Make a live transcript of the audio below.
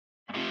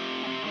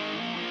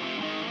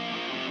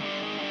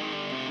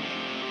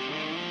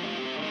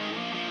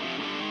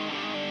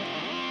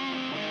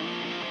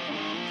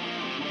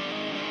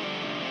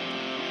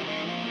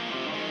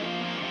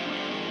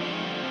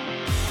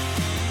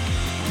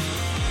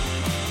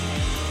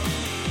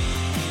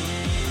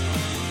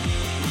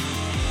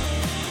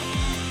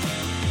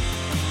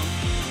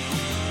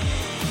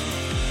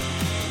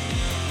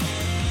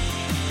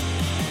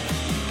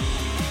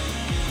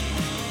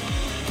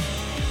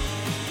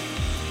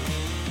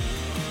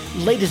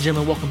Ladies and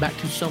gentlemen, welcome back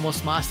to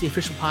Somos Mas, the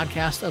official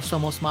podcast of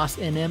Somos Mas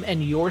NM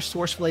and your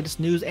source for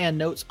latest news and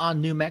notes on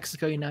New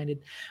Mexico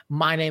United.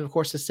 My name, of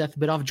course, is Seth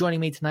Bidoff.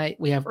 Joining me tonight,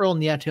 we have Earl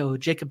Nieto,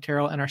 Jacob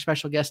Terrell, and our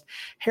special guest,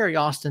 Harry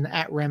Austin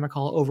at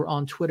Ramacall over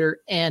on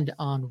Twitter and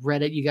on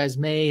Reddit. You guys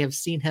may have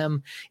seen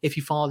him if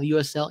you follow the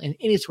USL in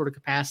any sort of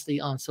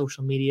capacity on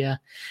social media.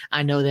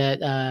 I know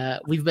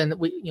that we've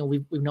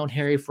known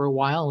Harry for a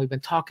while and we've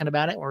been talking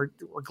about it. We're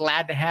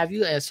glad to have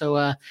you.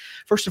 So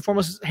first and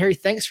foremost, Harry,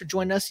 thanks for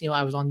joining us.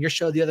 I was on your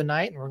show the other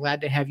night, and we're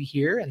glad to have you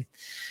here.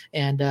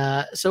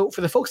 And so for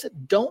the folks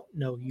that don't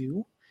know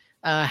you,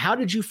 how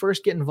did you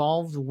first get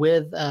involved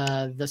with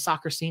the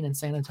soccer scene in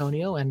San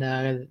Antonio, and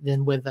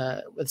then with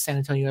San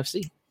Antonio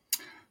FC?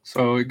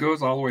 So it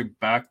goes all the way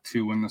back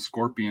to when the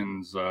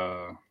Scorpions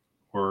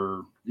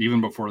were, even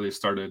before they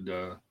started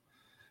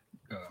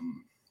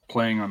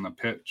playing on the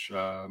pitch,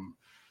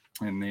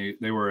 and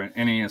they were an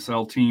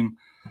NASL team.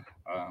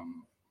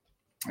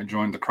 I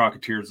joined the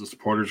Crocketeers, the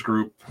supporters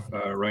group,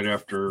 right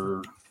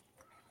after,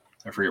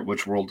 I forget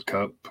which World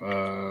Cup,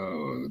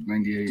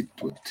 98,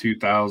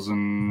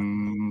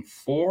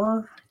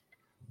 2004.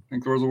 I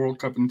think there was a World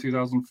Cup in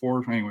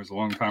 2004. Anyways, a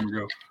long time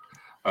ago.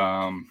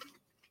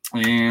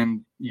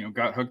 And,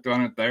 got hooked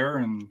on it there.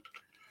 And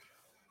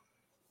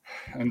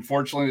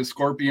unfortunately, the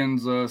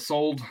Scorpions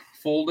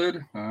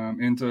folded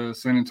into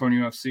San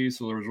Antonio FC.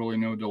 So there was really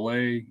no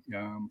delay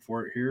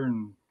for it here.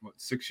 And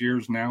 6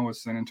 years now with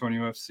San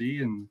Antonio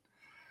FC. And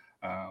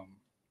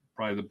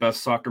probably the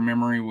best soccer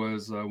memory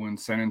was when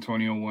San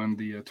Antonio won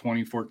the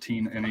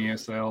 2014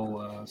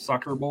 NASL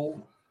Soccer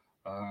Bowl.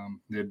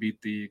 They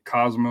beat the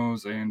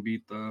Cosmos and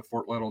beat the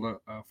Fort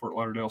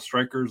Lauderdale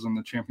Strikers in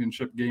the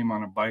championship game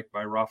on a bike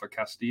by Rafa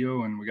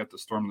Castillo, and we got to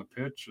storm the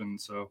pitch. And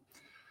so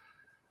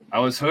I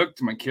was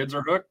hooked. My kids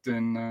are hooked,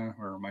 and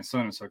or my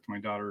son is hooked. My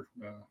daughter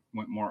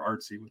went more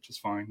artsy, which is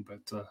fine.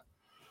 But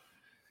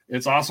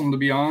it's awesome to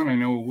be on. I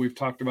know we've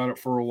talked about it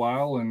for a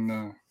while,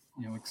 and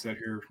like I said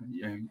here,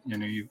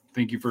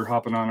 thank you for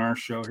hopping on our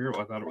show here.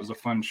 I thought it was a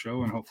fun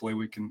show, and hopefully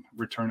we can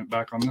return it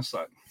back on this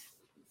side.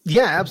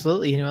 Yeah,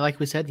 absolutely. Like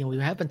we said, we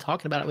have been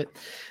talking about it. But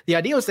the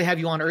idea was to have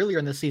you on earlier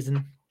in the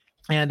season,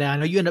 and I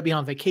know you ended up being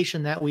on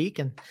vacation that week,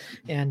 and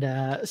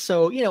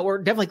so we're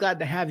definitely glad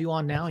to have you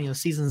on now.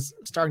 Season's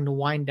starting to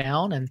wind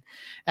down, and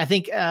I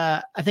think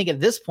at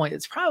this point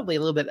it's probably a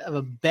little bit of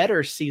a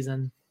better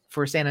season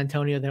for San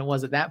Antonio than it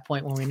was at that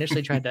point when we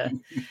initially tried to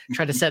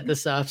set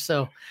this up.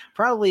 So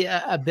probably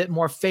a bit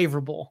more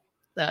favorable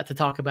to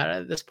talk about it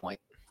at this point.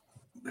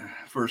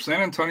 For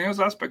San Antonio's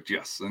aspect,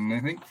 yes. And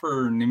I think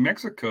for New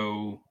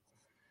Mexico,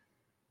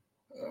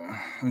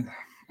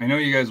 I know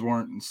you guys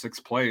weren't in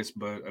sixth place,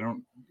 but I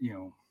don't,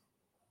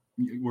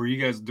 were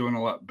you guys doing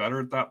a lot better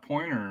at that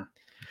point? Or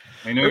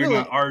I know you're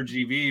not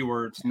RGV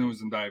where it's nose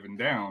and diving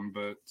down,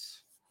 but...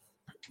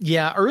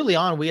 Yeah, early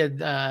on we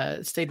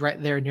had stayed right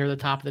there near the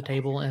top of the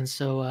table, and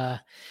so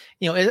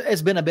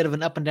it's been a bit of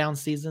an up and down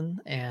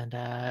season, and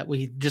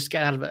we just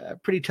got out of a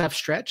pretty tough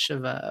stretch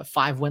of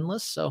 5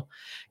 winless. So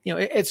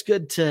it's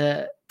good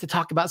to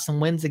talk about some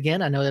wins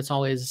again. I know that's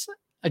always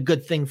a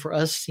good thing for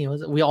us.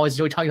 We always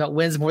enjoy talking about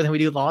wins more than we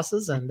do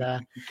losses, and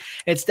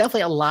it's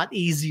definitely a lot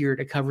easier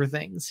to cover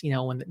things.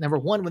 When number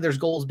one, when there's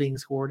goals being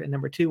scored, and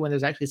number two, when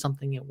there's actually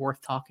something worth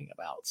talking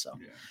about. So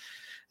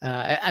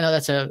I know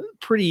that's a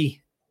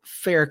pretty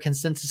fair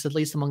consensus, at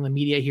least among the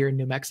media here in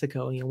New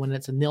Mexico. When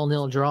it's a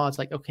 0-0 draw, it's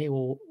like, okay,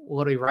 well,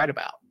 what do we write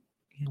about?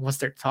 What's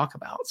there to talk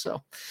about?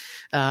 So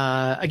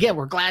again,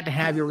 we're glad to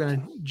have you. We're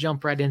going to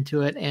jump right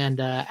into it. And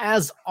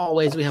as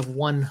always, we have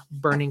one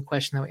burning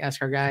question that we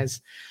ask our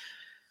guys.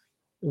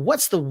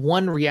 What's the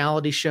one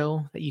reality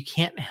show that you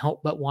can't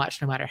help but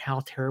watch no matter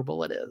how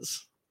terrible it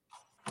is?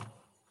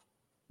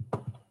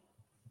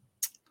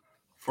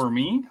 For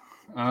me,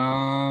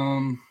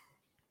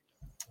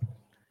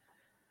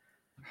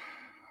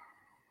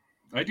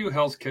 I do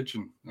Hell's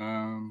Kitchen.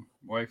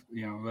 Wife,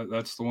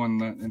 that's the one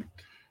that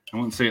I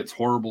wouldn't say it's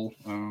horrible.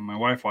 My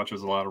wife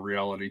watches a lot of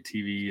reality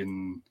TV,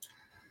 and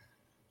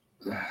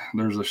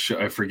there's a show,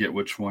 I forget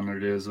which one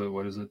it is.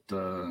 What is it?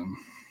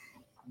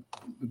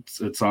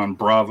 It's on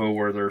Bravo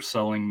where they're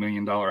selling $1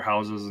 million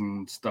houses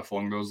and stuff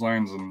along those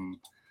lines. And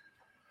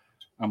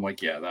I'm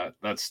like, yeah,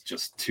 that's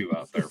just too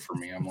out there for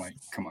me. I'm like,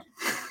 come on.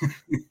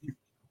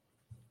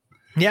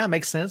 Yeah, it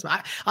makes sense.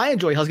 I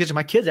enjoy Hell's Kitchen.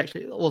 My kids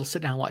actually will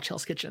sit down and watch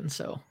Hell's Kitchen.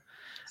 So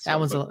that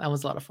was a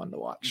lot of fun to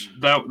watch.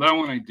 That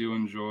one I do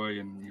enjoy,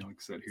 and like I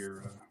said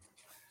here,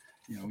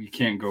 you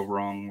can't go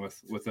wrong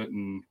with it.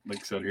 And like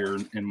I said here,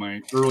 in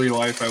my early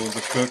life, I was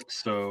a cook,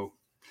 so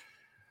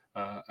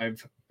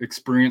I've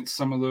experienced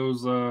some of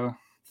those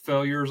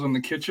failures in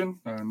the kitchen.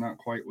 Not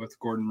quite with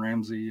Gordon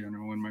Ramsay,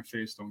 in my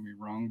face. Don't get me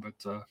wrong, but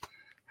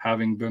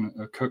having been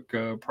a cook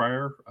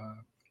prior,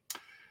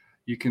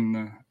 you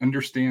can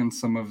understand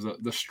some of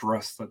the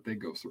stress that they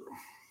go through.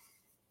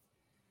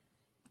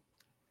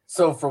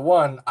 So for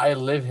one, I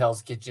live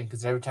Hell's Kitchen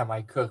because every time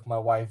I cook, my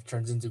wife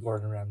turns into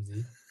Gordon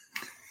Ramsay.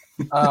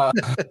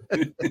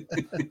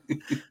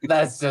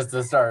 That's just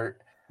the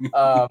start.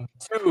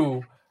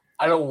 Two,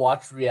 I don't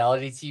watch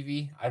reality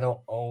TV. I don't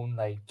own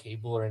like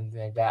cable or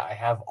anything like that. I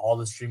have all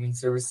the streaming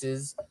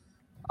services.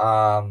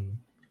 But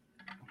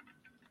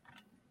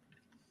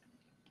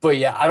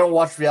yeah, I don't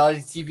watch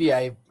reality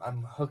TV.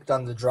 I'm hooked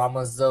on the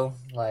dramas though,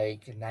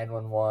 like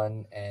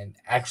 911, and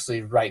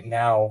actually right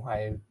now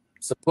I'm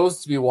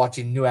supposed to be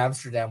watching New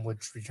Amsterdam,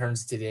 which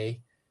returns today.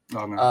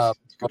 Oh, nice.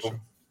 Good so, show.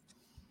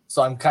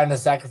 so I'm kind of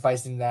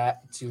sacrificing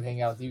that to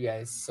hang out with you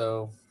guys.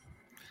 So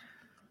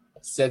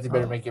said you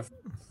better make it.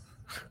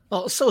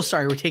 Well, so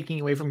sorry we're taking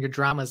away from your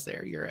dramas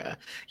there, your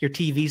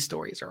TV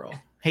stories, Earl.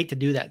 Hate to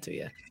do that to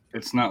you.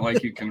 It's not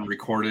like you can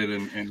record it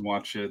and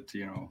watch it,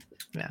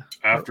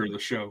 after the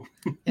show.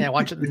 Yeah,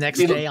 watch it the next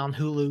day on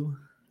Hulu.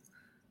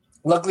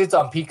 Luckily, it's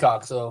on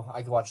Peacock, so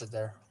I can watch it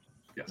there.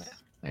 Yes.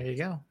 There you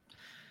go.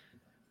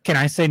 Can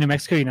I say New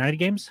Mexico United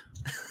games?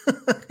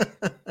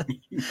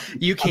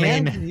 You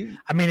can.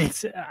 I mean,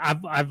 it's.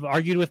 I've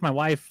argued with my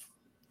wife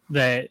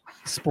that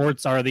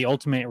sports are the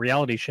ultimate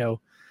reality show,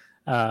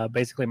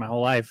 basically my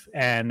whole life,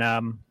 and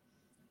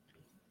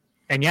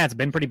yeah, it's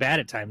been pretty bad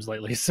at times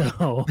lately.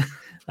 So,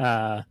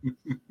 I'm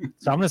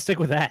gonna stick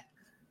with that.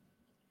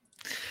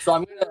 So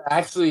I'm gonna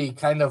actually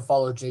kind of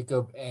follow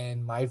Jacob,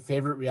 and my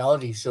favorite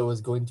reality show is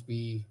going to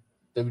be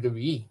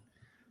WWE.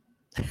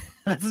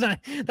 That's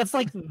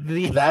like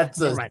the.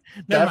 That's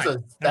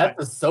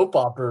a soap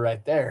opera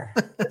right there.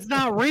 It's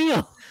not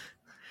real.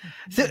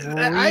 So,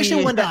 I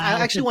actually want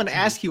to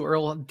ask you,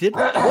 Earl.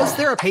 Was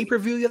there a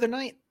pay-per-view the other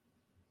night?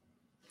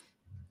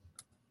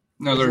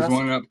 No, there's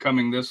one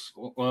upcoming this.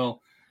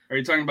 Well, are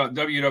you talking about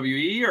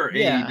WWE or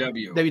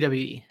AEW?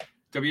 WWE.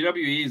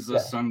 WWE is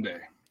this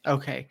Sunday.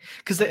 Okay,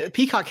 because the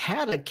Peacock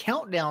had a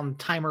countdown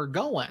timer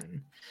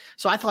going,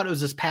 so I thought it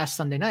was this past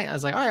Sunday night. I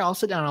was like, all right, I'll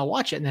sit down and I'll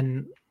watch it, and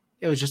then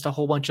it was just a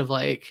whole bunch of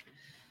like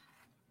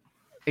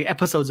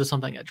episodes of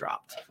something that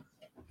dropped.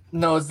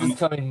 No, it's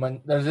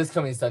this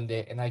coming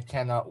Sunday, and I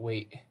cannot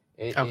wait.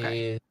 It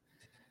is.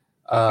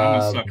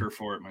 I'm a sucker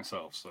for it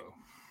myself, so.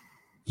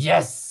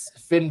 Yes,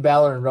 Finn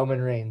Balor and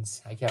Roman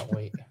Reigns. I can't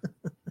wait.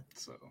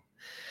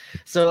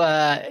 So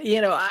I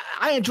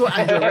enjoy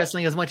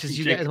wrestling as much as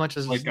you guys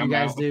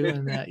do,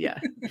 and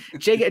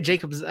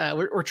Jacob's.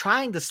 We're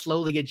trying to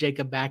slowly get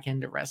Jacob back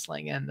into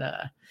wrestling, and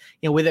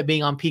with it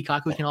being on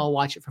Peacock, we can all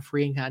watch it for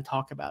free and kind of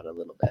talk about it a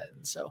little bit.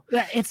 And so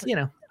it's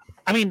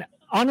I mean,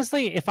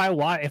 honestly, if I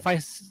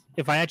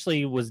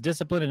actually was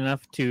disciplined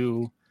enough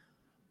to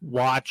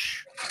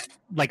watch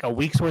like a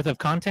week's worth of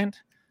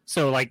content,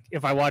 so like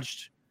if I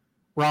watched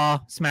Raw,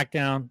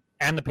 SmackDown,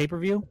 and the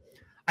pay-per-view,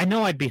 I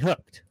know I'd be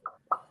hooked.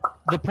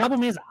 The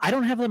problem is I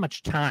don't have that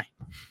much time.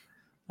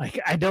 Like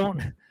I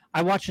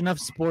watch enough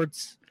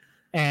sports,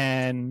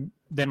 and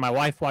then my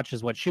wife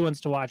watches what she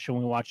wants to watch, and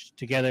we watch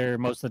together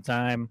most of the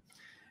time.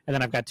 And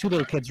then I've got 2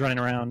 little kids running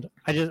around.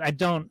 I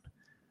don't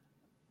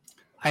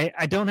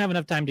have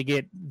enough time to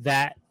get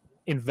that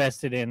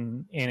invested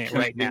in it right now.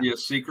 Can I give you a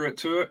secret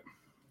to it?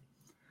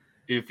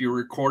 If you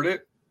record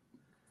it,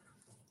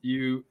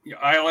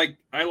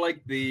 I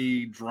like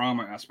the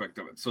drama aspect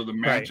of it. So the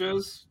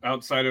matches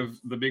outside of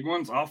the big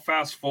ones, I'll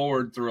fast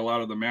forward through a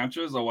lot of the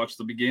matches. I'll watch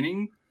the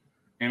beginning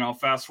and I'll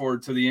fast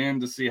forward to the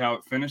end to see how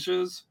it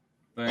finishes.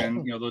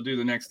 Then, they'll do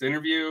the next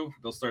interview.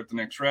 They'll start the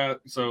next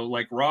rep. So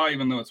like Raw,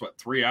 even though it's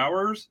 3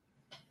 hours,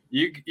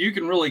 you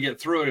can really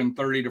get through it in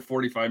 30 to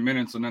 45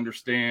 minutes and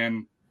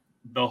understand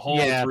the whole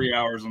 3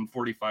 hours and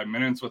 45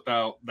 minutes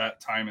without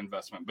that time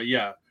investment. But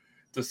yeah,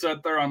 to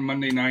sit there on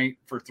Monday night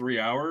for 3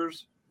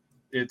 hours,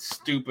 it's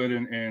stupid,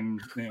 and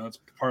it's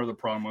part of the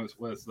problem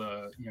with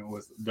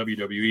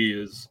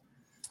WWE is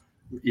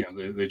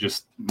they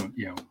just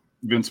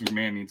Vince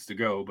McMahon needs to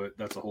go, but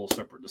that's a whole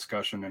separate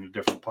discussion and a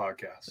different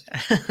podcast.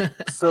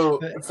 So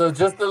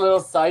just a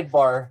little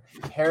sidebar,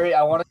 Harry,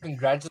 I want to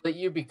congratulate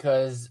you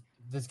because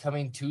this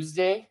coming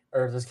Thursday,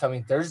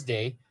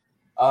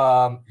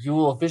 you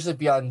will officially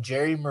be on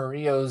Jerry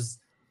Murillo's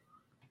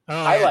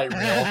highlight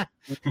reel.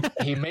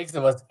 He makes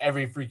of us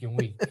every freaking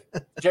week.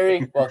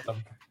 Jerry,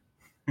 welcome.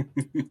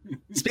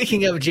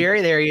 Speaking of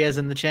Jerry, there he is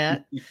in the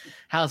chat.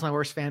 How's my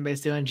worst fan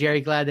base doing?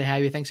 Jerry, glad to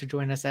have you. Thanks for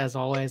joining us as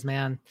always,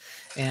 man.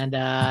 And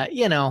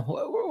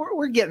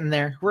we're getting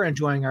there. We're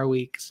enjoying our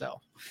week, so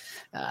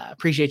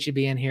appreciate you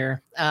being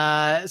here. We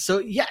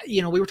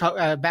were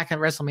talking back at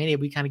WrestleMania.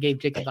 We kind of gave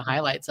Jacob the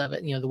highlights of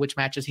it. The which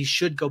matches he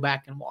should go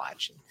back and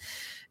watch.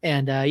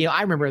 And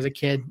I remember as a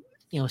kid,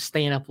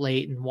 staying up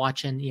late and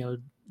watching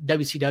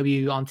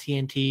WCW on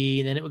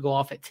TNT, and then it would go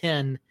off at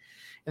 10,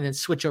 and then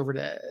switch over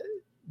to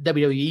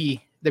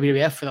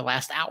WWF for the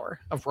last hour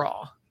of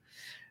Raw,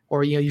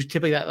 or you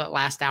typically that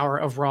last hour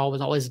of Raw was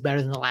always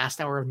better than the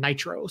last hour of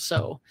Nitro.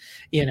 So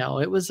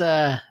it was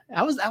that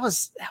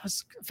was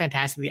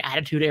fantastic. The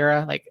Attitude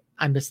Era, like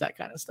I miss that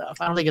kind of stuff.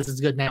 I don't think it's as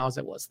good now as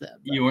it was then.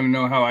 But. You want to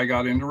know how I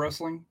got into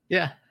wrestling?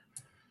 Yeah.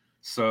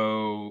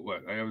 So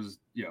I was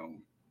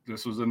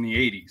this was in the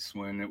 80s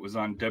when it was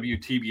on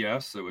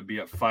WTBS. It would be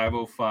at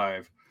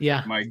 5:05.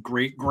 Yeah. My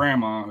great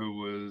grandma, who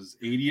was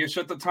 80ish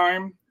at the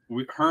time,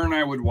 her and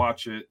I would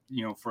watch it,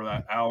 for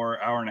that hour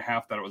and a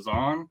half that it was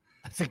on.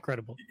 That's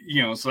incredible.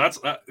 So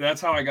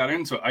that's how I got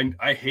into it.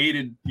 I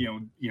hated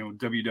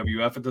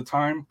WWF at the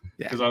time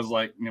because I was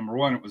like, number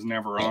one, it was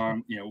never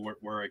on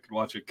where I could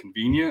watch it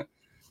convenient,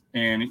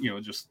 and it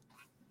was just.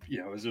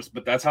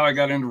 But that's how I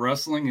got into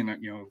wrestling, and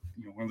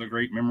one of the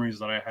great memories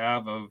that I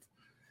have of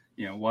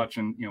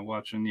watching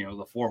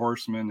the Four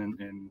Horsemen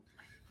and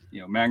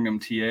Magnum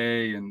TA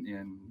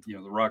and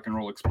the Rock and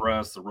Roll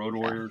Express, the Road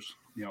Warriors.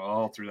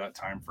 All through that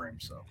time frame.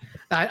 So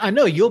I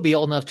know you'll be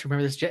old enough to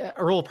remember this.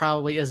 Earl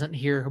probably isn't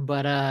here,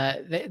 but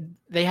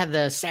they had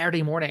the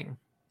Saturday morning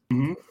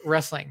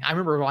wrestling. I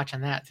remember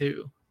watching that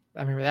too.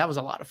 I remember that was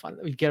a lot of fun.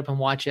 We'd get up and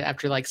watch it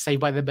after like Saved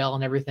by the Bell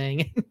and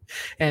everything,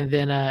 and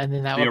then that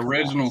the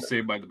original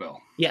Saved by the Bell.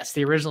 Yes,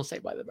 the original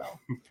Saved by the Bell.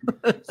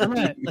 So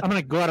I'm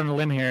gonna go out on a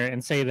limb here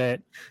and say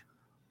that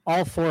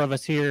all four of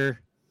us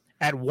here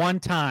at one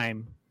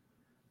time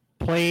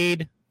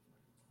played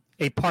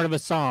a part of a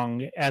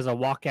song as a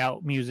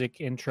walkout music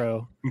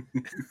intro.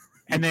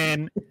 And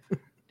then,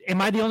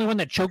 am I the only one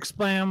that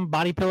chokeslam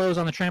body pillows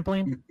on the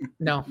trampoline?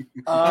 No.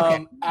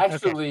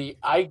 Actually,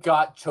 I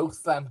got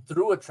chokeslammed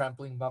through a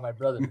trampoline by my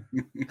brother.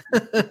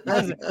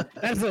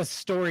 That's a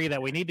story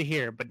that we need to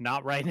hear, but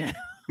not right now.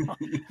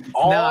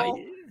 All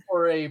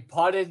for a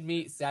potted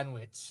meat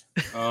sandwich.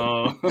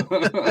 Oh.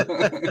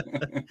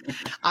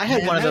 I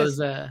had one of those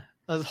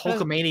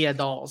Hulkamania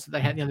dolls.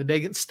 They had the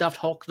big stuffed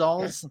Hulk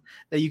dolls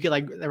that you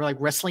could they were like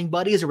wrestling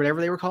buddies or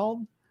whatever they were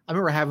called. I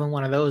remember having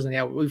one of those,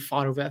 and we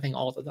fought over that thing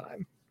all the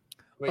time.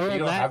 Wait, you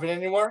don't have it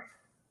anymore?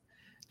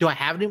 Do I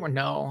have it anymore?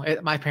 No.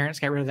 My parents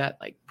got rid of that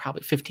like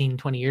probably 15,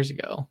 20 years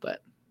ago.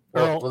 But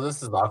well,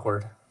 this is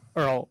awkward.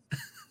 Earl,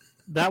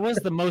 that was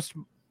the most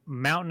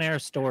Mountain Air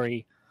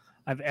story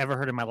I've ever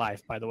heard in my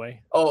life, by the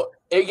way. Oh,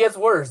 it gets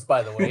worse,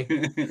 by the way.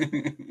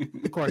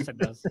 Of course it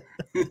does.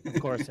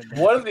 Of course it does.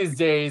 One of these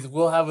days,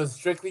 we'll have a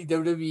strictly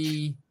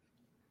WWE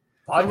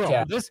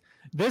podcast. Earl,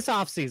 this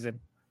off season,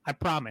 I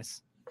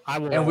promise, I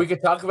will. And we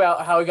could talk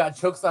about how I got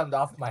chokeslammed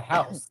off my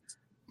house.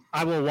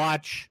 I will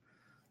watch.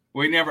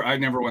 I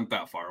never went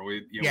that far.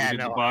 We did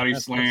the body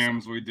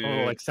slams. We did a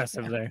little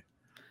excessive there.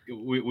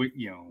 We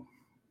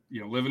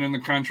living in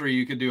the country,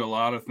 you could do a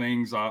lot of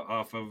things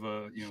off of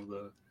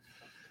the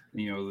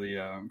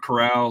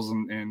corrals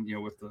and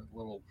with the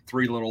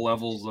three little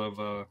levels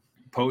of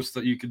posts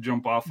that you could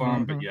jump off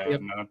on, but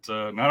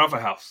not off a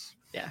house.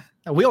 Yeah,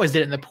 we always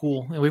did it in the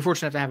pool. And we were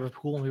fortunate enough to have a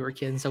pool when we were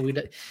kids, so we'd,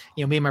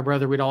 me and my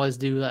brother, we'd always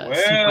do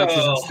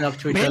sequences and stuff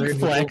to each other. Big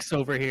flex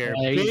over here.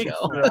 There you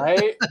go.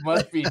 Right?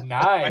 Must be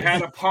nice. I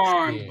had a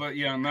pond, but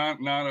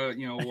not a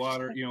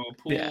water, a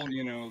pool,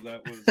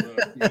 that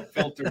was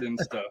filtered and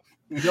stuff.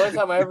 The only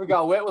time I ever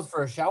got wet was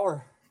for a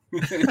shower.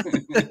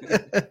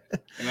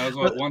 And that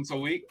was once a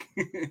week.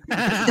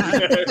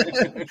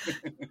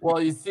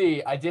 Well, you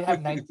see, I did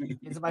have 19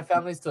 kids in my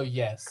family, so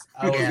yes,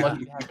 I was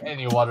lucky to have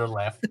any water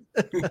left.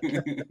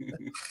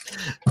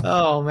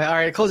 Oh man! All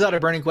right, close out a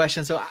burning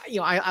question. So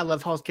I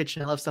love Hell's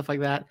Kitchen. I love stuff like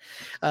that.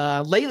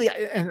 Lately,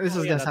 and this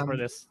is gonna sound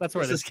that's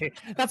where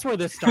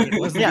this started.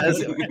 Wasn't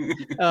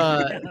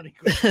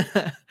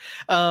it?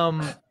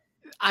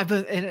 I've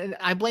been, and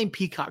I blame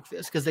Peacock for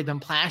this because they've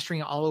been plastering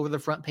it all over the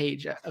front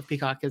page of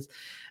Peacock.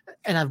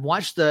 And I've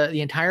watched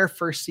the entire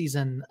first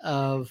season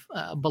of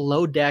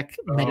Below Deck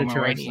Mediterranean.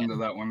 My wife's into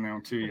that one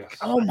now too. Yes.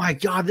 Oh my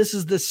God, this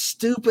is the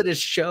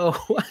stupidest show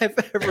I've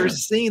ever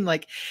seen.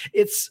 Like,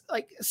 it's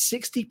like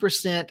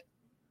 60%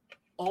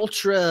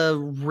 ultra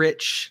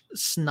rich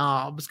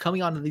snobs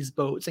coming onto these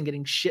boats and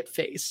getting shit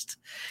faced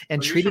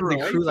and treating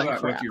the crew like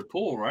crap. With your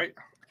pool, right?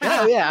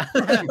 Oh yeah.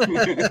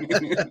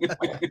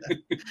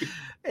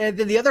 And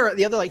then the other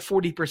like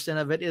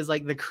 40% of it is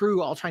like the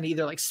crew all trying to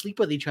either like sleep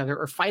with each other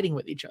or fighting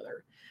with each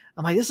other.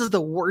 I'm like, this is the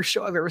worst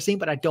show I've ever seen,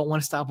 but I don't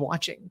want to stop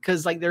watching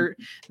because like they're,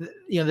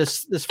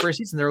 this first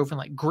season they're over in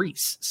like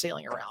Greece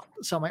sailing around.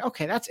 So I'm like,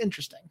 okay, that's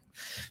interesting.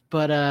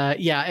 But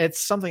it's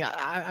something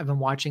I've been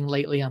watching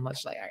lately. I'm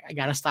just like, I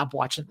got to stop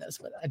watching this,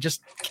 but I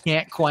just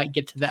can't quite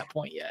get to that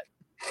point yet.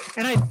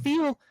 And I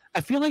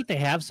feel like they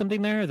have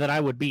something there that I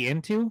would be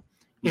into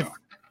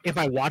if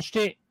I watched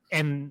it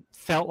and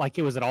felt like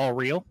it was at all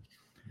real.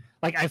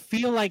 Like, I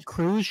feel like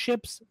cruise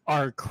ships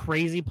are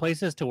crazy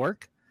places to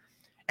work.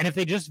 And if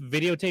they just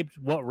videotaped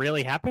what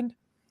really happened,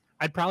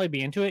 I'd probably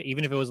be into it,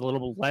 even if it was a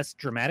little less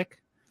dramatic.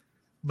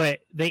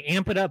 But they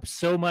amp it up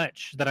so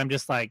much that I'm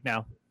just like,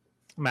 no,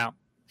 I'm out.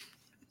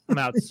 I'm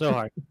out so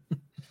hard.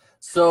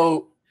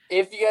 So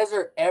if you guys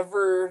are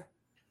ever,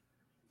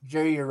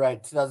 Jerry, you're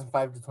right,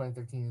 2005 to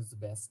 2013 is the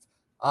best.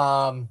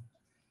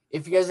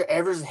 If you guys are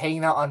ever just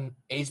hanging out on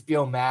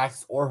HBO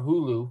Max or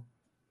Hulu,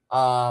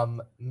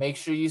 make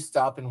sure you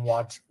stop and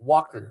watch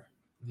Walker,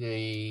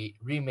 the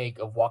remake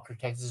of Walker,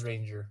 Texas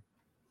Ranger.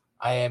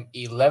 I am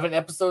 11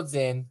 episodes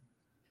in,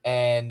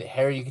 and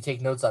Harry, you can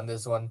take notes on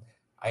this one.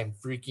 I'm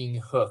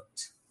freaking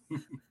hooked.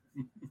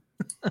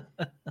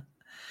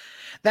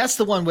 That's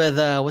the one with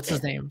what's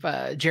his name?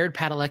 Jared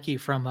Padalecki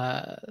from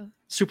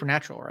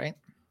Supernatural, right?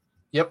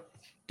 Yep.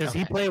 Does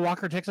he play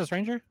Walker, Texas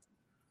Ranger?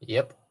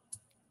 Yep.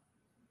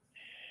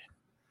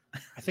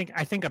 I think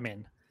I'm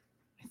in.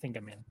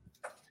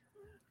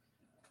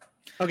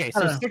 Okay, I so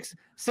don't know.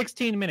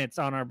 16 minutes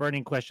on our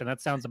burning question.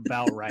 That sounds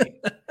about right.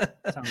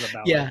 Sounds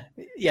about Yeah,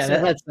 right. yeah,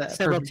 Several, that's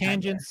several perfect time there.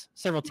 tangents,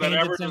 several That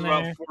tangents average is in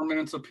about there. 4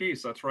 minutes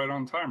apiece. That's right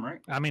on time, right?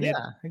 I mean,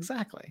 Yeah,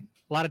 exactly.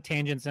 a lot of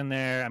tangents in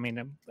there. I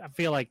mean, I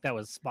feel like that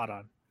was spot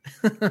on.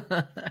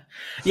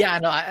 Yeah,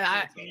 no,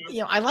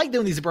 I like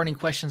doing these burning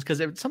questions because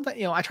it's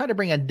something, I try to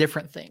bring in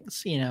different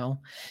things,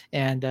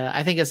 and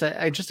I think it's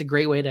just a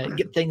great way to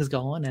get things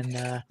going. And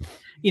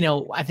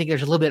I think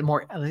there's a little bit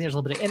more. I think there's a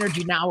little bit of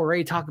energy now. We're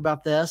ready to talk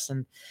about this,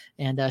 and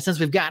since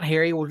we've got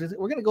Harry, we're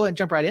going to go ahead and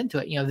jump right into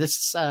it. This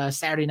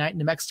Saturday night,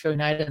 New Mexico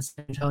United and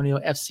San Antonio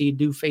FC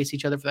do face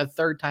each other for the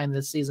third time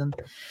this season.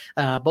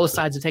 Both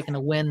sides have taken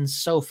a win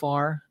so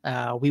far.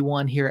 We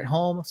won here at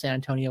home. San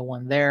Antonio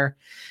won there,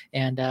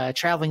 and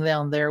traveling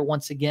down there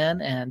once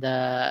again.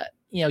 And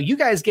you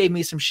guys gave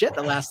me some shit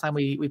the last time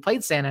we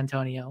played San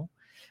Antonio,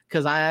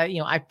 because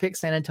I picked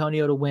San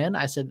Antonio to win.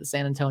 I said that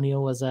San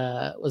Antonio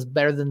was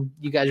better than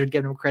you guys were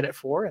giving them credit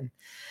for,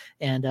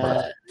 and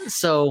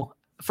so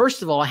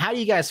first of all, how do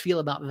you guys feel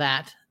about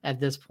that at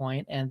this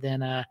point? And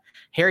then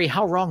Harry,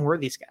 how wrong were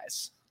these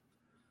guys?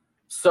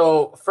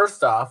 So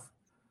first off,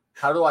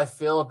 how do I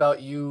feel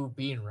about you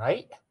being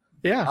right?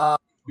 Yeah.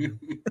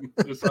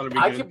 This ought to be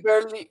I good.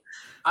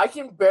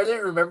 can barely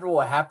remember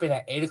what happened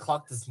at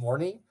 8:00 this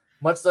morning,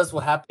 much less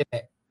what happened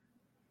at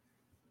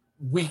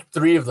week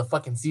 3 of the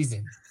fucking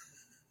season.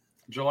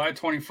 July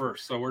 21st.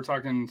 So we're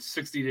talking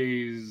 60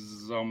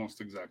 days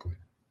almost exactly.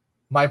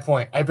 My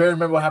point. I barely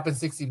remember what happened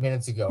 60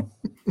 minutes ago.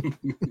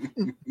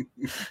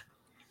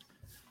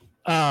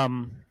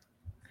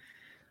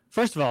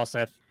 First of all,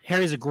 Seth,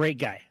 Harry's a great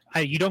guy.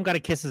 You don't got to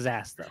kiss his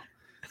ass though.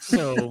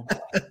 So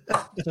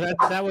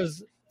that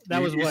was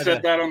You what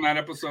said that on that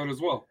episode as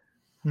well.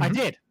 I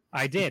did.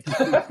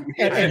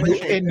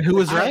 And who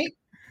was right?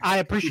 I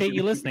appreciate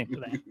you listening for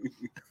that.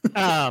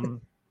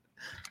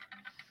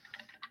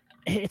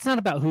 It's not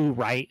about who's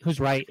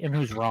right and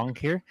who's wrong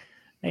here.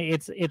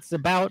 It's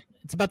about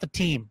the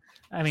team.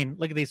 I mean,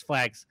 look at these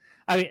flags.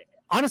 I mean,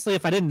 honestly,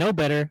 if I didn't know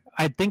better,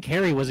 I'd think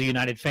Harry was a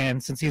United fan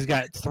since he's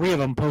got 3 of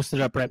them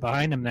posted up right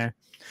behind him there.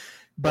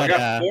 But I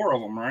got 4 of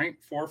them, right?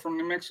 4 from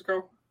New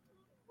Mexico.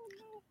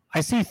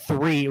 I see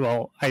 3.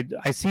 Well,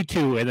 I see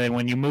 2, and then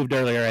when you moved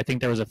earlier, I think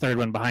there was a 3rd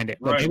one behind it.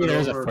 But Right, maybe but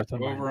there's a 4th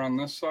one. over on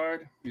this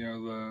side.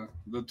 The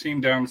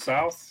team down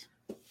south.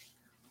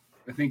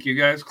 I think you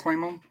guys claim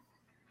them.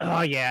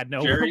 Oh yeah,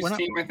 no. Jerry's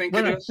team, I think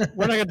it is.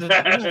 We're not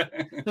gonna.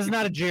 This is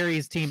not a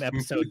Jerry's team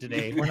episode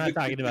today. We're not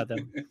talking about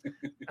them.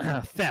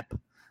 FEP.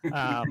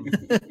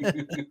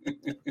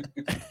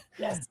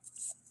 Yes.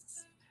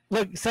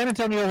 Look, San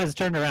Antonio has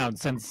turned around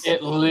since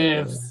It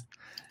lives.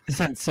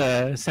 since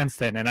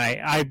then, and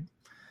I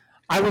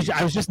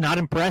was just not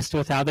impressed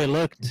with how they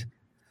looked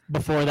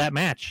before that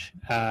match.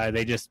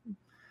 They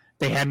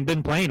hadn't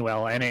been playing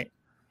well, and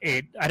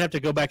I'd have to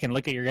go back and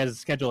look at your guys'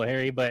 schedule,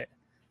 Harry, but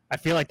I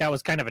feel like that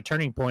was kind of a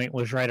turning point,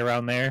 was right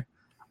around there.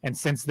 And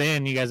since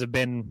then, you guys have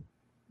been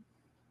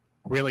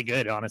really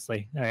good,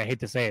 honestly. I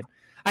hate to say it.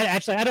 I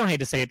don't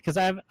hate to say it because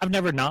I've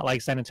never not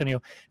liked San Antonio.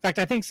 In fact,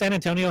 I think San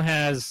Antonio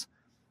has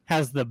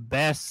the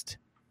best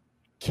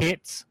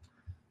kits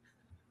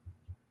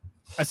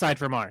aside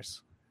from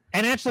ours.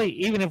 And actually,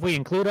 even if we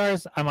include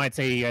ours, I might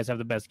say you guys have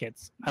the best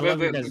kits.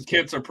 The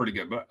kits are pretty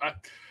good, but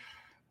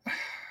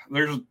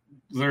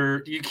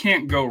you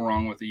can't go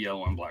wrong with the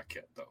yellow and black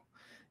kit, though.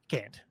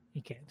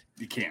 You can't.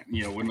 You can't.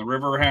 When the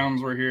River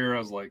Hounds were here, I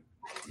was like,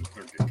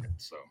 they're good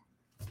kits. So,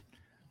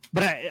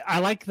 but I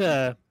like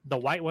the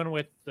white one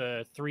with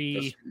the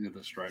three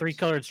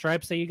colored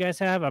stripes that you guys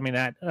have. I mean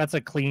that's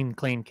a clean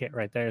kit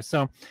right there.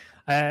 So,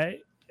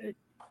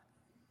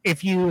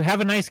 if you have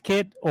a nice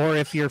kit, or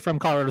if you're from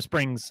Colorado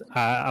Springs,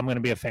 I'm going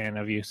to be a fan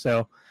of you.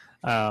 So,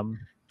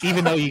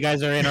 even though you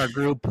guys are in our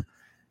group,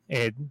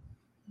 as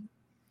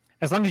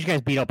long as you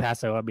guys beat El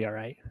Paso, I'll be all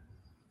right.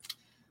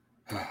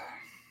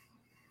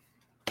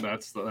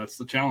 That's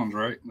the challenge,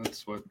 right?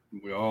 That's what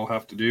we all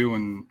have to do,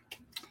 and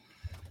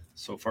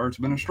so far it's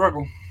been a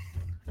struggle.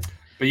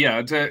 But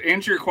yeah, to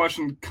answer your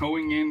question,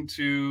 going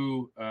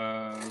into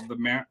the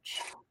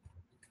match,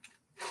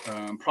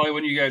 probably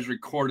when you guys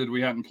recorded,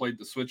 we hadn't played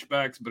the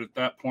switchbacks, but at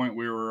that point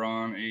we were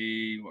on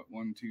a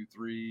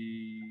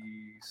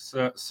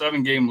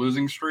 7-game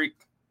losing streak,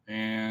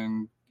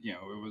 and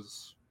it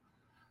was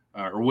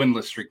or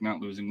winless streak, not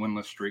losing,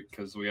 winless streak,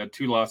 because we had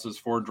 2 losses,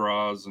 4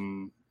 draws,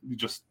 and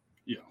just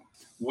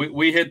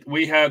we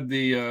had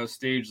the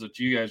stage that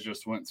you guys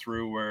just went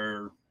through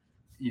where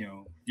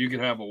you could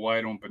have a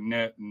wide open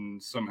net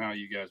and somehow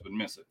you guys would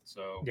miss it.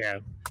 So yeah,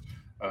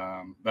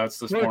 that's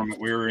the format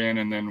we were in,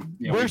 and then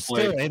we're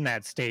still in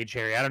that stage,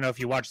 Harry. I don't know if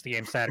you watched the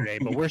game Saturday,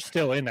 but we're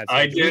still in that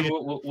stage. I did.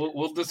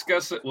 We'll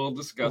discuss it. We'll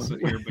discuss it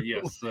here. But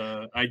yes,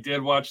 I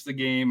did watch the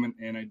game,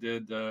 and I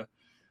did on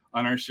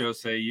our show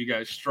say you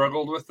guys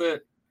struggled with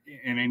it,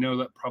 and I know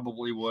that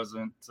probably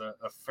wasn't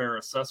a fair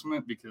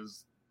assessment,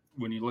 because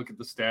when you look at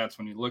the stats,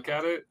 when you look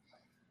at it,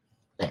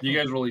 you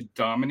guys really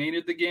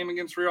dominated the game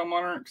against Real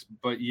Monarchs,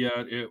 but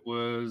yet it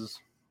was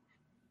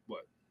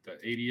the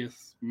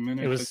 80th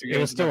minute. It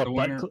was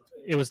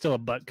still a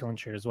butt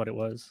clincher, is what it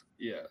was.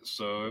 Yeah,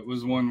 so it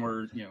was one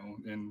where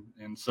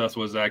and Seth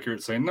was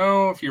accurate saying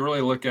no. If you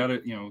really look at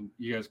it, you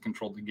guys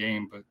controlled the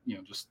game, but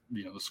just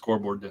the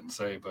scoreboard didn't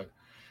say. But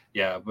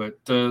yeah, but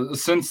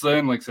since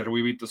then, like I said,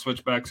 we beat the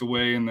Switchbacks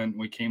away, and then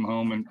we came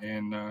home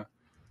and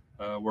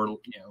we're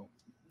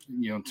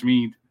to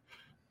me.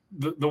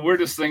 The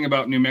weirdest thing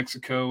about New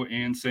Mexico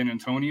and San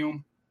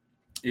Antonio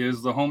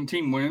is the home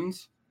team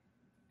wins,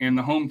 and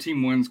the home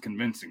team wins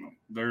convincingly.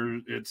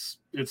 It's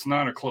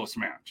not a close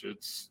match.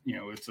 It's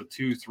it's a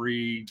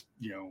 2-3.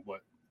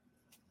 What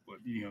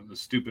the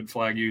stupid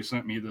flag you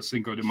sent me, the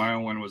Cinco de Mayo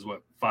one was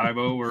what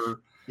 5-0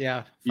 or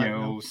yeah,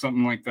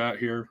 something like that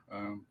here.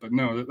 But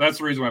no, that's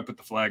the reason why I put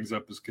the flags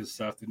up is because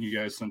Seth and you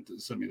guys sent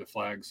me the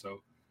flag.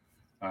 So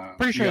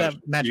pretty sure that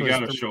match you was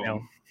got to show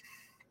them.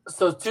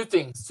 So two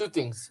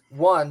things.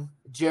 One,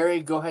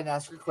 Jerry, go ahead and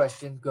ask your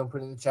question. Go and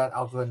put it in the chat.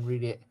 I'll go ahead and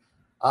read it.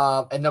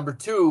 And number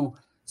two,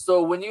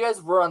 so when you guys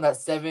were on that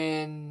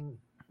 7,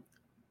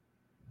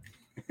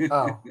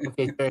 oh,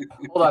 okay, Jerry.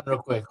 Hold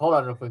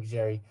on real quick,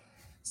 Jerry.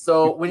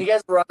 So when you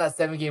guys were on that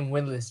 7-game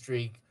winless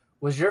streak,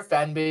 was your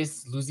fan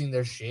base losing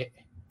their shit?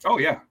 Oh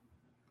yeah.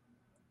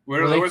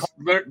 Where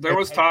there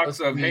was talks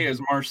of, hey, is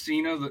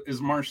Marcina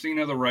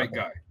the right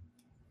guy?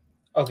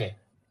 Okay.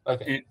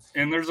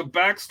 And there's a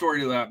backstory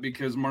to that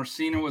because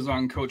Marcina was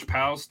on Coach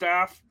Powell's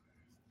staff,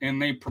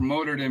 and they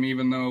promoted him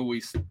even though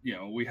we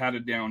had a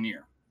down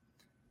year.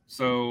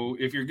 So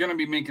if you're going to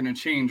be making a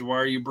change, why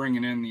are you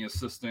bringing in the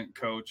assistant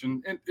coach?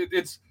 And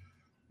it's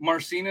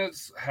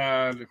Marcina's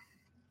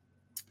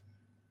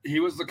he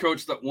was the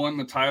coach that won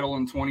the title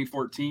in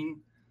 2014,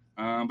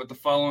 but the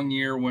following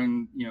year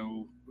when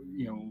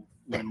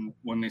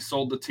when they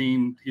sold the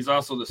team, he's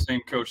also the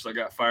same coach that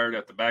got fired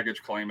at the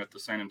baggage claim at the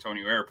San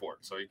Antonio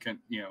airport. So he can't,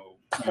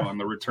 on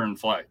the return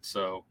flight.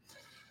 So,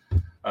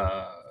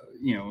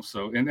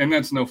 so, and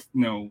that's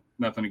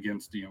nothing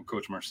against,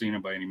 Coach Marcina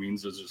by any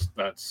means. It's just,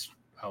 that's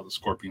how the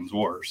Scorpions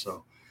were.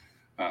 So,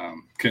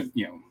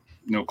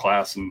 no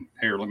class and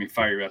here, let me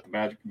fire you at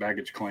the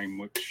baggage claim,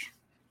 which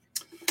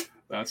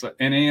that's an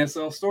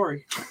NASL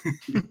story.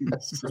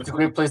 That's a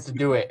great place to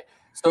do it.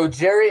 So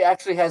Jerry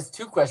actually has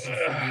 2 questions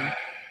for you.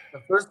 The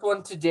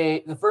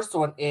first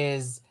one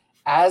is,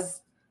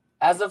 as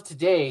of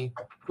today,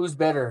 who's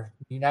better,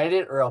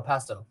 United or El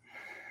Paso?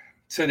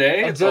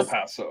 Today, it's El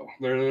Paso.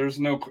 There's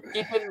no.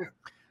 Keep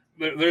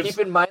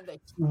in mind that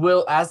he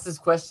will ask this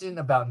question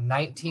about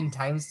 19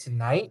 times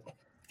tonight,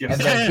 yes. And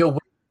then he'll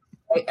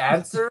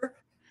answer,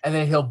 and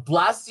then he'll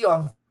blast you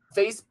on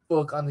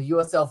Facebook on the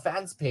USL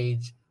fans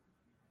page,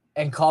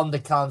 and call them the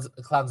clowns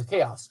of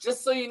chaos.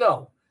 Just so you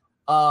know.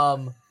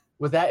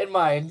 With that in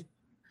mind,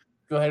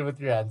 go ahead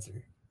with your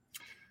answer.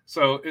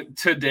 So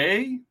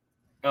today,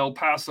 El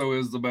Paso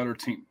is the better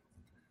team.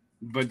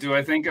 But do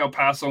I think El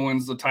Paso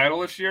wins the title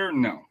this year?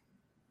 No.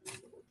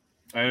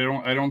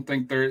 I don't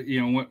think they're,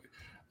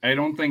 I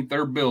don't think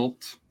they're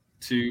built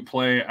to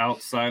play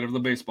outside of the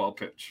baseball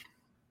pitch.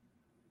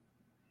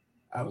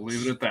 Ouch. I'll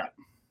leave it at that.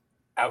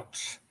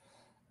 Ouch.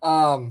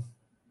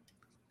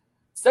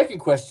 Second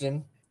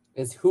question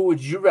is, who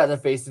would you rather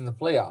face in the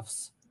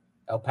playoffs,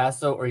 El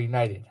Paso or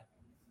United?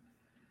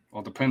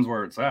 Well, it depends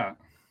where it's at.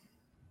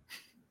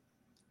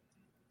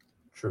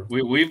 True.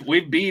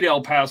 We've beat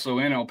El Paso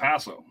in El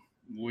Paso.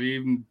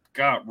 We've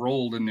got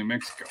rolled in New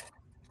Mexico.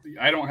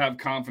 I don't have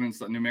confidence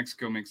that New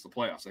Mexico makes the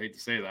playoffs. I hate to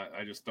say that.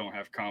 I just don't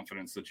have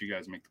confidence that you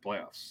guys make the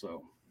playoffs.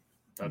 So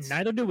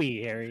neither do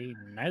we, Harry.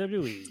 Neither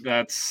do we.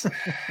 That's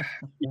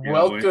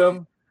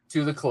welcome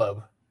to the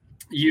club.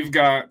 You've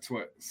got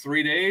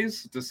 3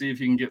 days to see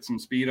if you can get some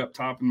speed up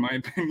top, in my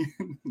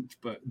opinion.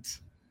 But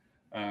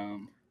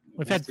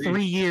we've had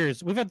 3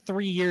 years. We've had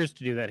 3 years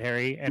to do that,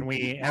 Harry, and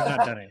we have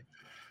not done it.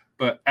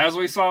 But as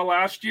we saw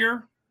last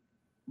year,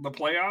 the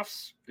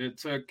playoffs, it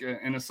took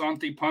an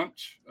Asante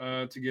punch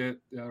to get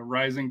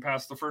Rising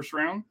past the first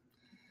round.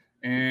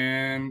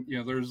 And,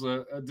 there's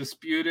a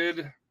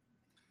disputed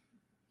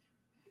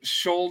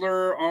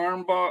shoulder,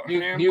 arm ball.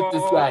 Mute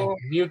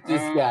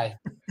this guy.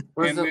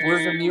 Where's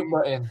the mute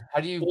button? How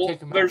do you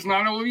kick him out? There's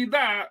not only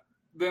that,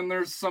 then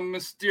there's some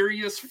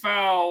mysterious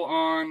foul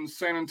on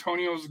San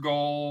Antonio's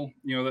goal,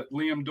 that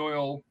Liam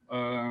Doyle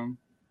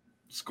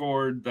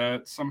scored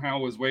that somehow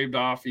was waved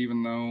off,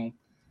 even though,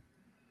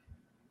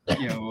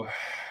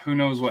 who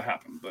knows what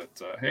happened.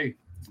 But, hey,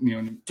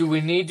 Do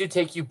we need to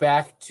take you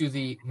back to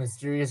the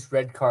mysterious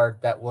red card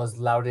that was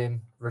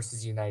Loudon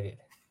versus United?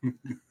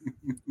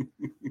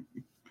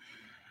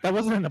 That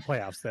wasn't in the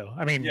playoffs, though.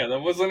 I mean, yeah, that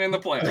wasn't in the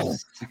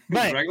playoffs.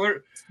 But,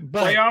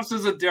 playoffs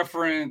is a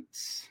different.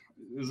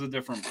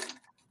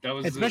 That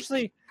was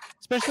especially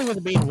with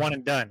it being one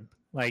and done.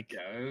 Like,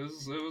 yeah, it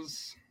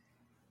was.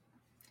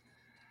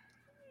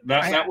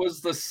 That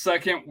was the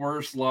second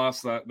worst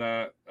loss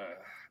that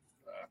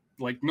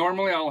like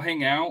normally I'll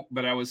hang out,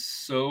 but I was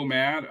so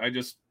mad I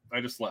just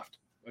left.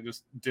 I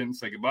just didn't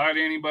say goodbye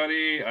to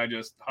anybody. I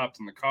just hopped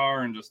in the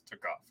car and just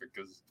took off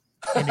because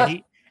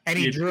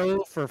he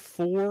drove for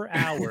 4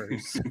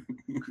 hours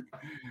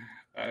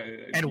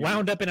and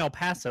wound up in El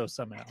Paso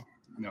somehow.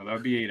 No, that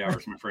would be 8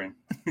 hours, my friend.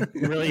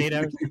 Really, 8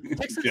 hours?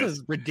 Texas Yes.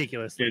 is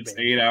ridiculous. It's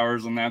 8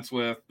 hours, and that's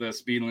with the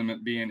speed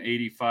limit being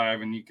 85,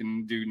 and you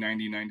can do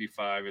 90,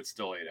 95. It's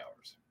still 8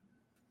 hours.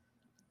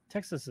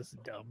 Texas is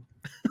dumb.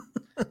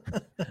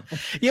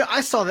 Yeah,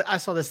 I saw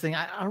this thing.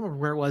 I don't remember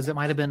where it was. It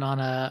might have been on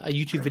a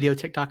YouTube video,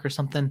 TikTok or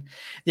something.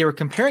 They were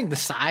comparing the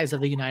size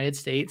of the United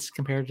States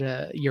compared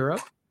to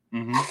Europe.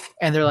 Mm-hmm.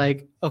 And they're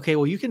like, okay,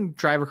 well, you can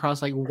drive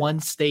across like one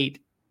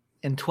state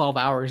in 12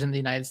 hours in the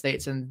United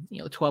States, and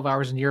 12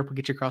 hours in Europe will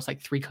get you across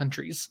like 3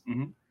 countries.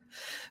 Mm-hmm.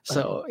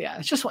 So yeah,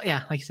 it's just like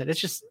you said, it's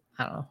just,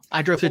 I don't know.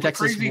 I drove through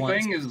Texas. The crazy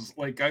once. thing is,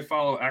 like, I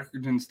follow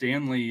Accrington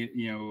Stanley,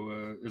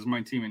 as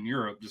my team in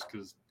Europe, just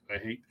because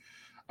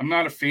I'm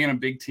not a fan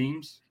of big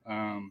teams.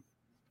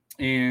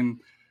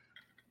 And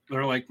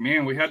they're like,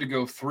 man, we had to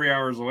go 3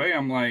 hours away.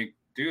 I'm like,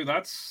 dude,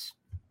 that's,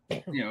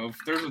 if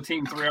there's a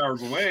team 3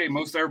 hours away,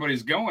 most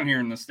everybody's going here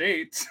in the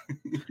States.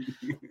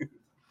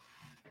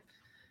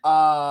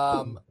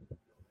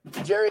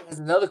 Jerry has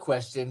another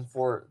question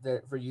for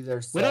you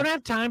there, Seth. We don't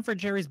have time for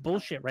Jerry's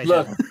bullshit right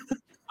Look, now.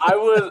 I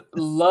would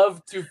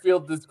love to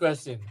field this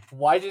question.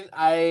 Why didn't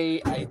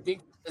I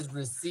think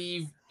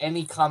receive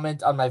any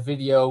comment on my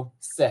video,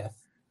 Seth?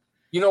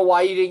 You know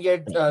why you didn't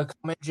get a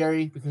comment,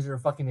 Jerry? Because you're a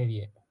fucking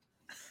idiot.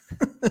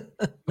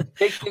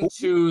 Pick and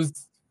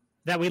choose.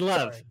 That we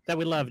love,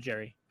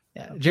 Jerry.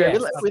 Yeah, Jerry,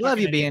 Yes, we love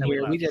you fucking being idiot,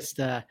 here. we We just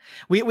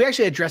we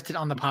actually addressed it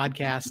on the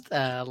podcast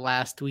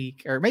last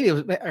week, or maybe it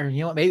was,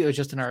 maybe it was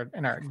just in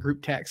our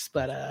group text.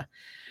 But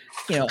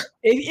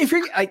if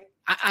you're like,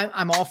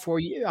 I'm all for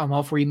you. I'm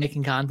all for you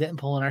making content and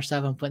pulling our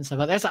stuff and putting stuff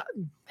out. That's not,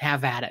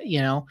 have at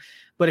it,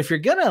 But if you're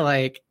gonna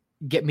like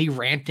get me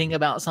ranting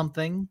about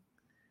something,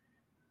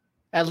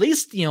 at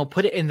least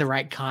put it in the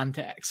right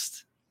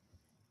context.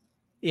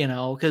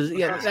 Because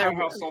that's not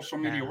how social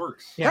media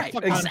works. Yeah, right,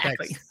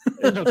 exactly.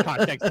 There's no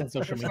context in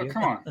social So, media.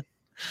 come on.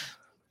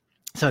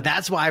 So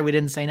that's why we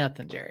didn't say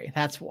nothing, Jerry.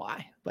 That's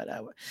why. But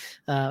like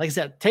I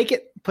said, take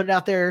it, put it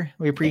out there.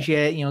 We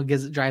appreciate it.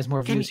 Because it drives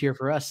more views here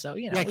for us. So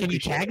can you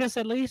tag us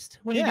at least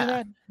when you do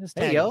that? Just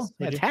there you go. us,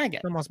 Tag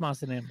it. Almost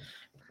must name.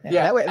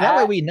 Yeah, that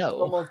way we know.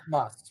 Almost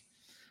must.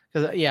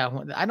 Because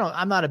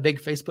I'm not a big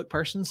Facebook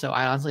person, so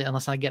I honestly,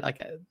 unless I get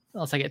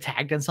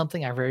tagged in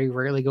something, I very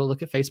rarely go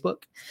look at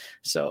Facebook.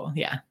 So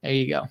yeah, there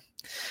you go.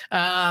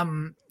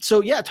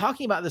 So yeah,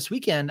 talking about this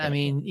weekend, I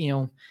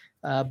mean,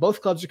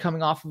 both clubs are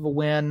coming off of a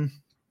win.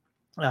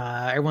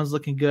 Everyone's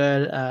looking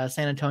good.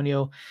 San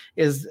Antonio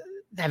is.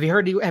 Have you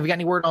got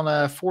any word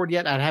on Ford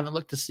yet? I haven't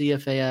looked to see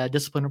if a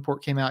discipline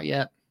report came out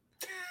yet.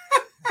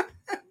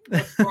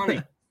 That's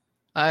funny.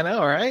 I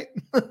know, right?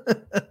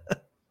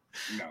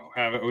 No,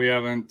 we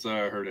haven't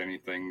heard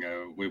anything.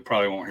 We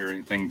probably won't hear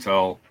anything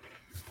till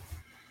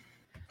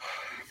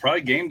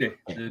probably game day.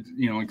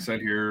 Like I said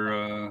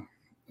here,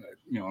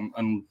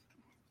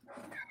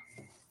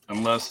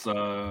 unless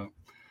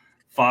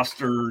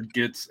Foster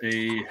gets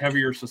a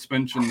heavier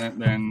suspension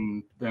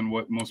than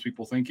what most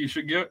people think he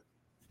should get,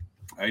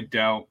 I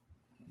doubt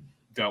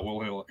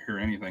we'll hear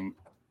anything.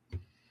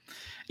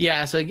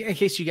 Yeah, so in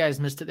case you guys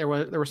missed it, there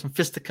were some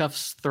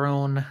fisticuffs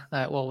thrown,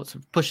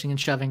 some pushing and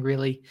shoving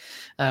really,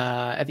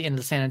 at the end of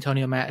the San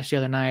Antonio match the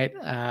other night.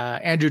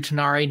 Andrew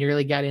Tonari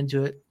nearly got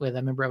into it with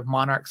a member of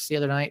Monarchs the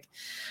other night.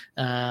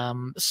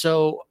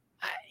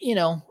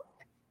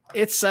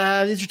 It's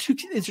these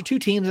are two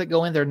teams that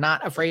go in. They're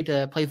not afraid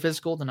to play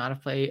physical. They're not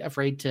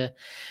afraid to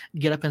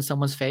get up in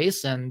someone's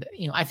face. And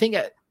I think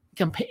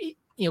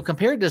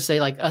compared to say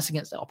like us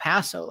against El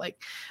Paso,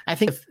 like I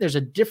think if there's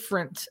a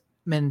different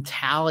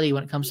mentality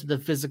when it comes to the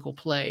physical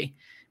play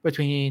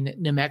between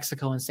New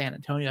Mexico and San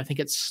Antonio. I think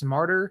it's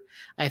smarter.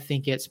 I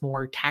think it's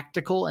more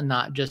tactical and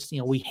not just,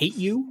 we hate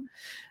you.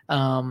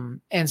 And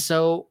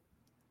so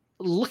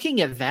looking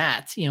at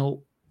that,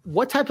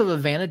 what type of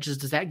advantages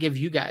does that give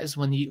you guys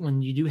when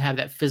you do have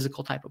that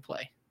physical type of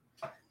play?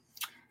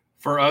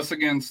 For us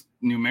against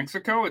New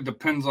Mexico, it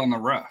depends on the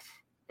ref.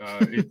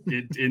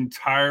 It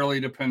entirely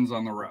depends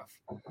on the ref.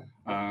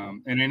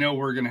 And I know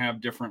we're going to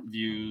have different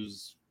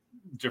views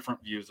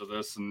of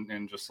this,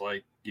 and just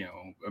like,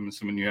 I'm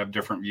assuming you have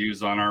different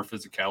views on our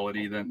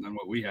physicality than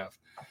what we have.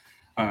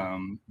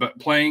 But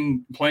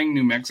playing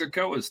New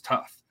Mexico is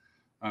tough.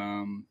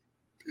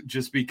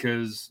 Just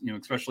because,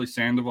 especially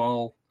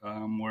Sandoval,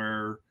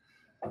 where,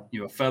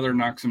 a feather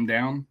knocks him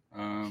down.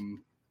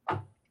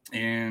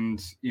 And,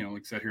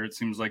 like I said here, it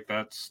seems like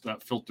that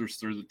filters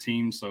through the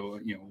team. So,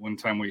 one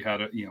time we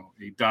had a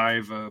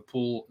dive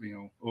pull,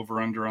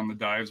 over under on the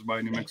dives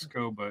by New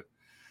Mexico. But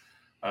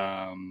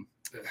I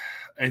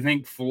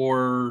think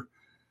for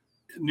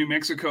New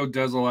Mexico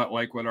does a lot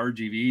like what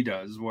RGV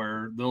does,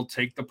 where they'll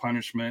take the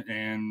punishment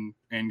and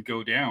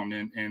go down.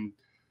 And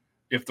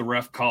if the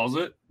ref calls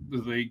it,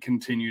 they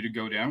continue to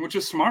go down, which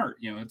is smart.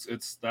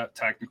 It's that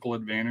tactical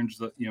advantage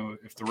that,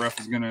 if the ref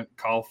is going to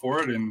call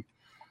for it, and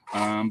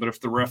but if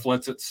the ref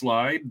lets it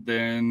slide,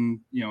 then,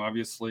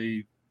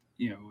 obviously,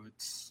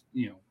 it's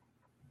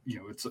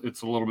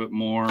a little bit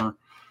more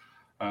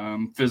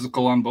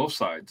physical on both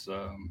sides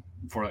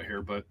for that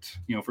here. But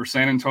for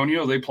San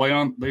Antonio, they play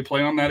on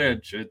that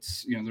edge.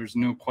 It's there's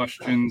no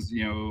questions.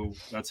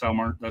 That's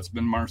how that's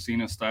been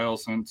Marcina's style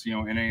since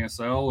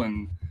NASL,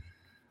 and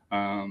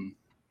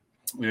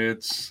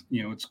it's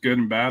it's good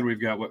and bad.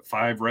 We've got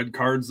 5 red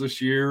cards this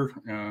year.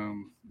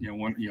 One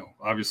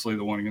obviously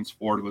the one against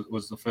Ford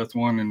was the 5th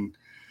one, and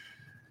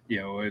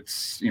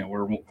it's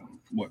we're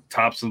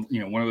tops of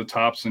one of the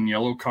tops in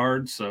yellow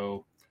cards.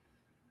 So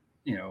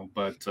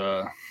but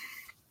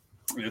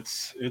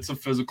it's a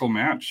physical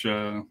match.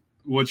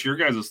 What's your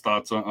guys'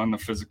 thoughts on the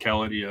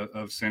physicality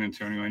of San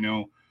Antonio? I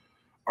know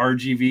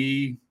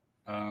RGV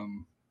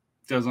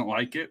doesn't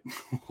like it,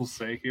 we'll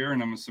say here,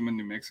 and I'm assuming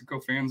New Mexico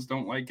fans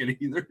don't like it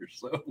either.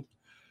 So,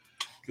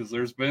 because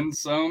there's been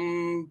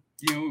some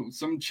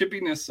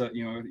chippiness.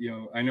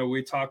 I know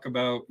we talk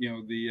about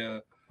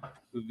the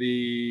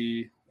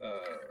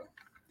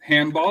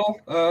handball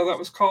that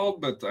was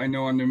called, but I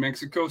know on New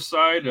Mexico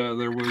side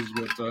there was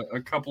a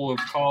couple of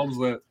calls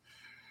that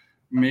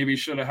maybe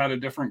should have had a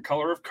different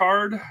color of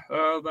card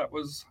that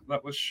was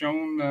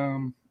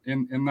shown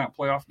in that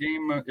playoff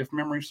game, if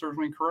memory serves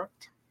me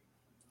correct.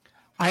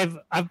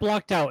 I've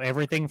blocked out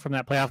everything from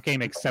that playoff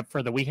game except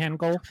for the Wehan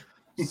goal,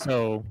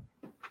 so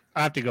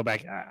I have to go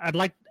back.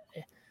 I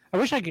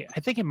wish I could. I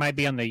think it might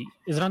be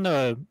is it on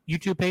the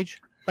YouTube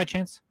page by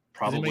chance?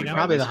 Probably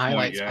the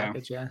highlights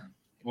package. Yeah.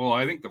 Well,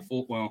 I think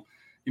you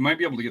might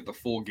be able to get the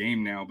full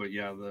game now, but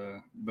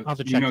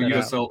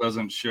USL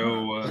doesn't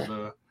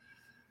show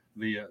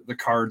the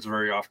cards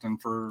very often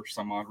for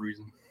some odd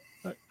reason.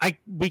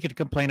 We could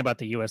complain about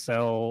the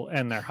USL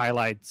and their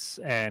highlights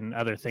and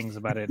other things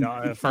about it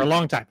for a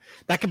long time.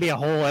 That could be a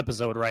whole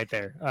episode right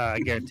there. I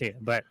guarantee it.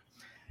 But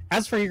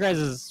as for you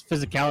guys'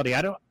 physicality,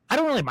 I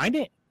don't really mind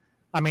it.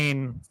 I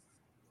mean,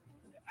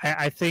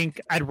 I think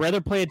I'd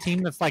rather play a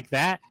team that's like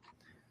that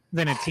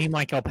than a team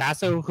like El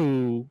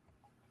Paso,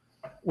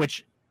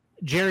 which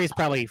Jerry's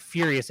probably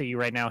furious at you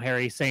right now,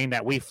 Harry, saying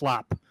that we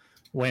flop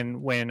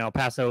when El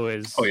Paso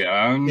is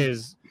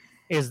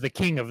is the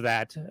king of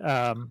that.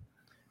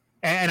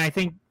 And I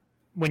think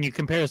when you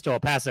compare us to El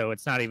Paso,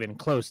 it's not even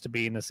close to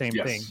being the same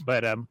thing.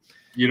 But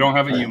you don't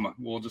have a Yuma.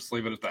 We'll just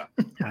leave it at that.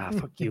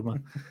 Fuck Yuma.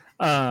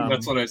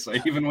 That's what I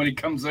say. Even when he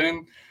comes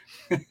in,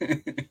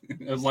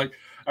 it's like,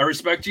 I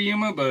respect you,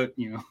 Yuma, but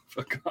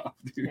fuck off,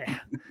 dude. Yeah.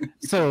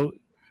 So,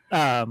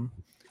 but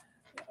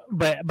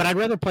I'd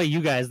rather play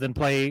you guys than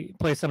play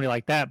somebody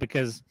like that,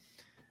 because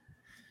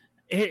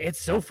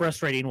it's so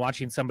frustrating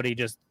watching somebody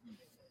just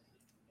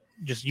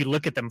you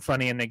look at them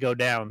funny and they go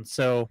down.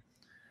 So.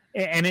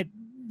 And it,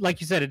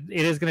 like you said, it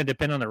is going to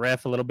depend on the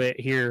ref a little bit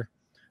here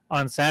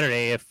on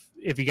Saturday.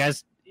 If you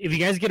guys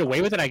get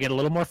away with it, I get a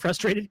little more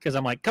frustrated, because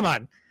I'm like, come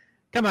on,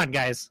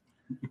 guys,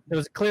 it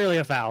was clearly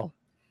a foul,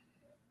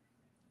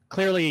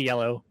 clearly a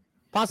yellow,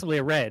 possibly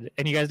a red,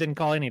 and you guys didn't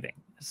call anything.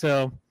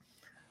 So,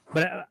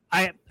 but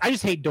I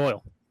just hate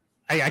Doyle.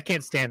 I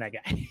can't stand that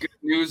guy. Good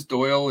news,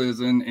 Doyle is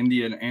in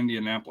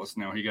Indianapolis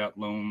now. He got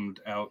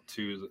loaned out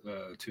to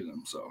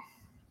them. So.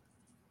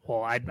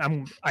 Well, I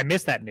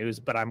missed that news,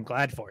 but I'm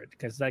glad for it,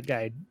 because that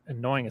guy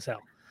annoying as hell.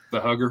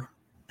 The hugger.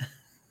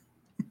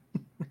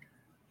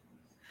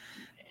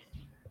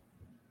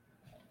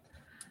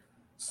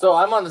 So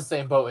I'm on the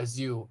same boat as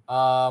you.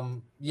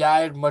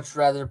 I'd much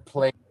rather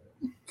play.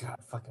 God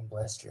fucking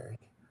bless Jerry.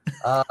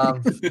 I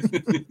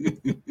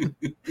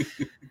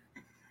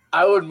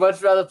would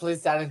much rather play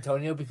San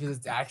Antonio because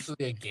it's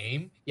actually a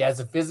game. Yeah, it's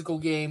a physical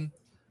game.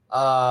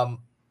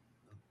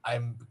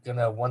 I'm going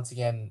to once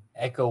again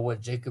echo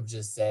what Jacob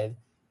just said,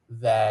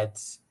 that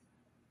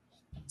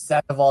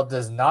Sandoval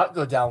does not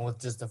go down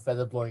with just a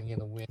feather blowing in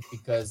the wind,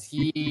 because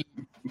he's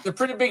a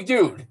pretty big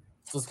dude.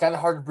 So it's kind of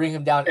hard to bring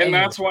him down. And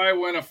that's why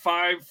when a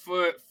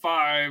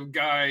 5'5"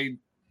 guy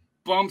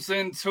bumps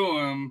into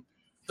him,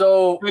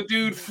 so the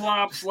dude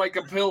flops like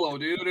a pillow,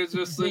 dude. It's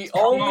just the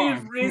only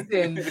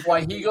reason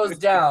why he goes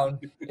down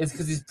is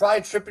because he's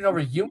probably tripping over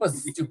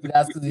Yuma's stupid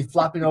ass because he's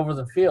flopping over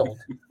the field.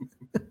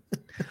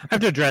 I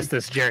have to address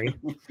this, Jerry.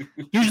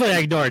 Usually I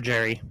ignore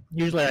Jerry.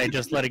 Usually I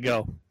just let it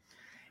go.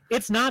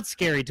 It's not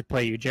scary to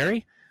play you,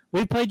 Jerry.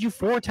 We played you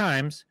 4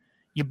 times.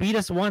 You beat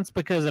us once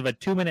because of a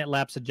 2-minute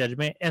lapse of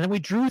judgment, and then we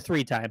drew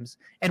 3 times.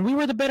 And we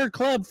were the better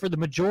club for the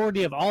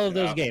majority of all of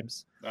those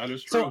games. That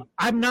is true. So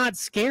I'm not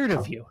scared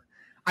of you.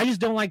 I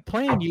just don't like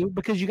playing you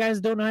because you guys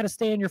don't know how to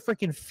stay on your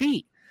freaking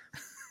feet.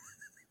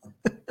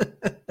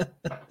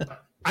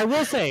 I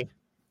will say,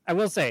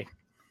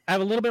 I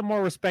have a little bit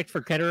more respect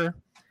for Ketterer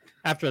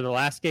after the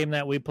last game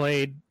that we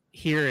played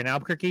here in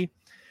Albuquerque,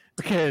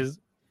 because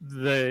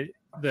the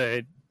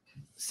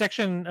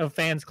section of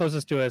fans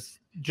closest to us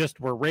just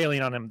were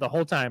railing on him the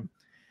whole time.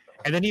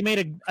 And then he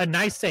made a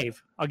nice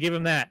save. I'll give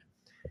him that.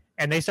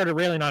 And they started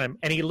railing on him,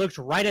 and he looked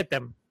right at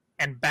them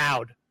and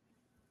bowed.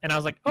 And I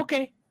was like,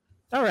 okay,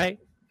 all right.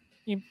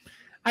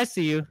 I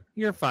see you.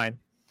 You're fine.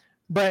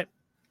 But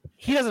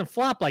he doesn't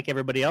flop like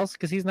everybody else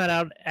because he's not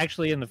out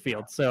actually in the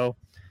field. So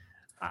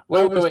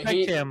I'll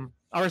respect him.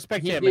 I'll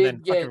respect him and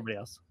then fuck everybody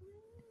else.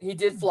 He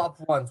did flop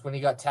once when he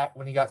got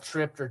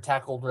tripped or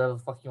tackled, whatever the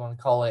fuck you want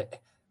to call it,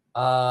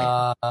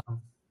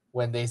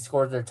 when they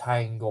scored their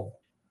tying goal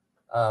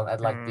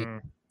at like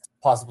the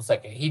possible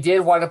second. He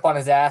did wind up on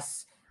his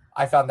ass.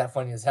 I found that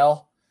funny as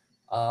hell.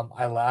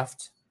 I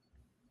laughed.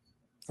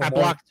 I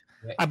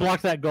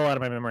blocked that goal out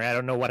of my memory. I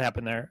don't know what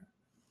happened there.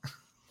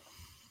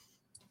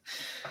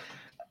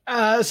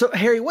 So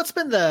Harry, what's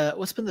been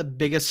the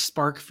biggest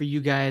spark for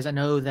you guys? I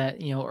know that,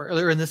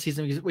 earlier in this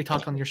season, we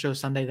talked on your show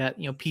Sunday that,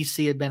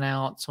 PC had been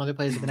out. Some other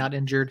players have been out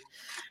injured.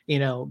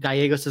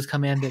 Gallegos has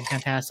come in, been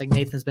fantastic.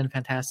 Nathan's been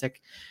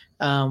fantastic.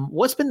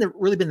 What's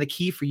really been the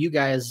key for you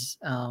guys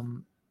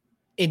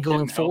in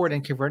going forward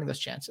and converting those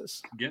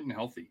chances? Getting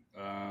healthy.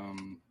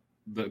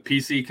 The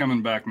PC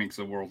coming back makes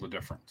a world of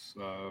difference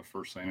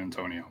for San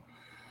Antonio.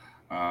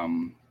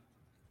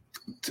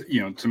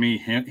 To me,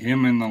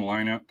 him in the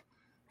lineup,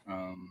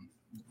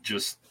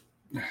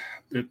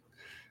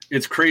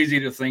 it's crazy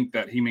to think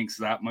that he makes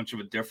that much of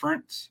a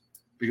difference,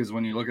 because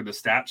when you look at the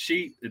stat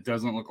sheet, it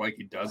doesn't look like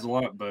he does a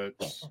lot, but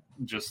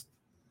just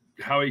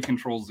how he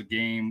controls the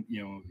game,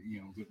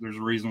 there's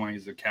a reason why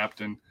he's a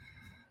captain.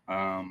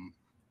 And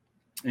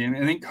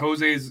I think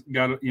Jose's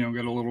got a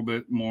little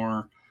bit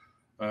more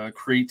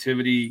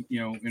creativity,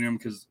 in him,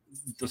 because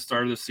at the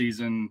start of the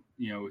season,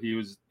 he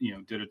was,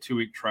 did a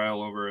 2-week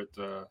trial over at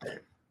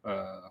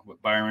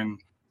Byron,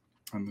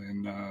 and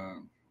then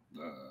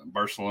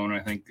Barcelona, I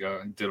think,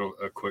 did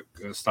a quick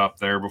stop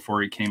there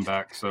before he came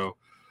back. So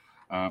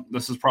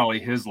this is probably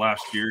his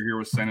last year here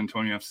with San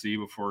Antonio FC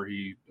before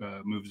he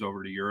moves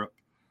over to Europe.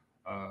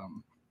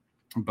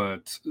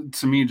 But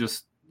to me,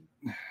 just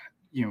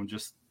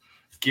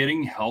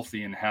getting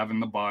healthy and having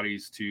the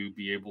bodies to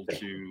be able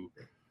to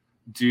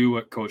do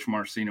what Coach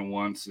Marcino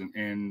wants.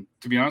 And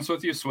to be honest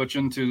with you,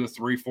 switching to the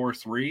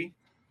 3-4-3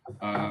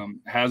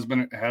 has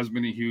been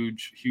a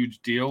huge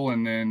deal.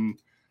 And then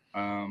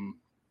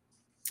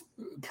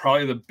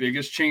probably the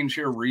biggest change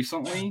here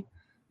recently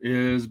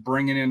is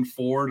bringing in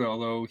Ford,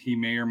 although he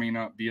may or may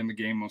not be in the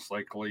game. Most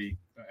likely,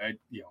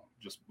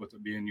 just with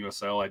it being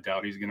USL, I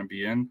doubt he's going to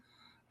be in.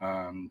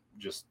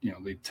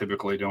 They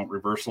typically don't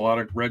reverse a lot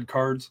of red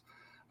cards.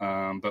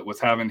 But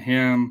with having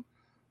him,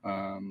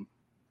 Tainter,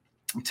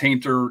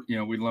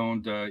 we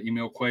loaned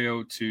Emil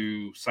Cuello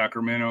to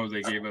Sacramento.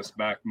 They gave us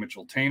back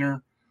Mitchell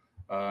Tainter.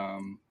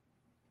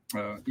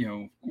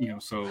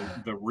 So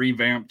the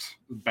revamped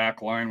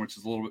back line, which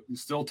is a little bit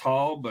still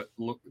tall, but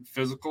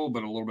physical,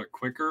 but a little bit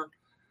quicker,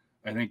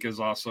 I think has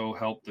also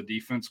helped the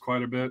defense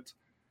quite a bit.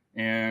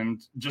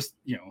 And just,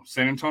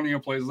 San Antonio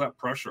plays that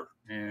pressure,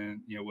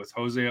 and, with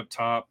Jose up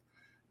top,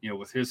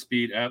 with his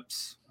speed,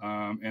 Epps,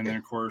 and then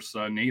of course,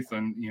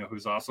 Nathan,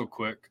 who's also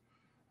quick,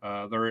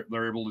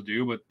 they're able to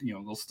do, but,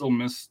 they'll still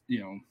miss,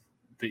 the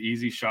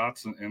easy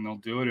shots, and they'll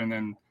do it. And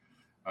then,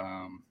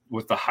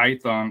 with the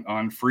height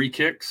on free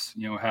kicks,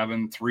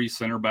 having 3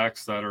 center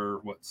backs that are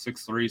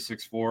 6'3",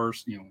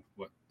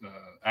 6'4",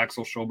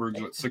 Axel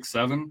Schulberg's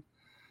 6'7",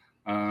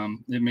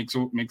 it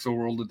makes a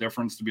world of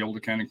difference to be able to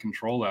kind of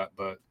control that.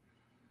 But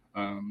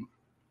on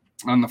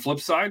the flip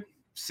side,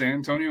 San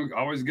Antonio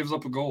always gives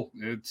up a goal.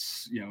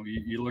 It's,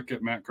 you look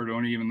at Matt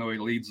Cardone, even though he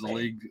leads the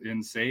league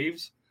in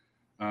saves,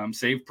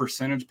 save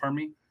percentage, pardon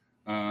me.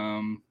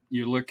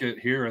 You look at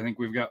here, I think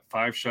we've got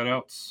 5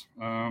 shutouts,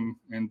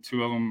 and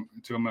two of them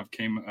have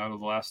came out of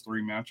the last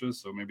 3 matches.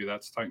 So maybe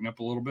that's tightened up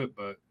a little bit,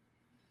 but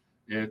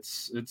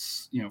it's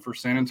for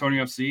San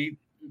Antonio FC,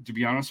 to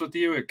be honest with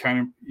you, it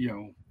kind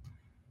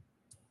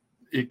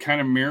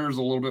of mirrors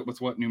a little bit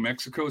with what New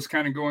Mexico is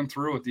kind of going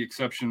through, with the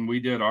exception we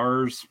did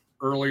ours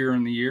earlier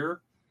in the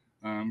year,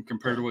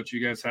 compared to what you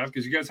guys have,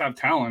 because you guys have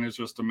talent. It's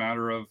just a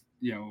matter of,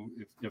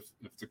 if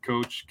the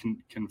coach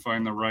can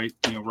find the right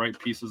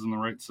pieces in the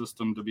right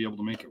system to be able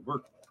to make it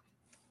work.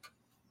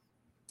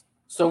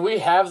 So we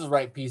have the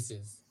right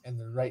pieces and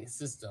the right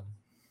system.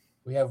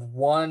 We have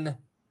one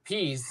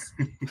piece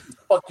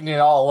fucking it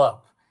all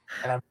up.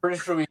 And I'm pretty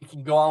sure we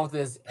can go on with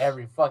this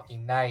every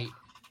fucking night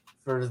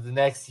for the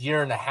next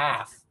year and a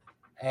half.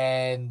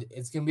 And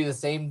it's going to be the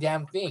same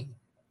damn thing.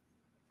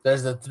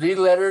 There's a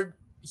 3-lettered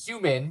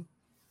human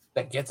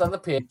that gets on the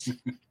pitch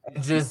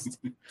and just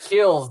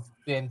kills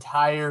the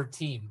entire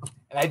team.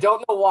 And I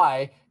don't know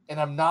why. And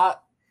I'm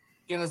not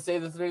going to say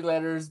the 3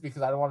 letters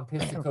because I don't want to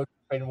piss the coach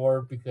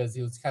anymore, because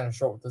he was kind of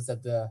short with us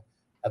at the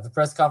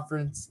press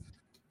conference.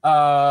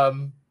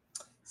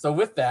 So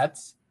with that,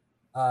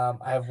 I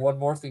have one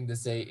more thing to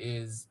say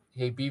is,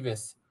 hey,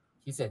 Beavis,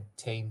 he said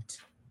taint.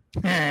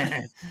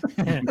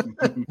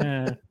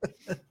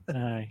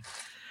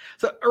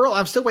 So, Earl,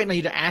 I'm still waiting on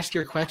you to ask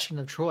your question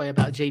of Troy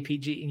about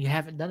JPG, and you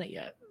haven't done it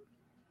yet.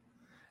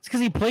 It's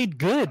because he played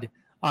good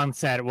on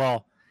Saturday.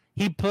 Well,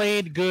 he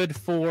played good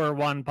for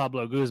Juan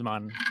Pablo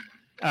Guzman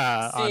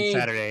on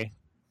Saturday.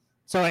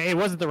 So it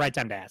wasn't the right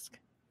time to ask.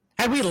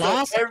 Had we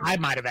lost, I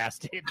might have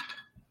asked it.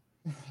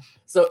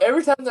 So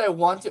every time that I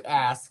want to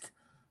ask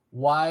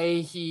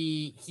why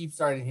he keeps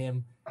starting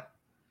him,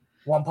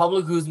 Juan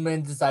Pablo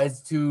Guzman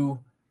decides to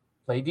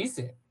play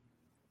decent.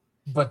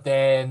 But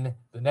then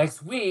the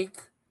next week,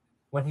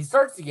 when he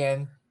starts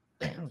again,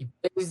 he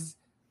plays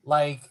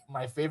like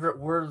my favorite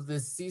word of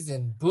this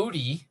season,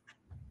 booty.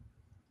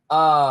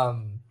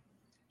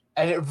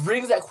 And it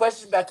brings that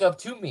question back up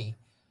to me.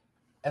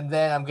 And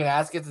then I'm going to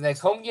ask it the next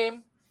home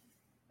game.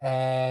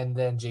 And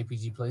then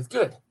JPG plays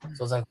good.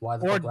 So it's like, why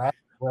the fuck?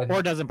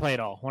 Or doesn't play at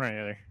all, one or the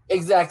other.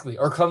 Exactly.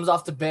 Or comes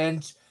off the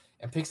bench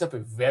and picks up a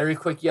very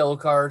quick yellow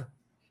card.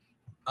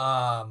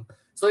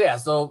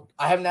 So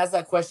I haven't asked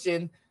that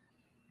question.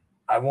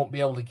 I won't be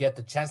able to get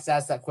the chance to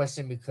ask that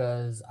question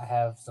because I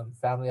have some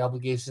family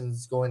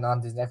obligations going on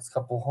these next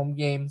couple home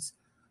games.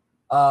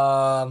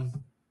 So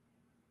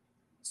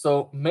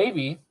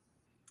maybe.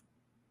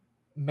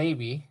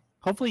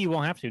 Hopefully you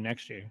won't have to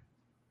next year.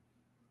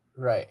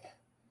 Right.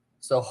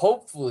 So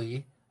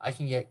hopefully I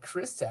can get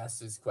Chris to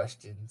ask his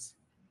questions.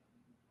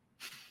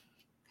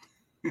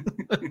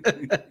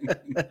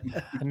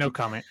 No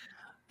comment.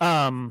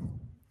 Harry,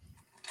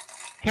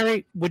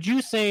 would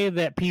you say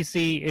that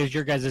PC is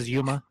your guys'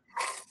 Yuma?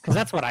 Because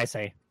that's what I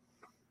say.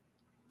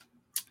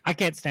 I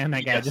can't stand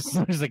that guy. Yes.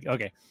 Just like,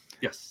 okay.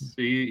 Yes.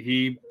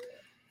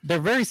 They're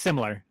very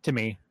similar to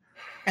me.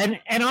 And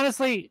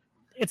honestly,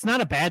 it's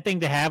not a bad thing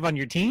to have on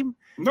your team.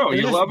 No,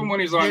 you love him when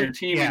he's on your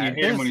team and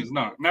you hate him when he's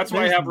not. And that's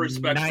why I have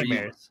respect for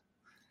Yuma.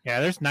 Yeah,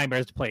 there's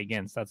nightmares to play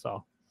against. That's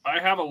all. I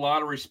have a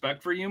lot of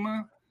respect for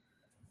Yuma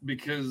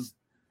because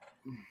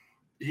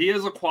he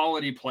is a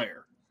quality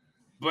player,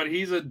 but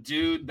he's a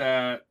dude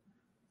that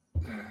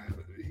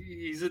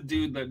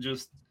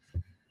just,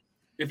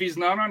 if he's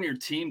not on your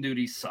team, dude,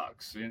 he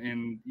sucks.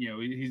 And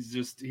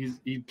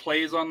he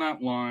plays on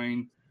that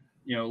line,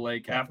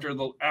 like after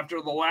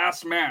the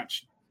last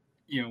match,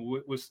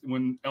 was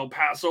when El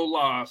Paso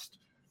lost,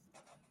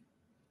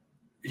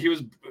 he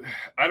was,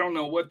 I don't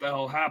know what the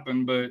hell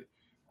happened, but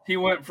he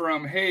went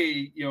from,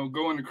 hey,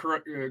 going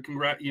to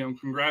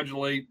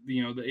congratulate,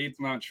 the Eighth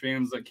Notch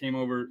fans that came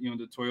over,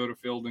 to Toyota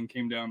Field and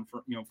came down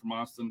from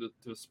Austin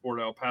to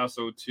support El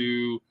Paso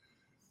to,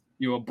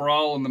 a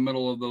brawl in the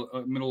middle of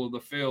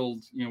the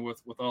field,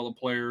 with all the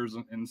players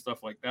and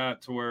stuff like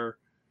that, to where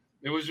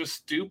it was just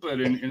stupid.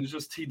 And it's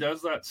just, he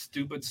does that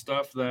stupid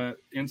stuff that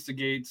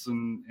instigates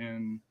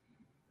and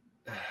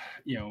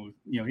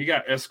he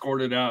got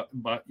escorted out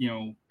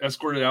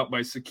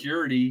by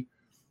security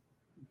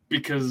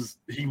because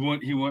he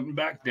wouldn't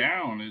back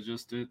down.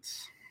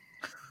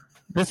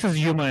 This is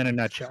Yuma in a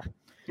nutshell.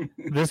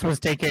 This was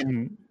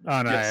taken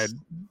on I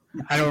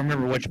don't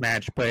remember which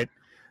match, but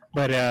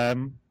hey,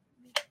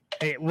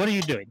 what are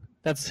you doing?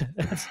 He's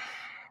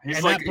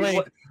like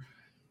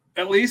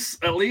at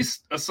least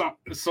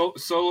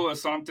Solo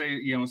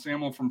Asante,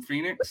 Samuel from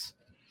Phoenix.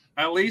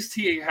 At least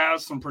he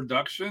has some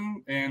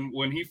production, and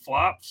when he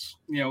flops,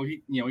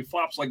 he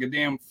flops like a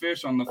damn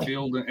fish on the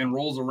field and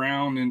rolls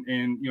around,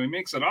 and he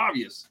makes it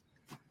obvious.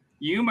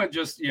 Yuma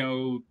just,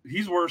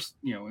 he's worse,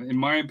 in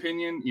my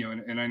opinion,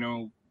 and I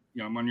know,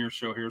 I'm on your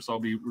show here, so I'll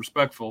be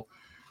respectful.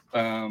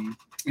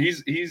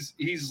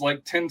 He's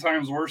like 10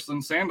 times worse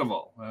than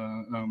Sandoval.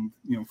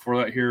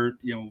 For that here,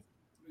 I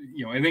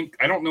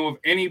don't know of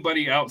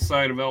anybody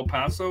outside of El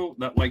Paso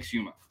that likes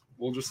Yuma.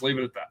 We'll just leave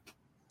it at that.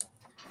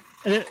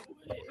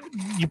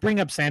 You bring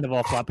up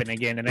Sandoval flopping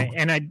again, and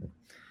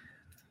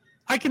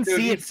I can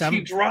see it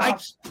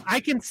I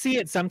can see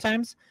it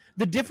sometimes.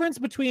 The difference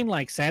between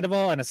like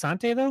Sandoval and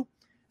Asante, though,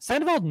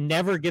 Sandoval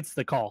never gets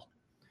the call.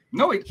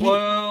 No,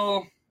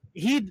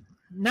 he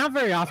not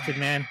very often,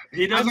 man.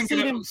 He doesn't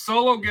get it.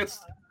 Solo gets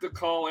the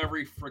call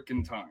every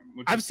freaking time.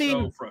 I've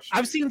seen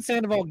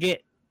Sandoval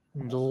get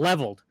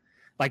leveled,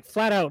 like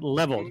flat out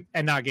leveled,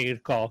 and not get a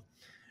call.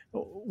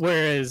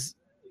 Whereas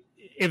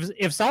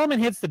if Solomon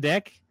hits the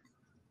deck,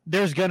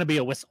 there's gonna be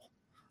a whistle.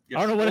 Yes.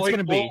 I don't know what it's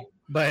gonna be,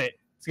 but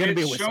it's gonna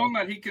be a whistle. Shown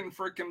that he can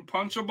freaking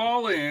punch a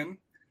ball in,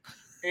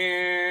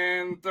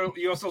 and the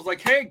USL's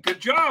like, "Hey, good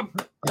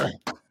job."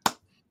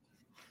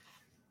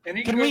 And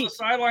he can go to the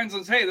sidelines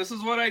and say, "Hey, this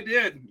is what I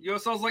did."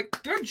 USL's like,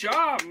 "Good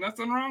job,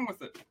 nothing wrong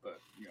with it." But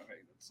hey,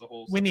 that's the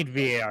whole. We need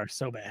VAR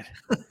so bad.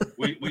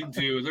 we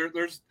do.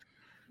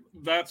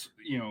 That's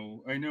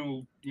I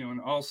know in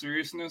all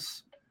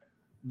seriousness,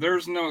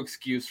 there's no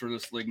excuse for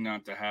this league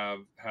not to have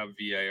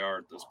VAR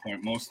at this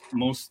point. Most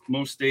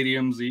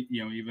stadiums,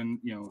 even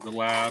the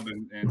Lab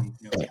and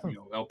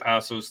El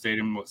Paso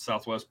Stadium,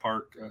 Southwest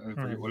Park, I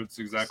forget what it's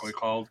exactly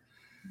called.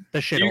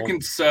 You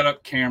can set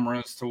up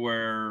cameras to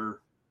where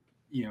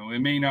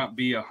it may not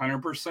be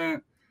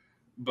 100%,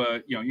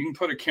 but you can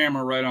put a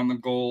camera right on the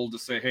goal to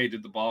say, hey,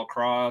 did the ball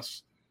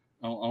cross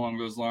along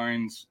those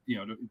lines?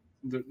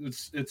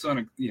 It's not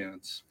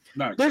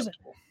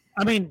acceptable.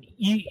 I mean,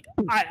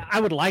 I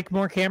would like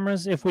more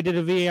cameras if we did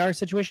a VAR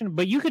situation,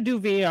 but you could do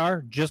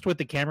VAR just with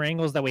the camera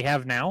angles that we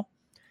have now.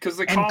 Because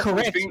they call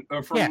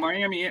from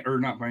Miami, or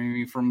not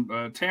Miami,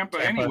 from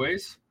Tampa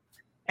anyways.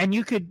 And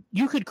you could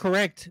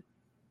correct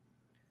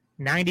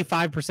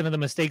 95% of the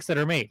mistakes that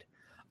are made.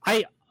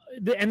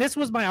 And this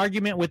was my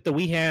argument with the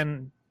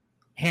Weehan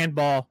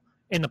handball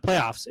in the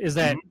playoffs, is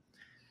that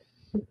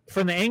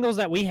from the angles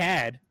that we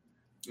had,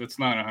 it's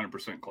not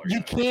 100% clear.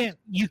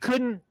 You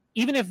couldn't,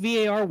 even if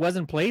VAR was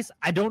in place,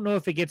 I don't know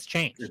if it gets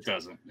changed. It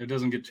doesn't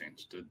get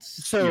changed.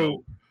 It's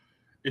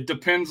It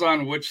depends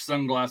on which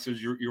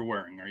sunglasses you're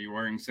wearing. Are you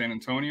wearing San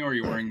Antonio or are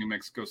you wearing New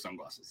Mexico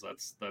sunglasses?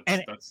 That's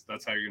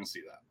how you're going to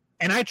see that.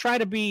 And I try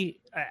to be,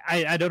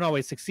 I don't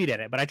always succeed at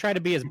it, but I try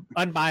to be as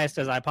unbiased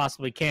as I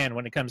possibly can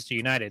when it comes to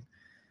United.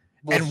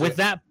 Bullshit.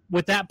 And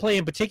with that play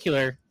in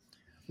particular,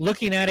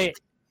 looking at it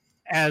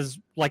as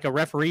like a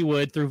referee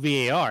would through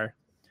VAR,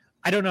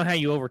 I don't know how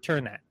you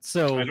overturn that.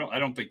 So I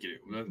don't think you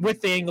do.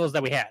 With the angles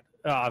that we had,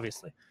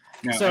 obviously.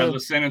 Now, so, as a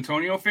San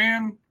Antonio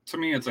fan, to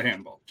me, it's a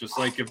handball. Just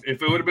like if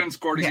it would have been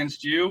scored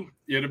against you,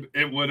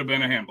 it would have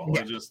been a handball.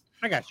 Yeah.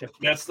 I got you.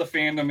 That's the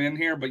fandom in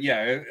here. But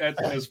yeah,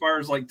 as far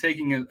as like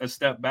taking a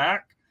step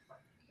back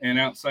and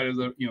outside of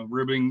the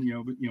ribbing,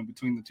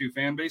 between the two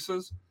fan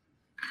bases,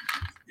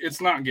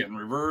 it's not getting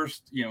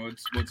reversed.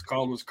 It's what's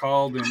called was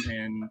called,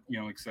 and like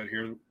I said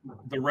here,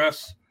 the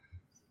refs.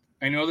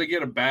 I know they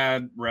get a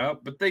bad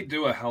rep, but they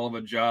do a hell of a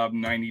job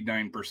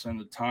 99% of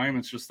the time.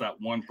 It's just that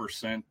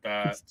 1%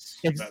 that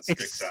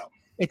sticks out.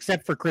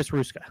 Except for Chris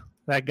Ruska.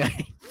 That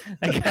guy,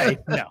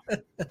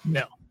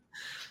 no.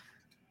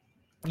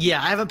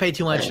 Yeah, I haven't paid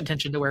too much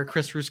attention to where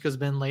Chris Ruska's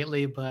been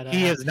lately, but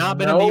he has not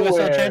been in the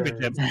USL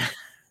Championship.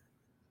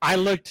 I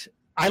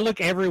look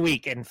every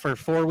week, and for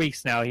 4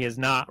 weeks now, he has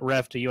not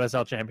reffed a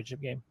USL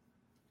Championship game.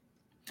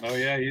 Oh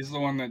yeah, he's the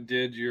one that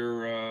did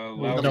your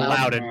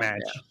Loudon match.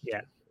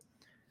 Yeah.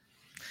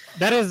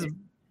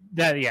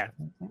 Yeah,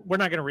 we're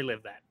not going to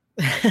relive that.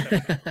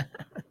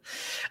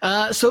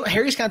 So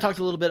Harry's kind of talked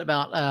a little bit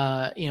about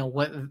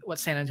what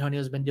San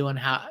Antonio's been doing,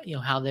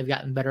 how they've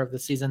gotten better of the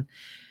season.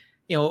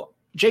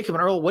 Jacob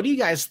and Earl, what do you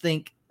guys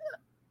think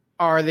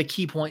are the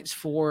key points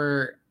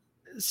for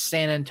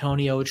San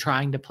Antonio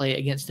trying to play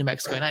against New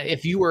Mexico? And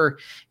if you were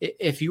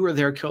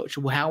their coach,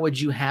 how would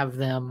you have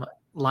them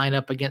line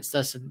up against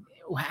us, and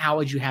how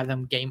would you have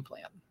them game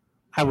plan?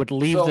 I would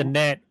leave the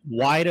net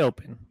wide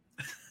open.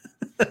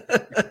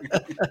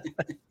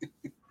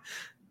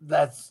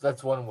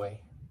 That's one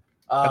way.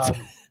 But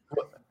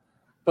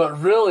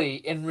really,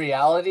 in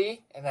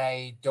reality, and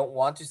I don't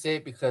want to say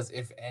it because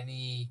if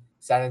any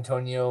San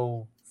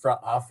Antonio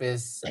front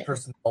office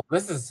person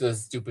listens to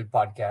this stupid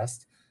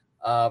podcast,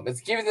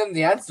 it's giving them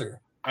the answer.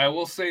 I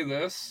will say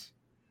this,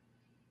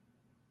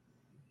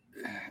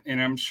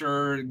 and I'm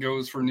sure it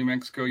goes for New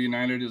Mexico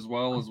United as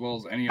well as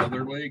any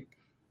other league.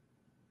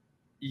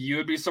 You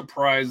would be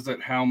surprised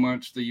at how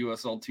much the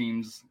USL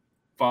teams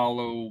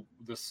follow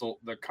the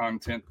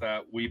content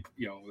that we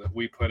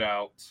put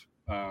out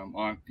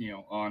on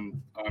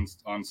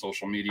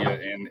social media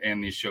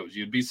and these shows.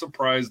 You'd be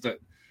surprised at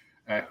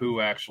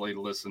who actually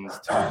listens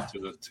to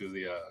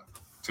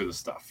the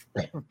stuff.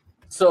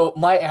 So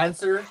my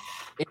answer,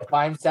 if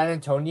I'm San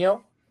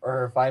Antonio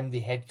or if I'm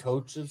the head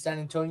coach of San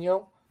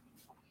Antonio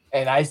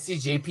and I see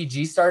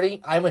JPG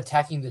starting, I'm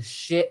attacking the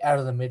shit out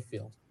of the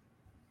midfield.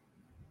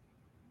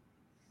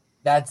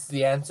 That's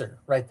the answer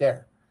right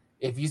there.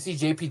 If you see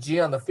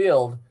JPG on the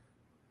field,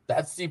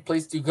 that's the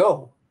place to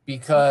go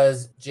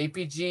because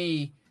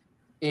JPG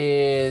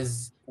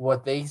is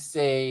what they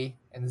say,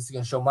 and this is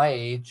going to show my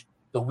age,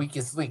 the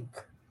weakest link.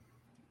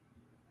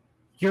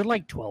 You're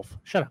like 12.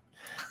 Shut up.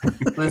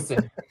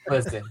 Listen.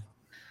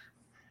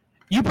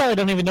 You probably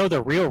don't even know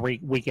the real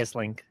weakest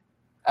link.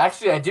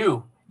 Actually, I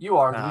do. You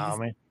are. Oh,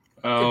 man.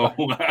 Oh,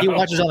 wow. He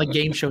watches on the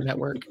Game Show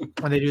Network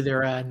when they do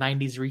their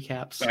 90s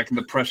recaps. Back in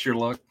the Press Your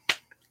Luck.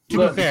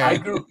 Look, I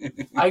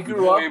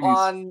grew up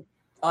on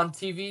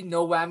TV,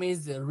 No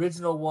Whammies, the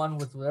original one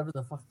with whatever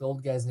the fuck the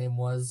old guy's name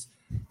was,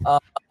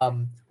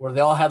 where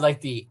they all had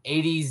like the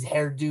 80s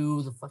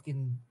hairdo, the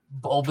fucking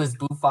bulbous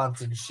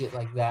bouffants and shit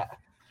like that.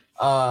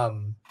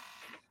 So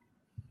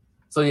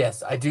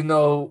yes, I do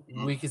know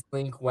Weakest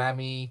Link,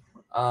 Whammy,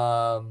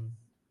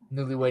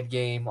 Newlywed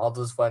Game, all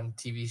those fun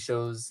TV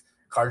shows,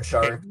 Card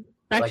Shark.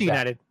 Back to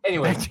United.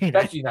 Anyway,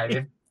 back to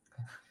United.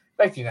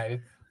 Back to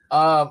United.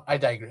 I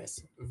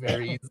digress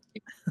very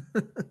easily.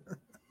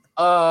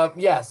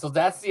 Yeah, so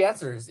that's the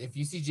answers. If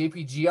you see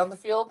JPG on the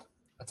field,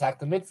 attack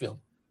the midfield.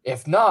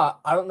 If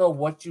not, I don't know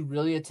what you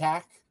really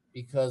attack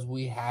because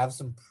we have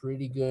some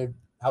pretty good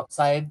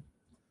outside.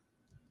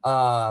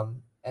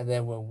 And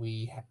then when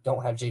we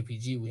don't have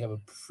JPG, we have a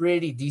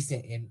pretty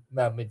decent in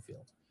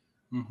midfield.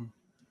 Mm-hmm.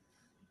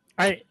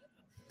 I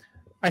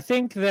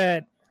think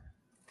that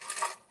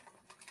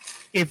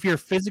if you're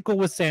physical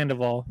with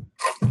Sandoval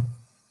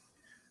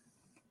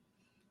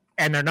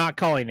and they're not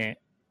calling it,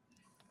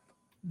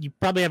 you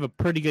probably have a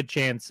pretty good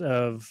chance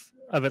of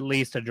at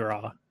least a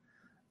draw.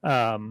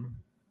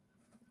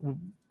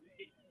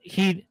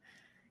 He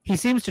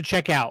seems to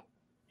check out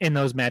in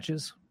those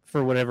matches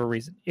for whatever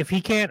reason. If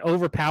he can't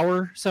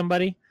overpower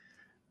somebody,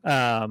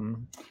 but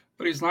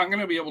he's not going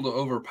to be able to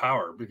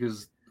overpower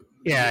because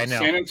I know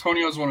San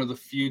Antonio is one of the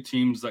few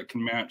teams that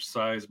can match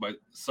size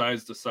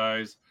to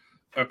size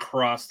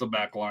across the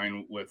back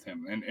line with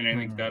him, and I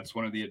think that's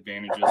one of the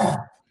advantages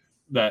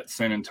that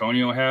San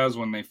Antonio has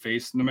when they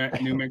face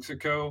New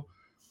Mexico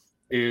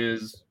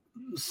is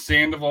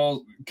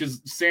Sandoval,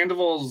 because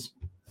Sandoval's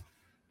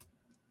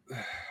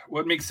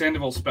what makes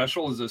Sandoval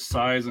special is his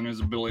size and his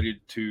ability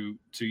to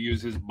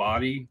use his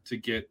body to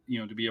get,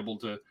 to be able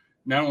to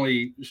not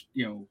only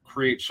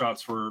create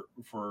shots for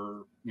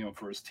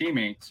his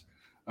teammates,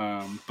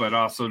 but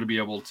also to be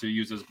able to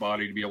use his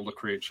body to be able to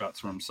create shots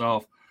for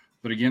himself.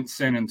 But against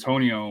San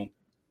Antonio,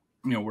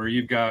 where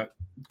you've got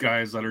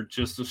guys that are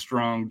just as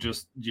strong,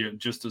 just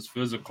as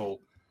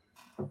physical,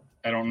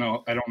 I don't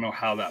know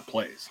how that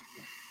plays.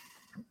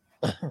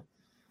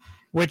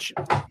 Which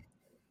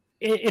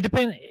it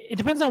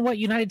depends on what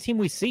United team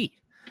we see.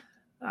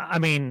 I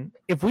mean,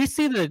 if we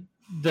see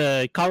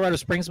the Colorado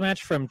Springs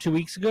match from 2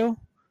 weeks ago,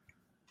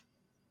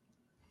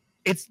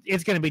 it's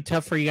going to be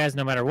tough for you guys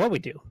no matter what we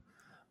do.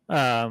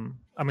 I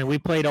mean, we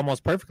played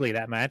almost perfectly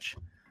that match,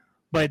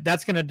 but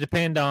that's going to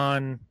depend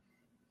on,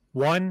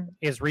 one,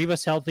 is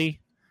Rivas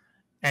healthy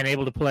and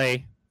able to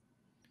play?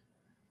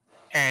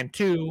 And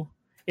two,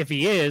 if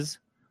he is,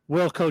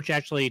 will coach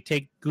actually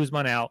take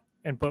Guzman out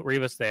and put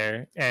Rivas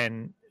there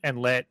and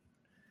let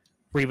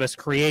Rivas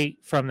create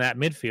from that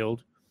midfield?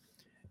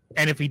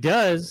 And if he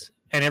does,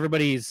 and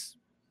everybody's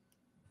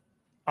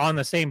on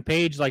the same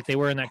page like they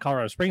were in that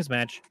Colorado Springs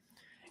match,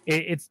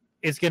 it's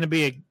going to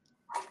be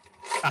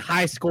a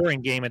high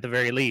scoring game at the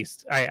very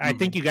least. I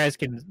think you guys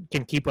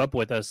can keep up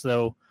with us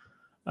though,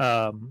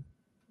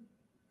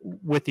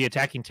 with the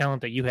attacking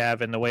talent that you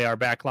have and the way our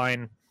back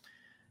line.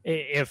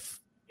 If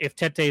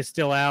Tete is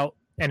still out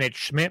and it's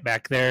Schmidt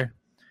back there,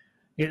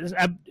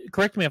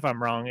 correct me if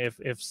I'm wrong.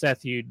 If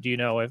Seth,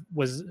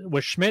 was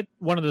Schmidt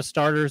one of the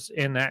starters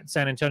in that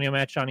San Antonio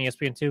match on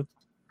ESPN2?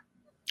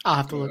 I'll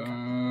have to look.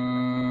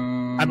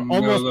 I'm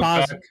almost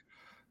positive.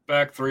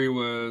 Back three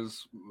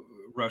was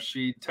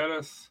Rashid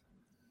Tedes,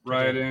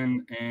 Ryden,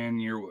 and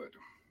Yearwood.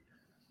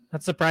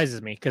 That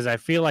surprises me because I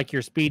feel like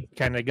your speed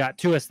kind of got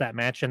to us that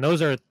match, and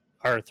those are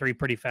three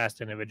pretty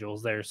fast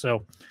individuals there.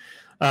 So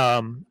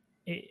I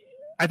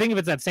think if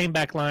it's that same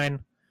back line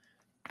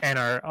and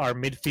our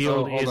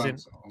midfield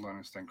isn't... Hold on,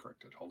 I stand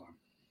corrected. Hold on.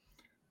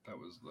 That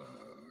was the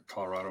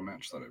Colorado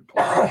match that I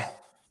played.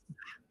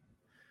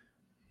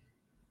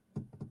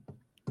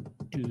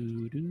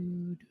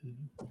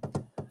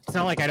 It's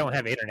not like I don't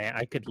have internet.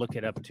 I could look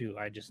it up too.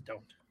 I just don't.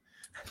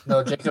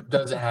 No, Jacob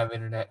doesn't have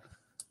internet.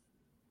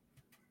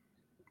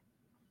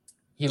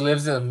 He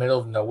lives in the middle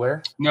of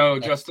nowhere. No,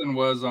 Justin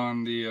was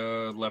on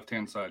the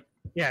left-hand side.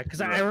 Yeah, because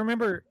I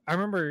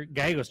remember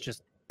Gallegos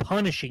just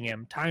punishing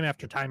him time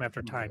after time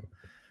after time.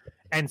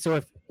 And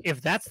so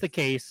if that's the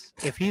case,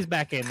 if he's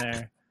back in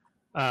there,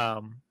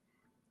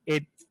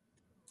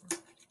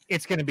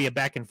 it's going to be a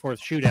back and forth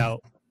shootout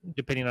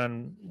depending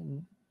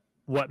on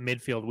what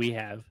midfield we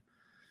have.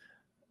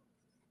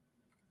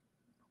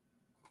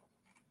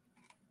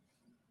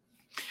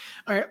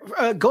 All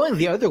right, going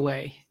the other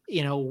way,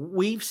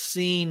 we've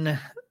seen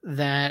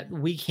that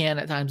we can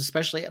at times,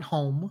 especially at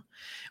home,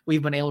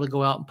 we've been able to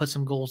go out and put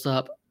some goals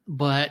up.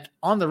 But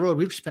on the road,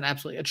 we've just been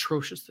absolutely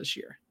atrocious this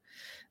year.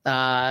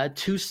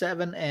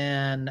 2-7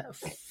 and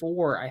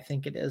 4, I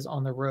think it is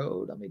on the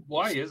road.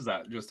 Why is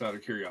that? Just out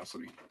of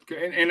curiosity.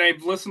 And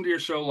I've listened to your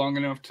show long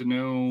enough to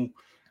know,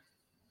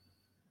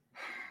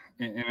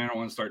 and I don't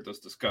want to start this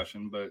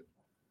discussion, but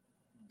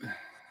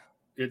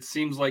it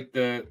seems like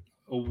a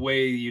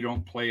way you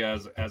don't play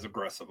as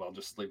aggressive. I'll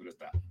just leave it at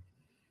that.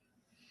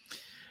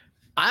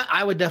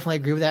 I would definitely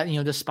agree with that.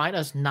 Despite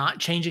us not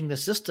changing the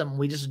system,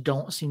 we just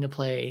don't seem to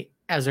play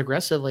as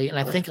aggressively. And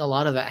I think a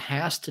lot of that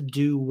has to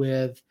do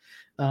with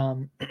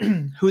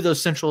who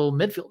those central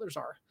midfielders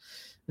are.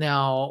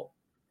 Now,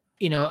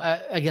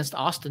 against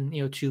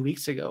Austin, 2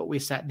 weeks ago, we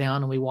sat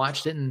down and we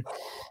watched it,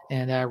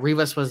 and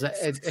Rivas was an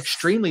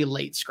extremely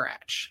late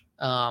scratch.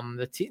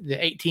 The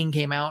 18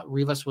 came out,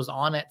 Rivas was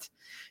on it,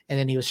 and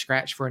then he was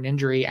scratched for an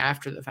injury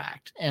after the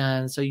fact.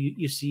 And so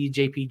you see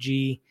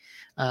JPG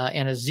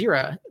and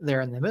Azira there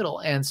in the middle.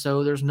 And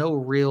so there's no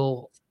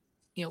real,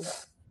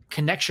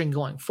 connection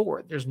going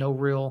forward. There's no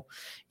real,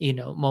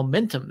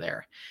 momentum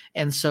there.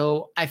 And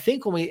so I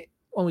think when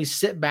we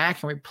sit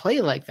back and we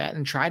play like that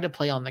and try to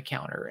play on the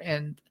counter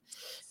and,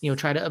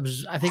 try to,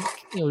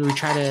 we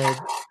try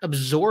to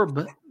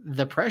absorb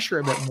the pressure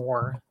a bit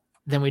more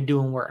than we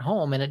do when we're at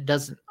home, and it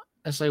doesn't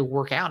necessarily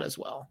work out as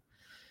well.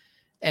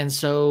 And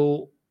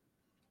so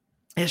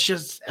it's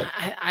just,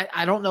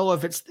 I don't know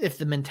if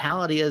the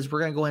mentality is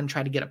we're going to go ahead and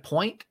try to get a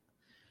point,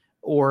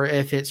 or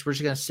if we're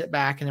just going to sit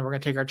back and then we're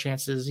going to take our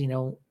chances,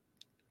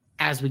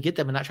 as we get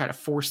them, and not try to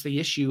force the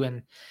issue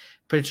and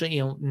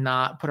potentially,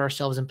 not put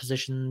ourselves in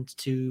positions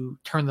to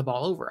turn the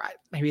ball over.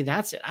 Maybe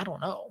that's it. I don't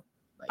know.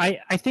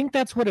 I think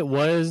that's what it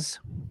was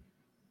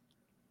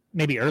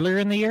maybe earlier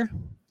in the year.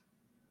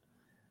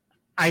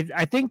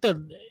 I think that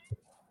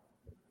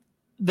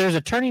there's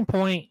a turning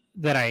point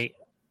that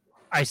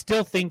I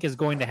still think is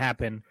going to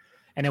happen,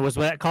 and it was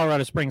that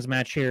Colorado Springs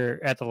match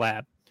here at the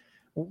lab.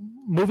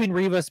 Moving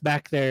Rivas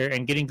back there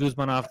and getting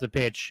Guzman off the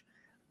pitch,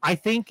 I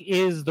think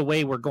is the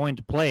way we're going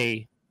to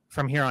play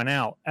from here on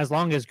out, as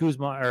long as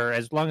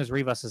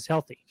Rivas is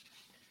healthy.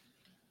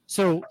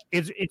 So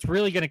it's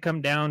really going to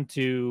come down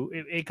to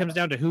it comes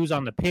down to who's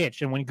on the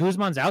pitch, and when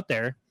Guzman's out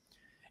there,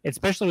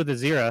 especially with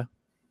Azira,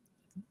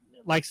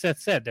 like Seth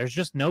said, there's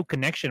just no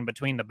connection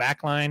between the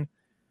back line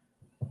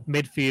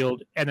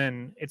midfield, and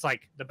then it's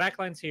like the back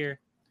line's here,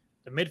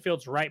 the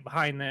midfield's right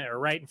behind that or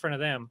right in front of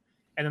them,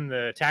 and then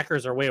the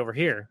attackers are way over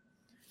here.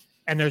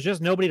 And there's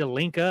just nobody to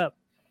link up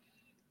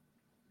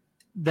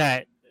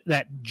that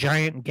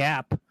giant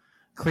gap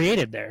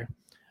created there.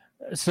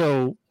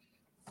 So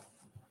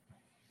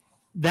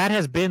that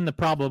has been the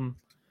problem.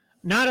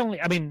 Not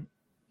only on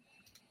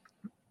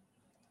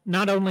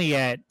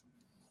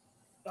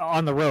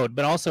the road,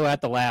 but also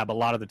at the lab a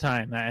lot of the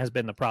time. That has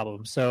been the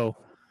problem. So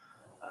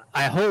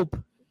I hope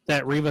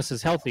that Rivas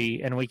is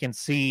healthy and we can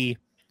see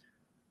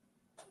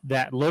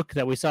that look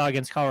that we saw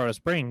against Colorado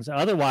Springs.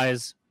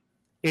 Otherwise,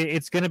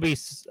 it's going to be,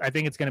 I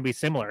think it's going to be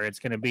similar. It's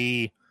going to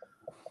be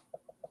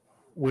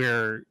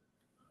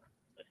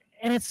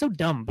and it's so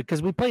dumb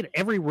because we played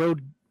every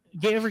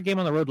game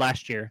on the road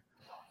last year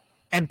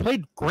and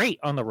played great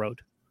on the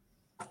road.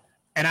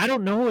 And I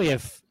don't know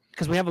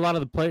because we have a lot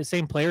of the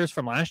same players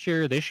from last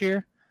year, this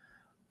year,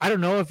 I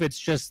don't know if it's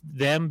just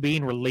them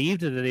being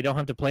relieved that they don't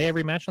have to play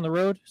every match on the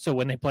road. So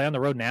when they play on the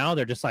road now,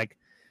 they're just like,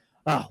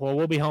 oh, well,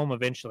 we'll be home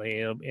eventually.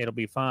 It'll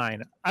be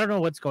fine. I don't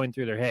know what's going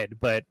through their head,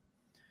 but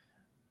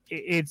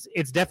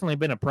it's definitely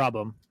been a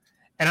problem.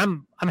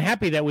 And I'm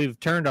happy that we've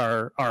turned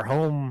our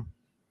home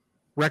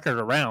record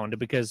around,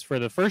 because for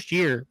the first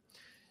year,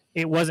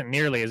 it wasn't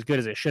nearly as good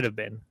as it should have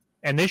been.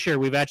 And this year,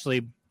 we've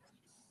actually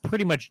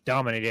pretty much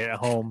dominated at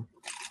home,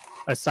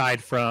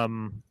 aside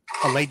from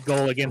a late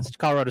goal against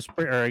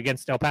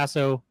against El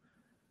Paso,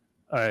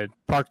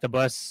 park the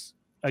bus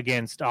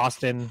against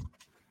Austin,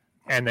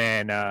 and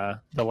then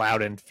the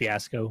Loudon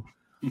fiasco.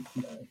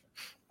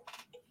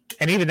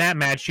 And even that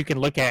match you can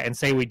look at and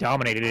say we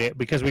dominated it,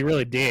 because we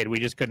really did. We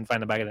just couldn't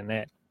find the back of the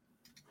net.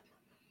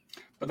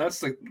 But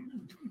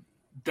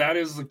that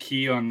is the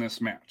key on this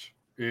match,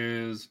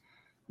 is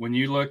when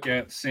you look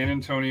at San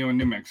Antonio and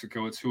New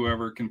Mexico, it's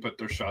whoever can put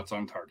their shots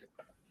on target.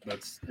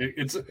 It's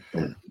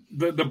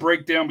the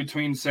breakdown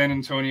between San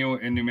Antonio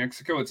and New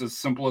Mexico. It's as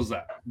simple as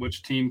that.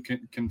 Which team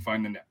can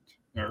find the net?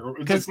 Or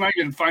it's not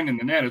even finding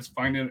the net. It's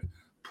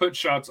put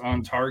shots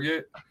on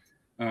target.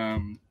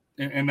 And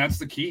that's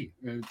the key.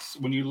 It's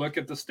when you look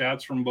at the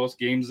stats from both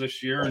games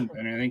this year, and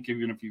I think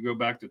even if you go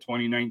back to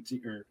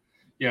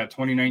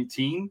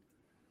 2019,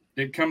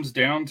 it comes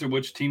down to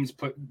which teams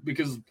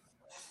because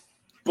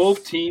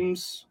both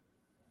teams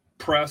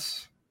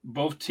press,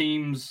 both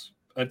teams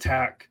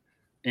attack,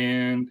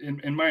 and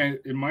in my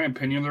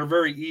opinion, they're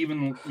very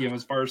even.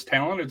 As far as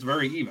talent, it's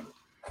very even.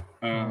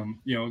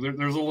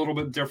 There's a little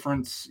bit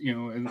difference. I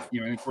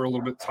think we're a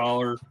little bit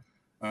taller.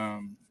 I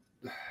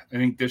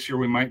think this year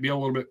we might be a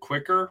little bit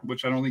quicker,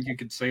 which I don't think you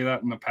could say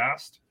that in the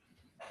past.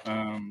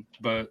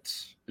 But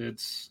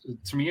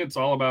to me, it's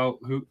all about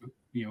who,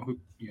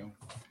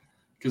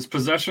 because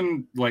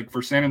possession, like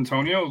for San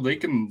Antonio, they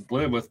can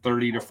live with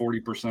 30 to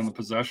 40% of the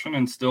possession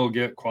and still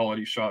get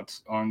quality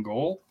shots on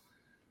goal.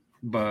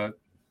 But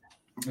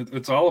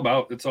it's all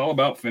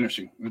about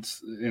finishing.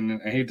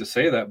 And I hate to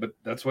say that, but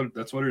that's what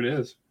it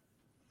is.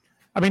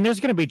 I mean,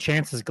 there's going to be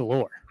chances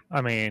galore.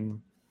 I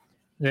mean,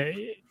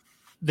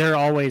 there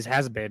always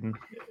has been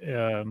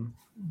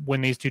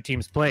when these two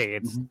teams play.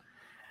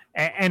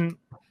 And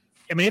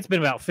I mean, it's been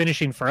about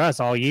finishing for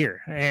us all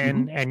year,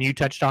 and you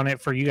touched on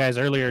it for you guys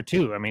earlier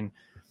too. I mean,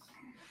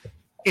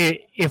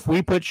 if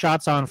we put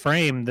shots on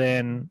frame,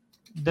 then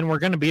we're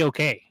going to be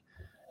okay.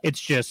 It's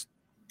just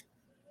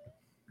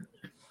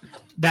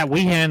that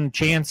weekend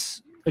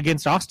chance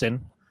against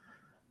Austin,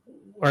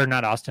 or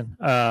not Austin,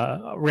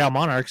 Real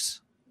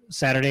Monarchs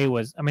Saturday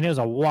was. I mean, it was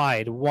a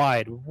wide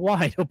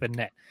open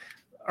net.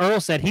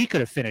 Earl said he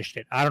could have finished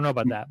it. I don't know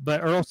about that,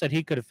 but Earl said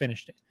he could have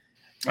finished it.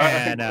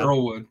 I think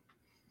Earl would.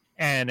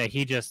 And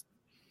he just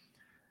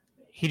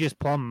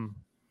plumb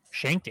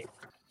shanked it.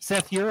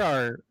 Seth,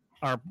 you're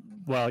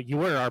you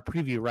were our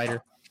preview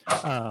writer.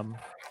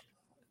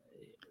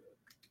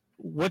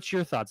 What's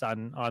your thoughts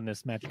on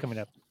this match coming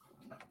up?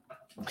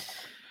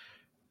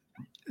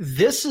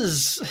 This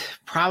is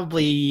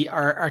probably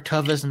our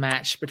toughest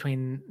match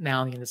between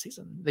now and the end of the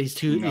season. These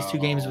two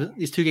games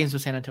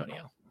with San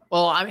Antonio.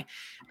 Well, I mean,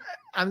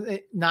 I'm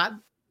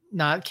not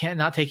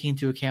taking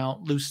into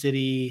account Lou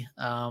City.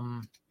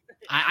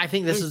 I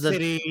think this is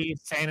City,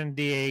 San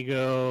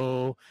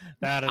Diego.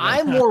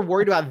 I'm more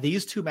worried about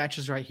these two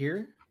matches right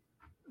here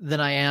than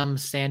I am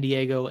San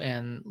Diego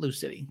and Lou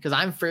City, because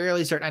I'm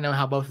fairly certain I know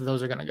how both of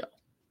those are going to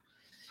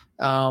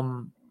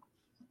go.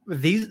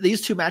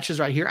 These two matches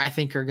right here, I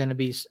think, are going to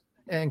be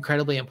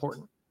incredibly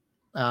important.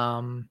 I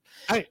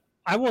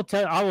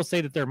will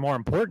say that they're more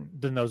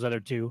important than those other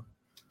two.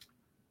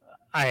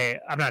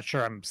 I'm not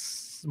sure I'm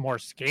more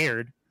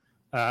scared.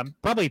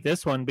 Probably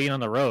this one being on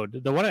the road.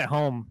 The one at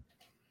home.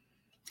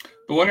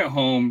 The one at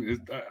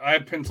home, I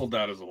penciled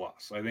that as a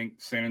loss. I think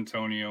San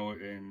Antonio,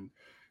 and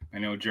I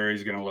know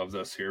Jerry's going to love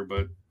this here,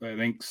 but I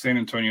think San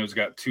Antonio's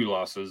got two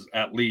losses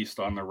at least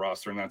on their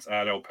roster, and that's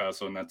at El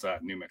Paso and that's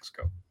at New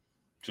Mexico.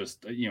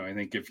 Just, I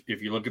think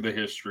if you look at the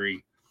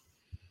history,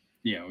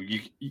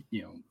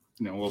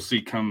 we'll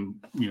see come,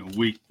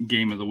 week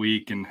game of the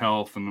week and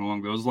health and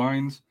along those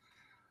lines.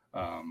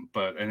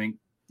 But I think,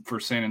 for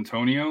San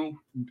Antonio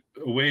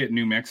away at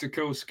New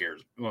Mexico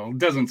it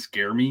doesn't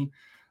scare me.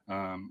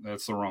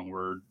 That's the wrong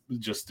word.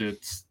 Just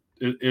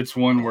it's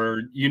one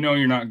where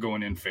you're not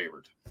going in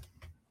favored.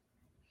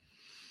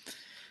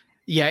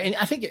 Yeah, and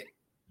I think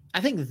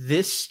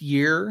this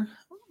year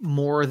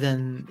more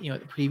than the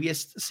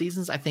previous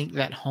seasons, I think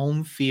that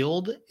home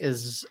field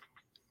is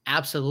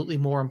absolutely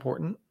more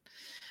important.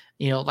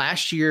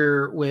 Last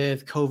year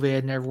with COVID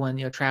and everyone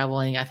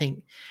traveling, I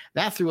think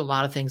that threw a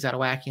lot of things out of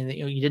whack. And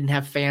you didn't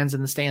have fans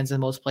in the stands in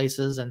most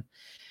places, and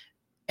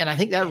I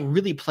think that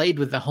really played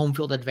with the home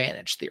field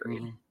advantage theory.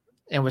 Mm-hmm.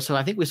 And so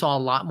I think we saw a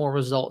lot more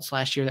results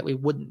last year that we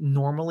wouldn't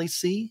normally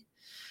see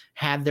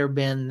had there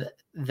been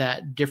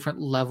that different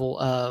level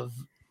of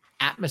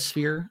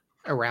atmosphere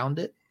around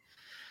it.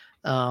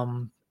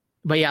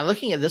 But yeah,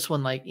 looking at this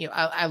one,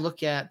 I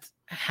look at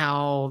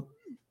how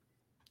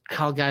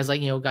guys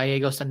like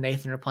Gallegos and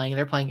Nathan are playing.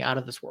 They're playing out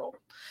of this world.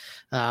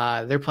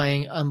 They're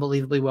playing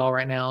unbelievably well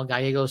right now.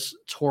 Gallegos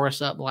tore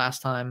us up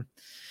last time,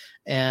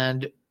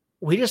 and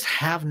we just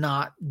have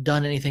not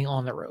done anything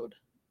on the road.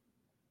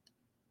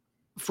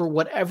 For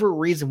whatever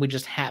reason, we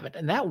just haven't.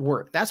 And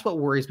that's what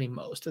worries me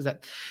most, is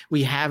that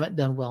we haven't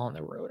done well on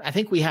the road. I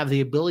think we have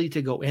the ability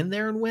to go in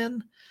there and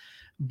win,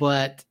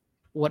 but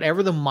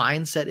whatever the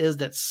mindset is,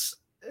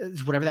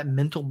 whatever that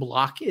mental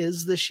block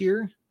is this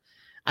year,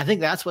 I think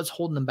that's what's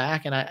holding them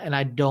back. And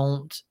I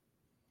don't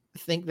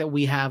think that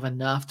we have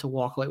enough to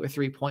walk away with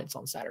 3 points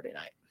on Saturday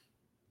night.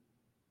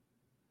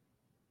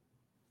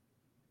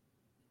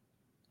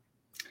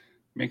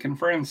 Making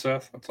friends,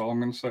 Seth. That's all I'm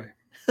going to say.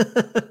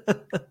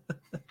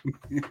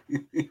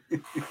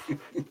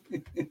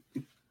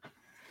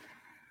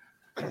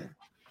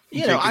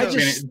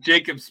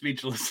 Jacob's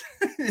speechless.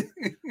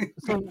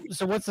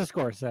 So what's the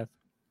score, Seth?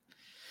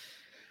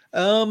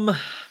 Come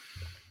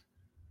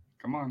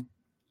on.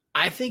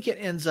 I think it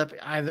ends up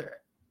either.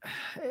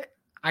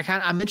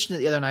 I mentioned it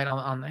the other night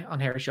on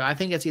Harry's show. I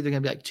think it's either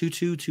going to be like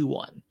 2-2,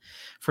 2-1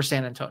 for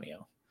San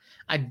Antonio.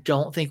 I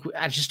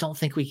just don't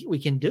think we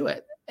can do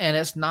it. And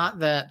it's not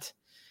that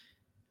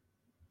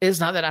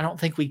I don't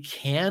think we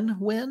can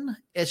win.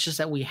 It's just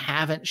that we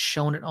haven't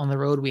shown it on the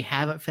road. We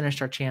haven't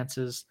finished our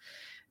chances.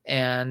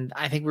 And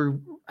I think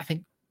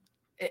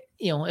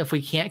if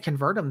we can't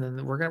convert them,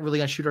 then we're really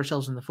going to shoot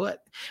ourselves in the foot.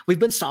 We've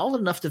been solid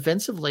enough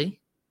defensively.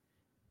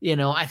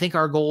 I think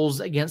our goals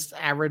against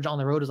average on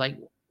the road is like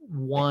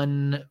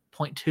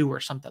 1.2 or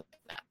something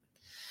like that.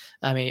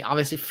 I mean,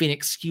 obviously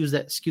Phoenix skewed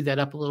that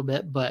up a little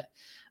bit, but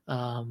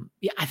I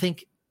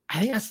think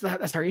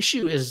that's our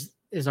issue is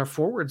our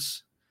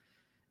forwards.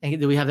 And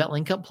do we have that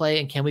link up play,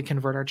 and can we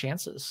convert our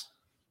chances?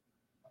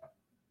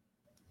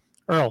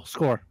 Earl,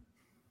 score.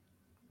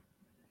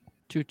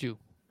 2-2.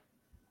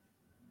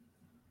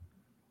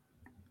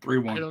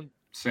 3-1.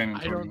 San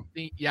Antonio.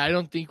 I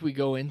don't think we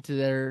go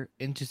into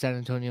San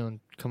Antonio and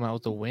come out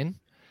with a win.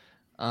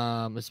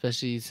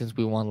 Especially since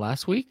we won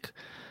last week.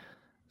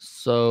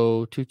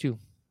 So 2-2. You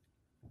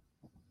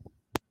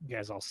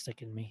guys all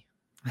sticking me.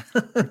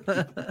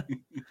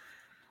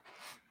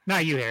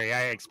 Not you, Harry.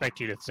 I expect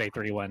you to say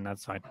 3-1.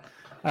 That's fine.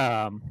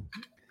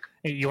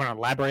 You want to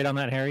elaborate on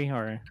that, Harry?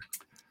 Or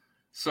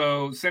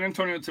so San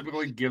Antonio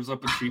typically gives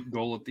up a cheap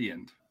goal at the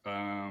end.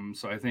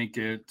 So I think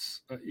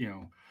it's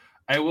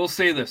I will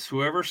say this: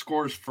 whoever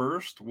scores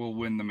first will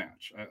win the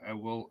match. I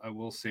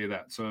will say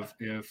that. So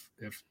if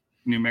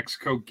New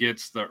Mexico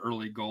gets the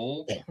early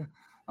goal,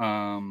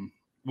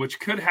 which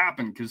could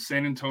happen because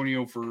San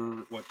Antonio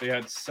they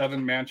had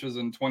 7 matches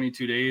in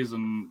 22 days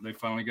and they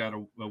finally got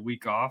a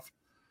week off.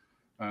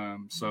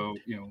 So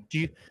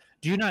do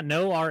you not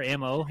know our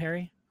MO,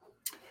 Harry?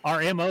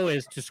 Our MO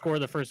is to score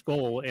the first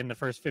goal in the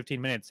first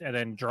 15 minutes and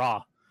then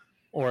draw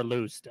or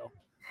lose still.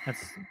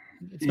 That's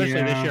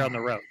especially this year on the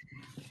road.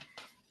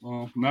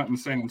 Well, not in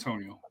San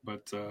Antonio,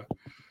 but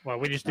well,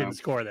 we just didn't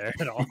score there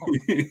at all.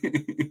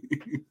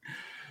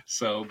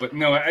 So, but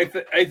no, I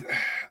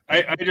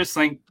just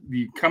think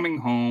the coming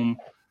home.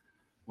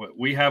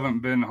 We haven't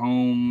been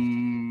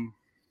home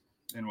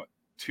in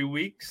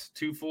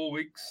 2 full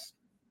weeks.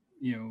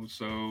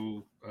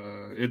 So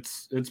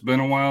it's been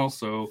a while.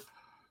 So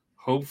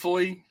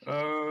hopefully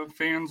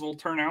fans will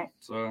turn out.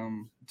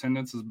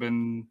 Attendance has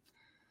been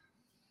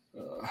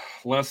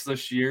less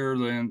this year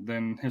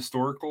than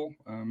historical.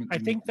 I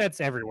think that's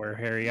everywhere,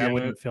 Harry. I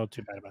wouldn't feel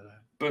too bad about that.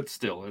 But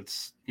still,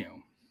 it's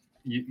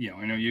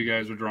I know you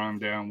guys are drawn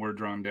down, we're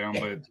drawn down,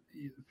 but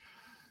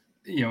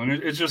and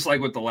it's just like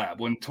with the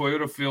Lab. When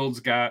Toyota Field's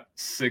got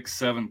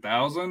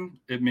 6,000-7,000,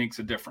 it makes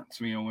a difference.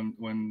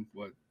 When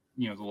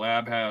the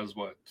Lab has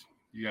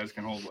you guys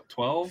can hold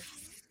 12.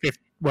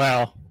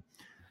 Well,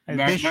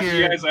 this year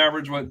you guys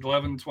average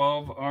 11,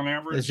 12 on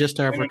average. It's just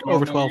over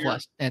 12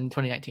 last in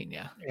 2019.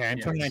 Yeah, in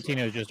 2019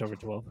 it was just over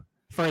 12.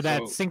 For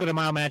that Cinco de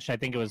Mayo match, I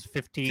think it was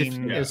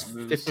 15. It was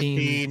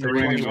 15,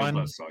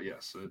 31. So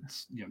yes,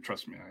 it's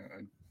trust me,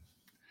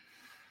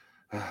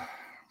 I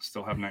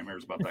still have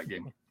nightmares about that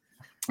game.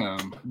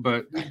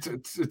 But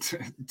it's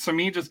to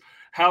me, just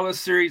how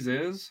this series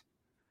is,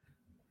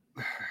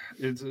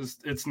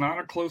 it's not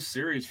a close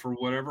series for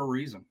whatever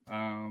reason.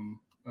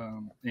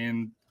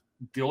 And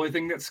the only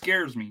thing that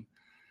scares me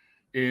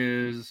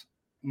is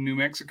New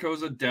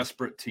Mexico's a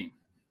desperate team.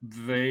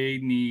 They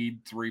need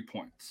 3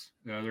 points.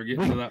 They're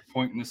getting to that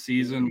point in the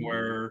season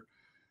where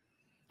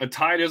a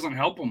tie doesn't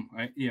help them.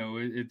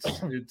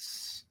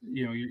 It's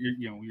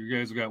you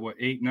guys have got what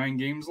 8-9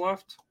 games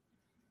left.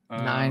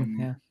 9,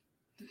 yeah.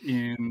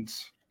 And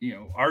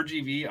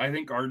RGV, I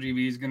think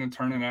RGV is going to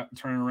turn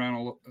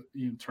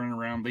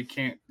around. They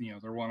can't,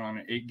 they're on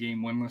an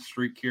 8-game winless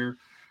streak here.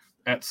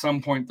 At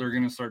some point, they're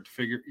going to start to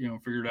figure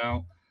it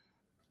out.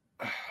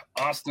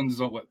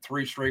 Austin's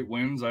 3 straight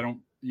wins. I don't,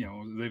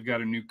 they've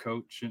got a new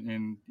coach,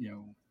 and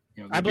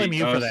I blame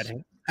you for that.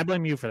 I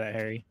blame you for that,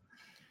 Harry.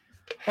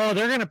 Oh,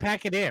 they're gonna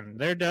pack it in.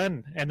 They're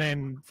done, and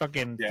then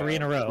fucking 3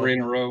 in a row. 3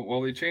 in a row.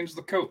 Well, they changed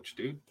the coach,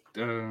 dude.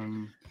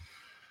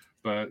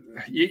 But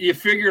you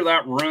figure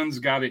that run's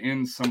got to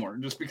end somewhere,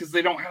 just because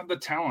they don't have the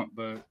talent.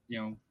 But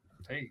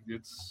hey,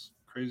 it's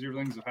crazier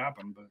things have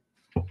happened.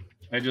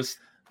 But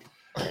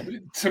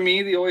to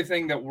me, the only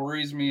thing that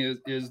worries me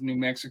is New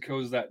Mexico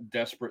is that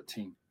desperate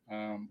team.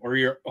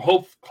 Or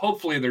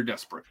hopefully they're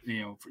desperate.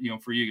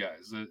 For you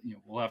guys,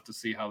 we'll have to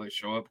see how they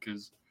show up,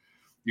 because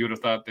you would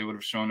have thought they would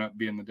have shown up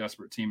being the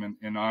desperate team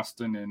in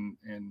Austin,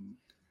 and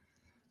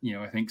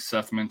I think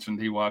Seth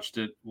mentioned he watched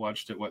it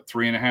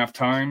 3.5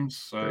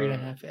 times.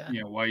 3.5,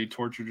 yeah. Why you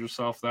tortured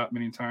yourself that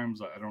many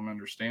times, I don't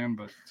understand,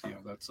 but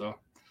that's a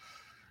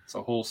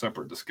whole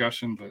separate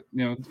discussion. But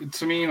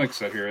to me, like I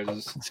said here,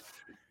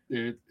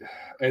 I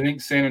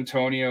think San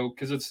Antonio,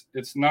 because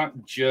it's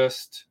not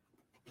just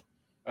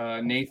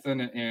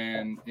Nathan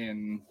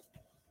and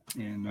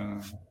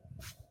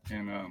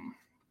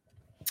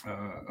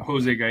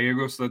Jose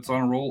Gallegos that's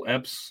on a roll.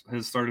 Epps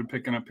has started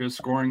picking up his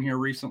scoring here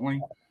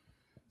recently.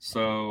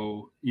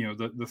 So,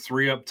 the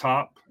 3 up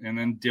top, and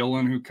then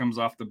Dylan, who comes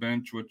off the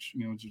bench, which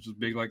is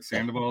big like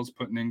Sandoval, is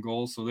putting in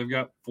goals. So they've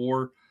got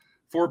four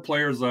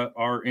players that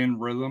are in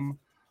rhythm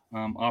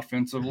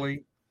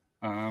offensively.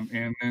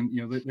 And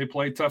then, they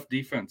play tough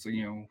defense,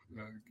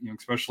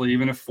 especially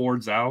even if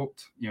Ford's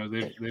out,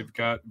 they've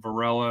got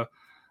Varela.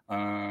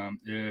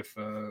 If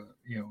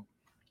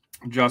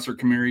Josser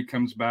Kamiri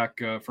comes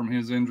back from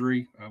his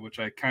injury, which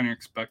I kind of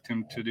expect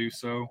him to do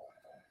so,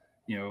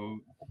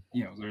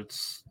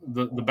 there's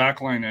the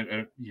back line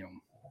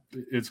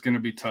it's going to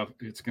be tough.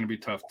 It's going to be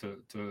tough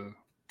to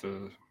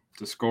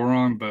score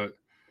on, but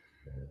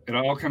it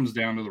all comes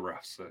down to the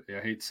refs.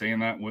 I hate saying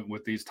that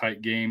with these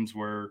tight games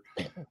where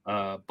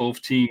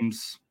both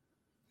teams,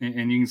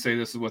 and you can say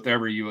this is with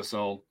every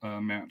USL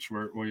match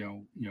where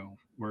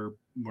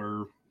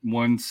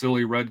one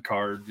silly red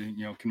card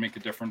can make a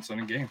difference in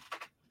a game.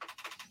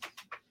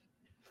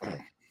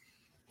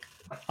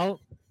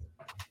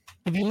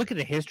 If you look at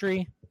the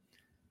history,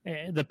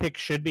 the pick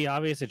should be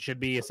obvious. It should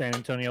be a San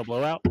Antonio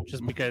blowout,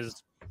 just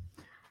because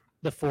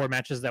the 4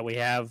 matches that we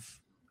have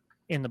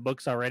in the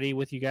books already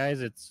with you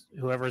guys, it's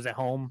whoever's at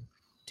home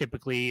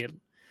typically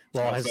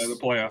has the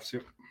playoffs.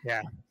 Yep.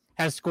 Yeah,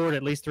 has scored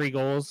at least 3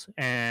 goals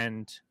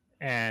and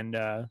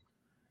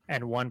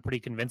won pretty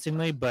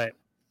convincingly. But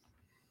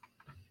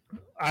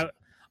I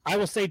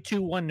will say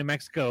 2-1 New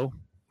Mexico,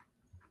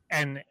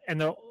 and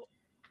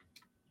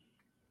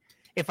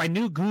if I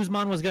knew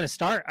Guzman was going to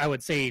start, I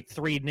would say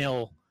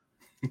 3-0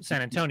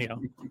 San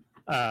Antonio.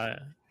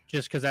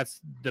 Just because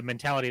that's the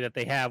mentality that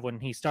they have when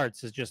he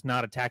starts, is just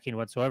not attacking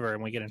whatsoever,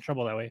 and we get in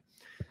trouble that way.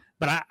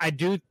 But I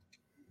do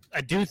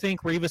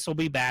think Rivas will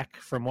be back,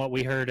 from what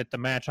we heard at the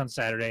match on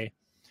Saturday,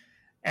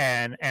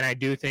 and I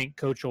do think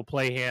Coach will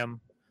play him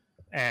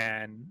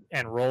and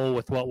roll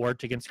with what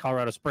worked against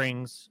Colorado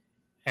Springs,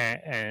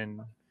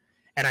 and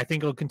I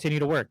think it'll continue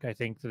to work. I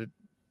think that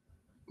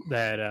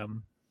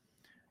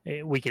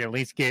we can at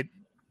least get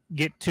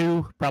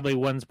 2. Probably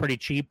one's pretty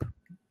cheap.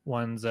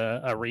 One's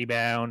a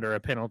rebound or a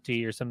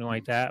penalty or something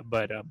like that.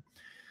 But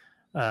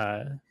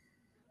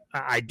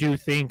I do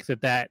think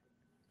that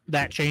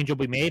change will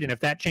be made. And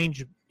if that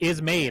change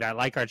is made, I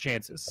like our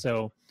chances.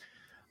 So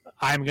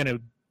I'm going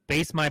to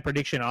base my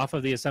prediction off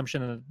of the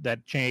assumption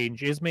that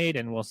change is made,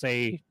 and we'll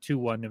say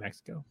 2-1 New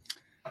Mexico.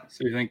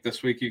 So you think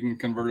this week you can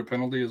convert a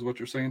penalty, is what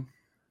you're saying?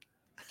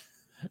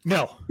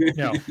 No.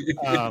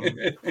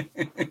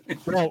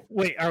 Well,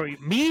 wait, are we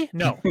me?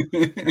 No.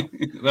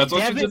 That's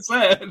what you just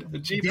said.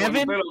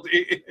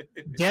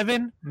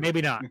 Devin,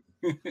 maybe not.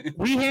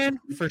 Weehan,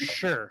 for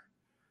sure.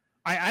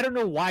 I don't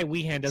know why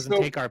Weehan doesn't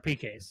take our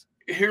PKs.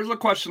 Here's a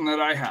question that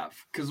I have,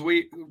 because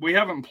we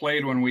haven't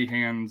played when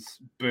Weehan's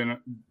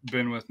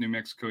been with New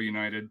Mexico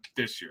United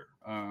this year.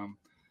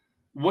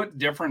 What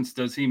difference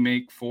does he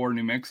make for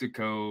New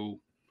Mexico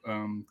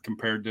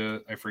compared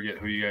to, I forget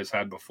who you guys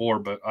had before,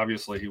 but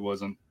obviously he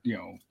wasn't,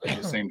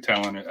 the same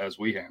talent as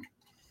Weehan.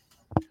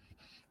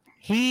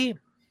 He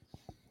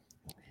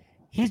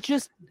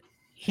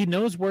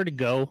knows where to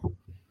go,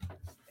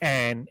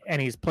 and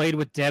he's played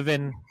with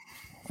Devin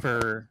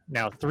for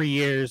now 3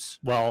 years.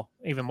 Well,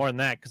 even more than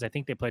that, because I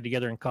think they played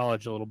together in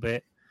college a little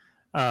bit.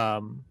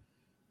 Amando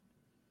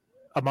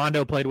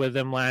played with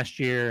them last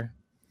year.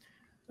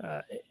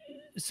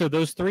 So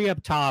those 3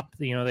 up top,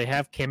 they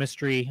have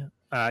chemistry.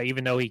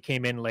 Even though he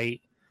came in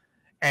late,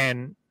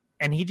 and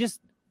and he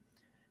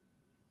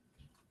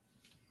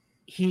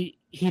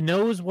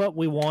knows what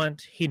we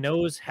want. He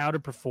knows how to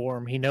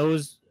perform. He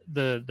knows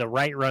the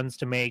right runs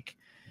to make.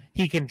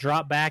 He can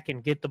drop back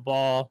and get the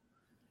ball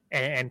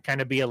and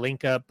kind of be a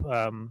link up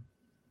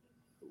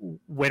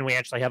when we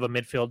actually have a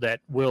midfield that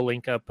will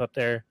link up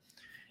there.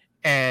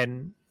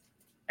 And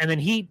then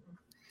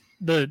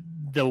the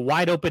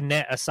wide open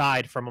net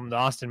aside from the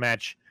Austin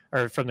match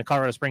or from the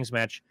Colorado Springs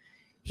match,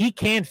 he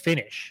can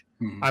finish.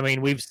 Mhm. I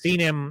mean, we've seen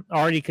him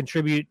already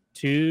contribute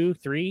two or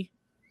three.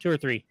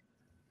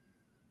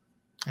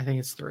 I think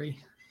it's 3.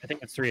 I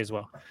think it's 3 as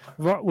well.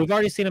 We've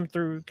already seen him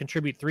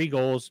contribute 3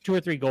 goals, 2 or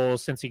 3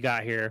 goals since he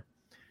got here.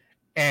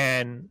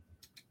 And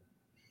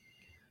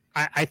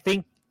I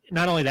think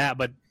not only that,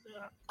 but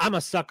I'm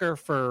a sucker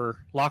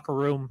for locker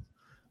room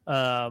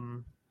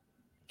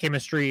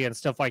chemistry and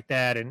stuff like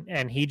that.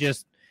 And he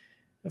just,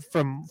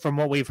 from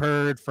what we've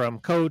heard from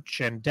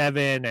Coach and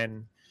Devin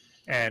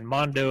and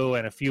Mondo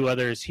and a few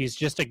others, he's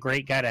just a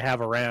great guy to have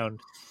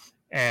around.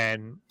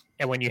 And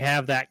when you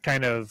have that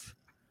kind of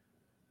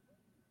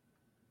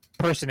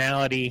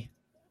personality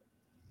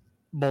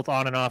both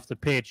on and off the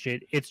pitch,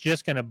 it's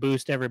just going to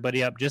boost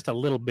everybody up just a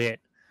little bit.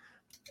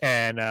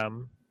 And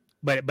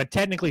but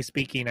technically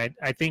speaking,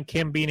 I think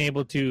him being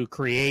able to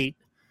create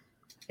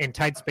in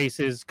tight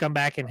spaces, come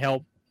back and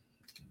help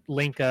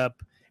link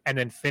up, and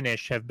then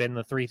finish have been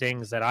the 3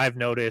 things that I've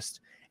noticed.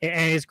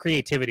 And his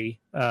creativity,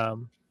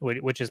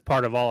 which is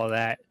part of all of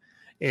that,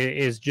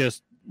 is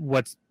just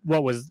what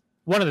was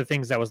one of the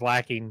things that was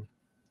lacking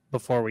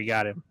before we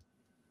got him.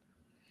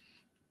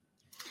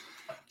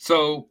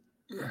 So,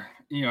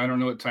 I don't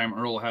know what time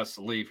Earl has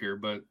to leave here,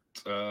 but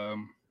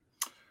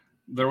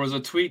there was a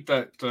tweet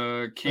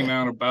that came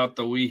out about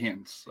the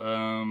Weehens.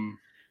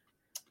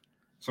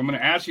 So I'm going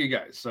to ask you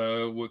guys,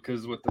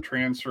 because with the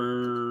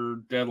transfer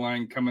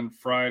deadline coming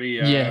Friday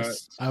at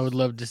Yes, I would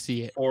love to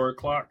see it.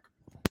 4:00,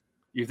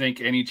 you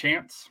think any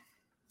chance?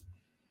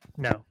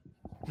 No,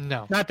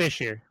 not this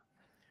year.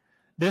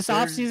 This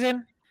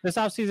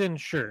offseason,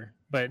 sure,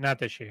 but not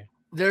this year.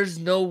 There's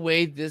no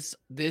way this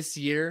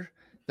year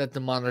that the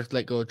Monarchs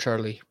let go of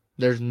Charlie.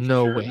 There's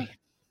no way.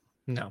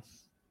 No.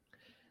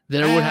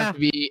 There would have to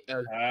be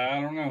a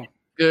I don't know.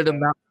 good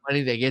amount of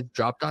money that gets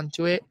dropped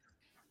onto it,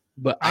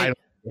 but I don't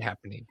see it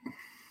happening.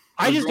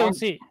 I just don't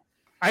see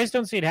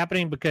it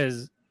happening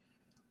because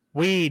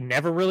we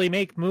never really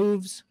make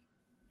moves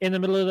in the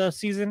middle of the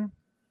season,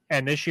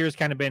 and this year's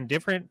kind of been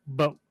different.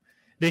 But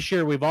this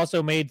year we've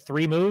also made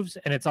 3 moves,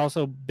 and it's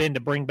also been to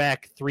bring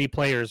back 3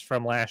 players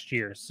from last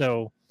year.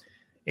 So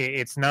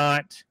it's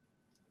not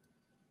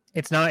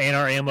in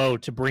our MO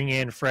to bring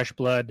in fresh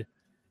blood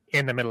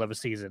in the middle of a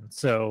season.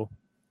 So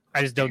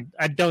I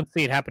don't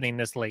see it happening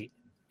this late.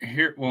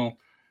 Here, well,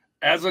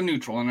 as a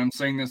neutral, and I'm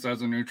saying this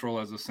as a neutral,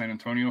 as a San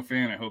Antonio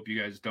fan, I hope you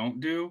guys don't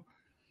do.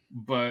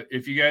 But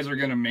if you guys are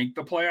going to make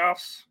the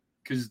playoffs,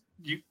 because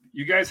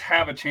you guys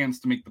have a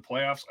chance to make the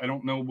playoffs. I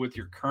don't know with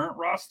your current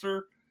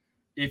roster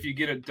if you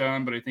get it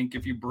done, but I think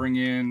if you bring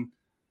in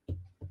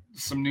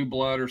some new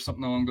blood or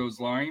something along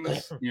those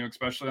lines,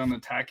 especially on the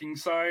attacking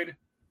side,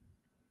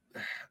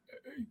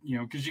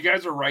 because you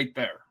guys are right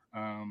there.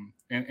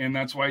 And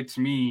that's why, to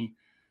me,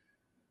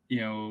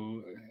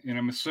 and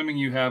I'm assuming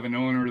you have an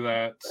owner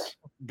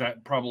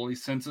that probably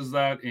senses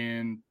that,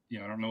 and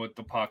I don't know what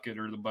the pocket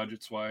or the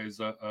budgets wise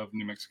of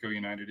New Mexico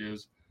United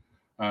is,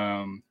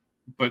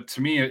 but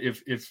to me,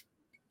 if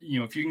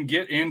you can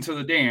get into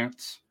the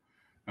dance,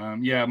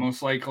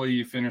 most likely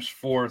you finish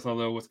 4th.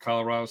 Although with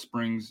Colorado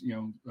Springs,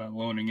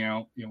 loaning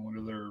out, one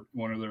of their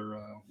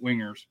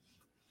wingers.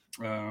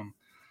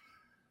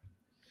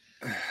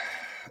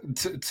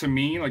 To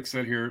me, like I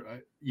said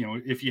here,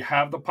 if you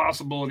have the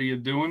possibility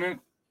of doing it,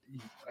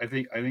 I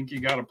think you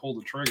got to pull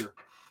the trigger.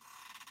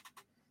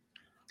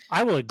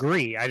 I will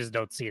agree. I just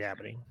don't see it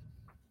happening.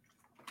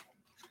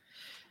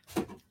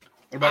 What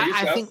about you,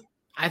 Seth?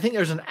 I think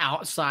there's an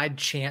outside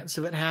chance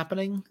of it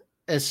happening,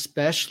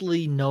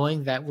 especially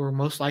knowing that we're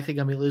most likely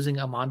going to be losing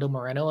Armando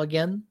Moreno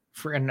again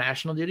for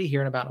international duty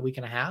here in about a week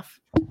and a half.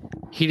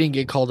 He didn't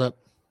get called up.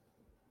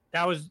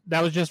 That was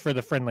just for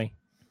the friendly.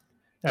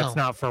 That's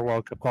not for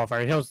World Cup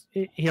qualifier.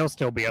 He'll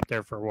still be up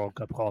there for World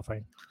Cup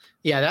qualifying.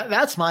 Yeah,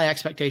 that's my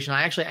expectation.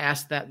 I actually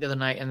asked that the other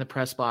night in the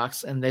press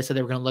box, and they said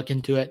they were going to look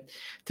into it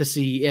to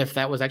see if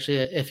that was actually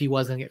if he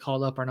was going to get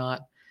called up or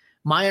not.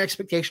 My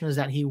expectation is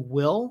that he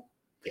will,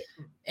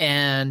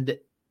 and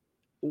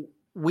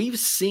we've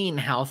seen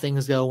how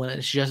things go when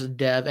it's just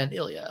Dev and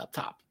Ilya up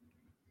top.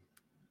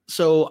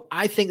 So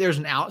I think there's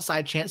an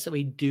outside chance that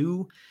we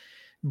do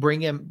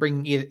bring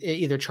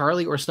either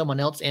Charlie or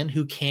someone else in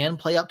who can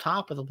play up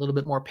top with a little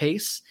bit more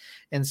pace,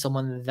 and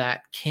someone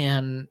that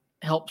can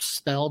help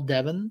spell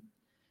Devin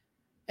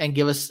and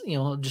give us,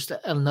 just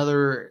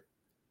another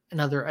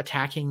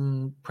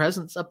attacking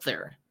presence up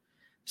there.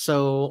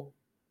 So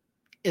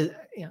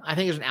I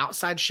think there's an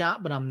outside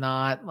shot, but I'm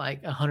not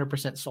like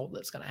 100% sold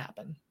that's going to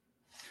happen.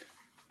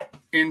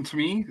 And to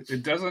me,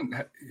 it doesn't.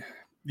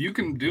 You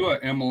can do a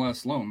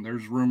MLS loan.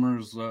 There's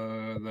rumors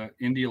that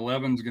Indy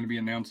 11 is going to be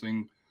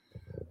announcing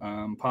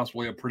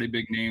possibly a pretty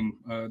big name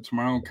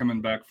tomorrow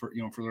coming back for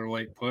their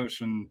late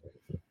push. And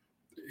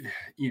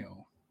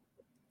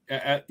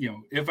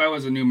if I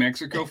was a New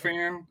Mexico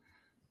fan,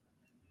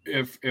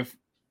 if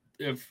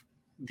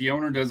the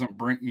owner doesn't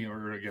bring,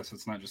 or I guess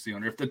it's not just the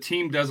owner, if the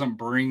team doesn't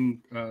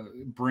bring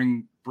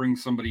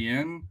somebody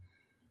in,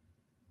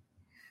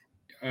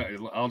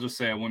 I'll just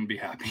say I wouldn't be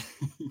happy.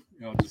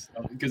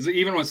 Because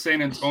even with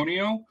San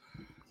Antonio,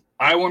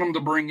 I want them to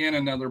bring in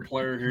another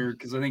player here,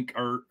 because I think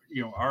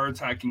our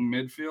attacking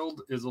midfield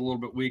is a little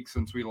bit weak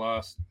since we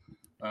lost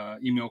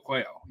Emil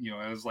Cuello.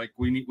 As like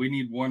we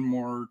need one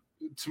more.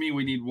 To me,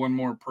 we need one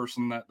more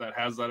person that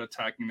has that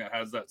attacking, that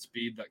has that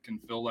speed, that can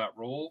fill that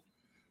role.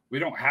 We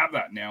don't have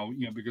that now,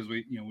 because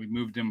we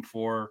moved him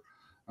for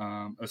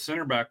a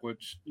center back,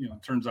 which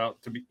turns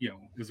out to be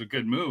is a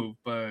good move,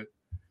 but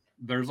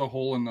there's a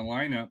hole in the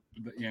lineup,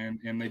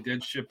 and they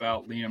did ship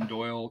out Liam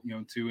Doyle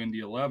to Indy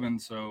 11.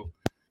 So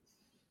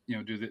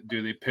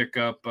do they pick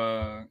up?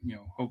 I'm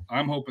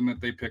hoping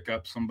that they pick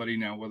up somebody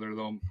now. Whether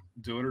they'll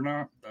do it or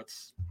not,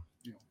 that's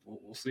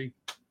we'll see.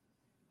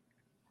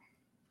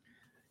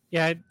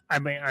 Yeah, I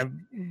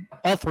mean,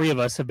 all three of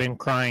us have been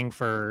crying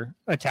for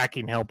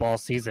attacking help all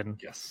season.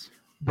 Yes,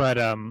 but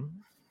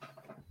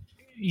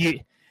you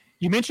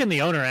mentioned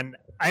the owner, and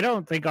I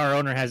don't think our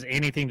owner has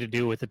anything to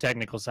do with the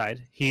technical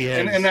side. He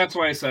is, and that's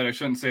why I said I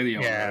shouldn't say the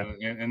owner.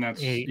 Yeah. And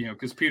that's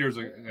because Peter's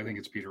I think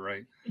it's Peter,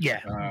 right?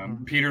 Yeah,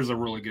 Peter's a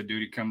really good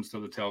dude. He comes to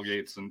the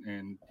tailgates,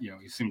 and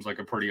he seems like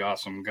a pretty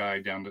awesome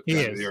guy down to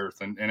the earth.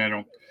 And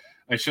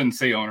I shouldn't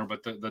say owner,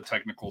 but the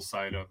technical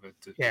side of it.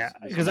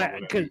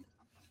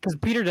 Because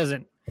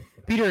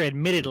Peter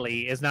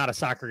admittedly is not a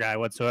soccer guy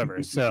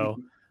whatsoever. So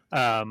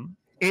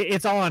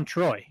it's all on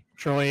Troy.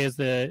 Troy is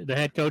the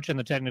head coach and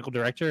the technical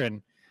director,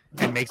 and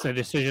makes the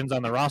decisions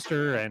on the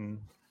roster and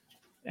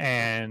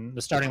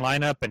the starting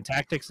lineup and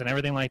tactics and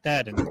everything like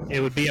that. And it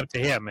would be up to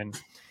him.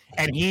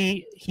 And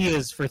he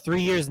has for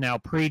 3 years now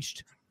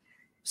preached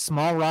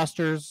small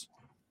rosters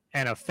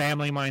and a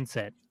family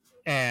mindset.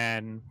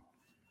 And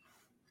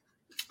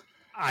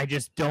I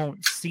just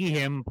don't see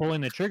him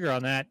pulling the trigger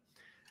on that.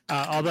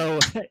 Although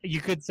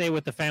you could say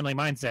with the family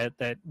mindset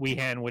that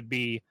Weehan would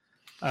be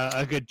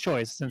a good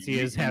choice, since he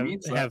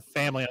have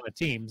family on the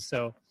team.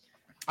 So,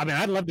 I mean,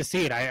 I'd love to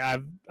see it.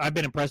 I've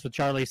been impressed with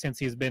Charlie since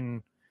he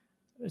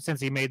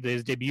made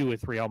his debut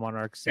with Real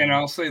Monarchs. And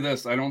I'll say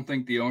this: I don't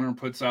think the owner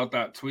puts out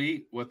that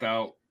tweet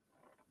without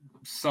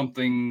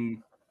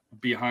something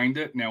behind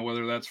it. Now,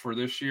 whether that's for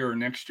this year or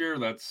next year,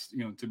 that's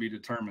to be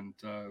determined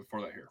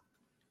for that here.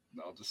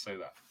 I'll just say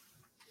that.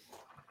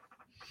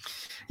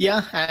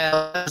 Yeah,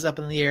 it's up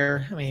in the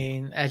air. I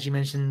mean, as you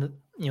mentioned,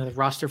 the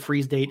roster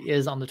freeze date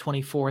is on the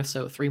 24th,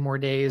 so 3 more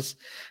days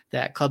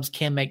that clubs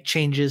can make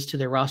changes to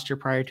their roster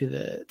prior to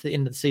the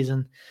end of the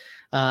season.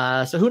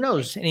 So who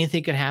knows?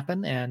 Anything could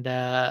happen, and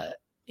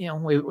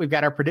we've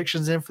got our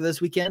predictions in for this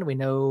weekend. I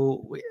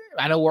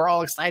know we're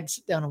all excited to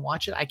sit down and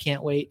watch it. I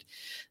can't wait.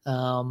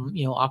 I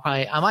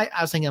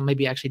was thinking of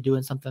maybe actually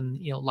doing something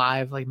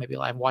live, like maybe a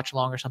live watch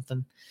along or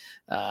something.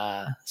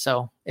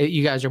 So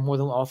you guys are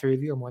all three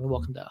of you are more than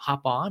welcome to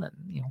hop on, and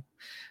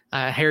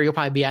Harry will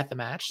probably be at the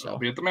match. So I'll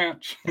be at the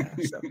match.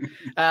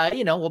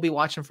 We'll be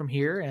watching from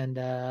here, and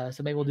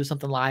so maybe we'll do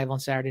something live on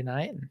Saturday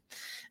night,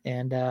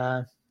 and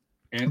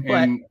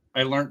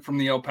I learned from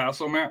the El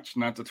Paso match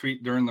not to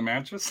tweet during the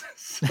matches,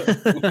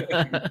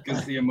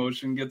 because the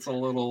emotion gets a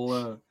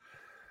little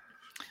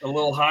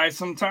high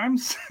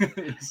sometimes.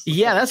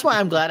 Yeah, that's why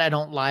I'm glad I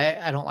don't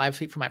live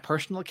tweet from my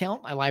personal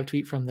account. I live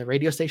tweet from the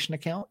radio station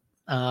account.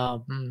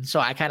 So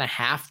I kind of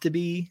have to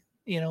be,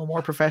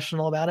 more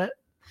professional about it.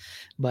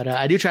 But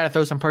I do try to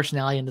throw some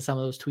personality into some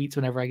of those tweets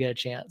whenever I get a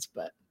chance.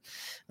 But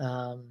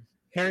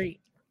Harry,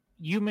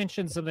 you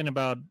mentioned something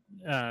about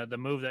the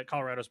move that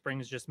Colorado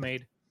Springs just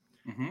made.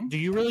 Mm-hmm. Do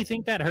you really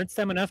think that hurts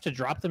them enough to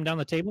drop them down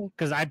the table?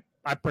 Because I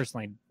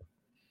personally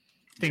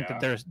think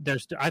that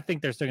I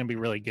think they're still going to be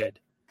really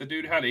good. The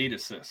dude had 8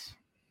 assists.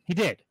 He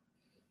did.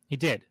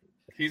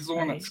 He's the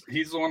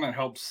one that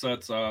helps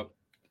sets up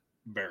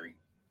Barry.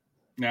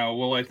 Now,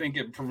 will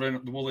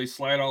they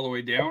slide all the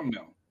way down?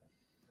 No.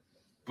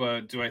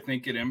 But do I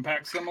think it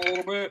impacts them a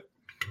little bit?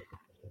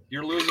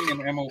 You're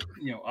losing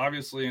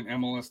obviously an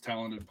MLS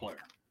talented player.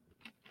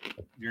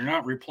 You're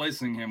not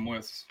replacing him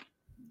with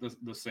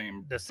the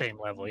same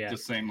level, yeah. The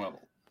same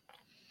level.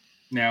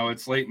 Now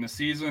it's late in the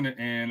season,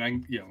 and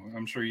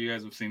I'm sure you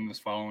guys have seen this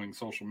following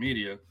social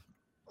media.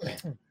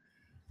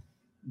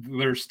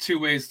 There's 2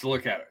 ways to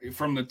look at it.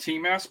 From the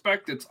team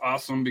aspect, it's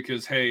awesome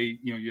because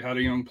you had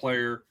a young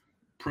player,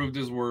 proved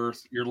his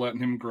worth. You're letting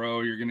him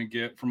grow. You're going to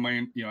get from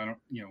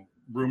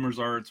rumors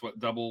are it's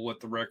double what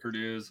the record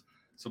is.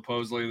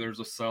 Supposedly there's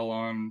a sell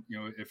on,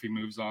 if he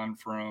moves on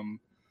from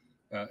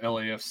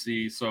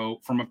LAFC. So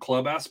from a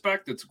club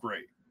aspect, it's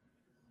great.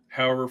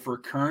 However, for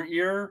current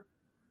year,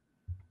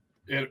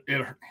 do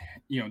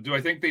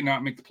I think they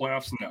not make the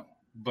playoffs? No.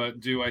 But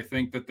do I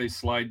think that they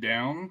slide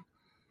down?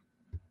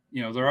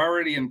 They're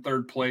already in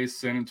 3rd place.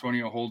 San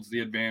Antonio holds the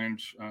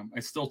advantage. I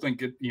still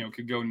think it,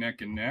 could go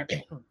neck and neck,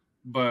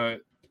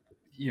 but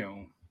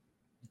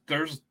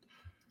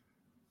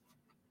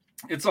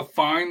it's a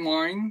fine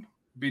line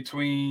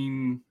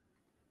between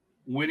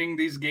winning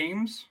these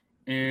games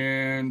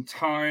and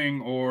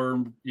tying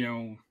or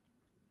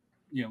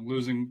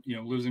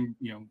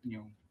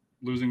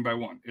losing by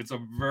one. It's a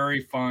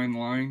very fine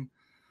line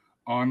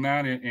on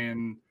that.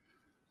 And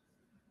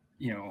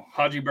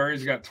Haji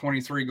Berry's got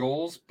 23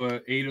 goals,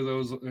 but 8 of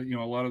those,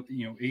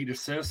 8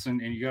 assists,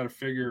 and you got to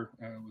figure,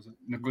 was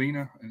it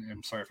Galina?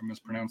 I'm sorry if I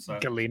mispronounced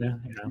that. Galina.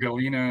 Yeah.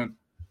 Galina,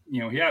 he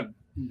had,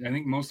 I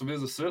think most of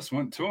his assists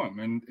went to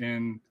him,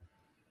 and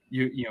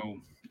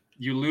you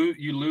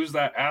lose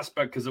that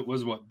aspect because it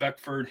was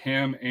Beckford,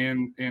 him,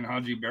 and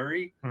Haji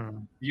Berry. Hmm.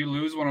 You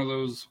lose one of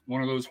those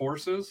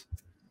horses.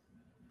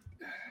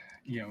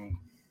 Now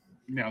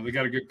they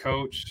got a good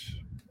coach,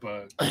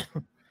 but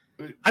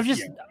I've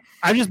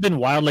just been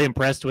wildly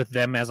impressed with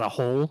them as a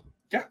whole.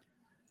 Yeah,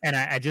 and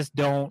I just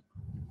don't.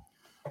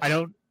 I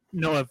don't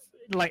know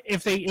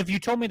if you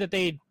told me that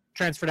they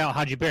transferred out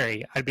Haji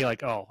Berry, I'd be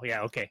like, oh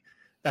yeah, okay,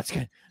 that's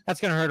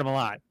gonna hurt him a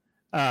lot.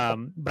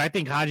 But I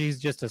think Haji's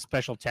just a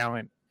special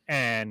talent,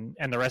 and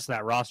the rest of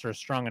that roster is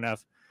strong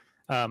enough.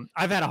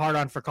 I've had a hard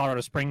on for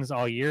Colorado Springs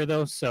all year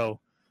though, so.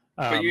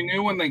 But you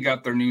knew when they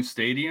got their new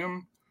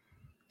stadium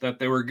that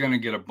they were going to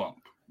get a bump.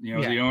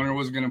 The owner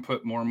was going to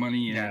put more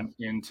money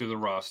into the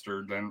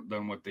roster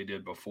than what they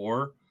did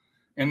before.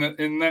 And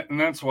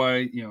that's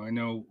why, I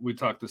know we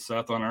talked to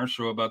Seth on our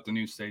show about the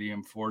new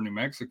stadium for New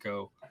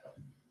Mexico.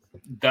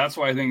 That's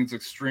why I think it's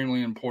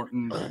extremely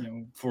important,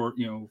 for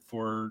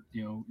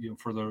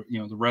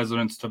the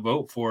residents to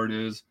vote for it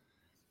is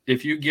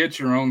if you get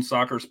your own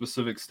soccer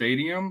specific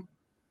stadium,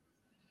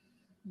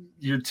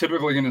 you're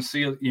typically going to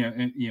see a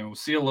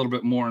little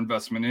bit more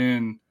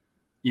investment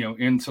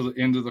into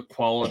the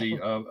quality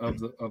of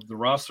the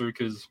roster,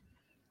 because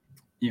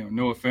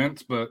no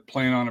offense, but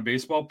playing on a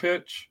baseball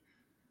pitch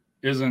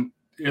isn't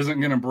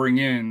going to bring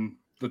in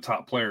the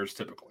top players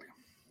typically.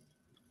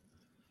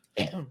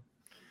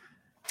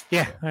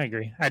 Yeah, I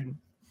agree.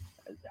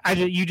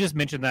 You just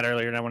mentioned that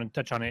earlier, and I want to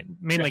touch on it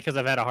mainly because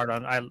I've had a hard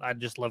on. I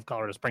just love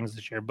Colorado Springs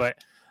this year, but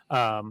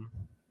that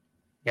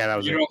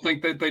was. You don't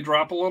think that they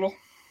drop a little?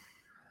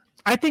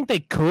 I think they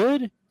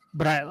could,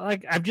 but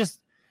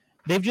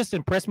they've just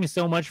impressed me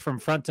so much from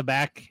front to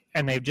back,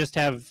 and they just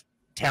have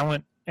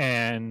talent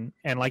and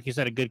like you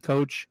said, a good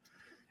coach.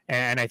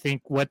 And I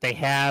think what they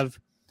have,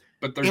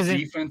 but their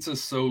defense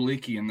is so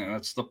leaky, and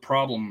that's the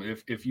problem.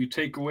 If you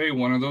take away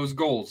one of those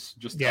goals,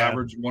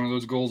 average one of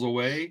those goals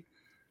away,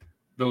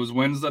 those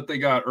wins that they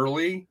got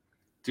early,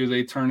 do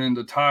they turn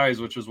into ties?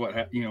 Which is what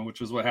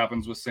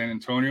happens with San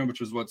Antonio,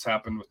 which is what's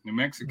happened with New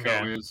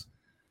Mexico. Is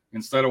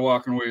instead of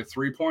walking away with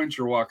 3 points,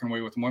 you're walking away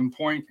with 1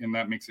 point, and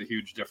that makes a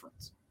huge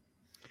difference.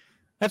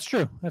 That's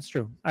true.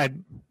 I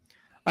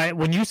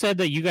when you said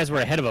that you guys were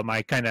ahead of them,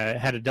 I kind of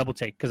had a double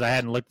take because I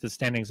hadn't looked at the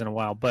standings in a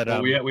while.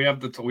 But we won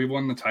the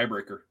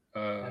tiebreaker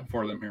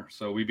for them here,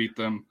 so we beat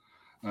them.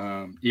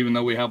 Even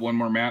though we have one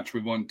more match,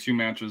 we've won 2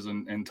 matches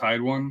and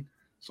tied one,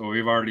 so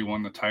we've already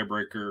won the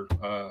tiebreaker.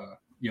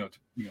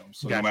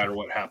 So Gotcha. No matter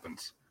what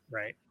happens,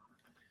 right.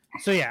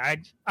 So yeah,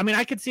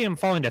 I could see them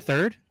falling to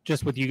third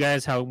just with you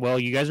guys, how well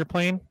you guys are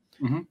playing,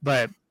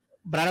 but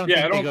I don't.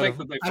 Yeah, think I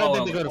don't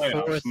think they go to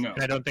fourth. No.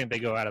 And I don't think they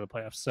go out of the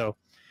playoffs. So,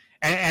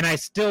 and I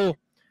still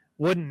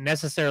wouldn't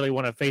necessarily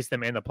want to face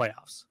them in the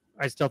playoffs.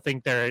 I still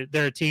think they're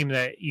a team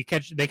that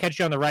they catch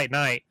you on the right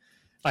night,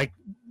 like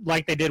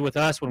they did with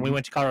us when we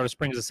went to Colorado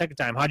Springs the second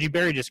time. Haji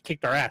Berry just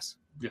kicked our ass,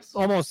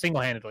 almost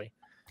single handedly.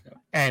 Yeah.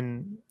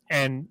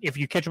 And if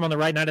you catch them on the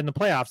right night in the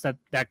playoffs,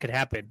 that could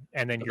happen,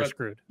 and then you're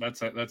screwed.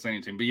 That's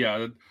any team. But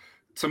yeah,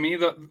 to me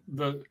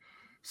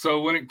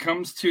so when it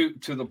comes to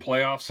the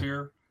playoffs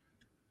here,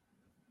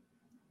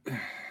 not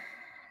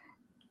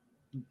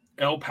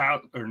El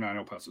Paso,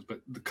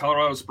 but the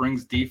Colorado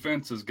Springs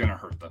defense is going to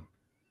hurt them.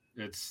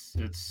 It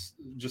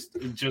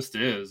just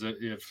is.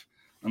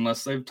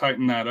 Unless they've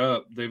tightened that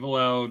up, they've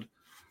allowed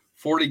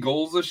 40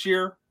 goals this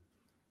year.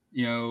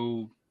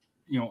 Real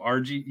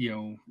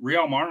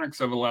Monarchs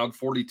have allowed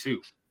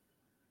 42,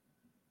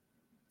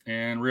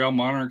 and Real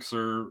Monarchs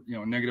are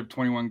negative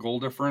 21 goal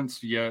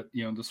difference. Yet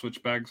the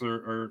Switchbacks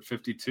are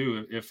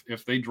 52.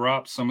 If they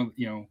drop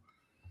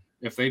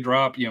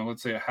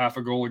let's say a half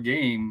a goal a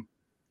game,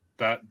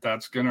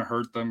 that's going to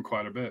hurt them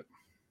quite a bit.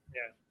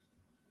 Yeah.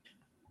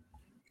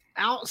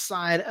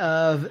 Outside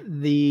of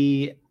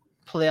the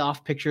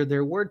playoff picture,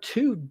 there were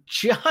 2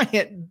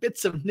 giant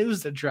bits of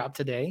news that dropped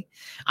today.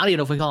 I don't even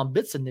know if we call them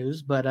bits of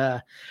news,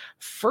 but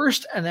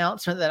first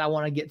announcement that I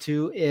want to get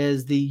to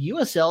is the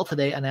USL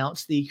today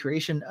announced the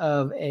creation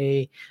of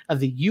the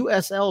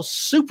USL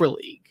Super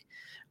League,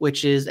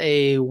 which is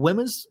a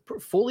women's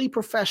fully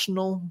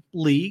professional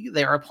league.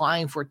 They are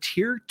applying for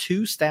Tier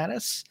 2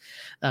 status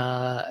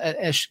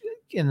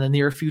in the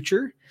near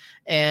future.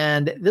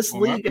 And this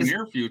league is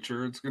near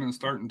future. It's going to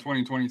start in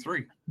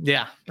 2023.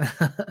 Yeah.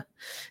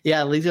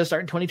 Yeah. The league's going to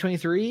start in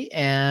 2023.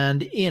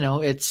 And,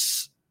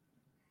 this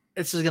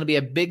is going to be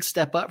a big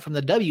step up from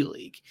the W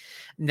League.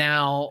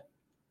 Now,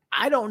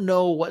 I don't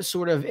know what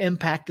sort of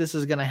impact this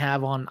is going to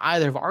have on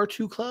either of our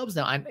two clubs.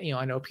 Now,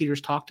 I know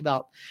Peter's talked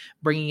about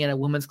bringing in a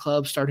women's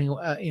club, starting,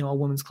 a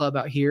women's club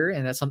out here,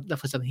 and that's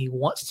definitely something he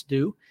wants to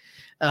do.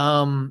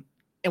 And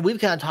we've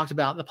kind of talked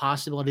about the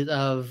possibilities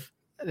of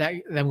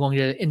them going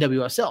to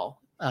NWSL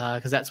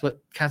because that's what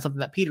kind of something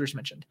that Peter's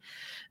mentioned.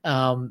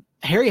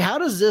 Harry, how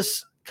does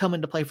this come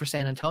into play for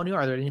San Antonio?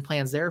 Are there any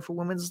plans there for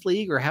women's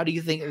league, or how do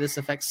you think this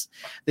affects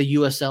the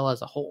USL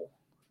as a whole?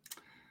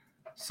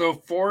 So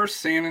for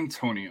San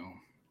Antonio,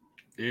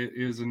 it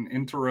is an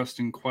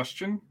interesting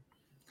question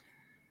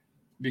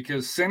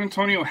because San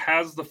Antonio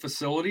has the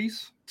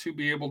facilities to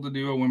be able to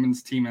do a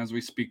women's team as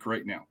we speak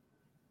right now.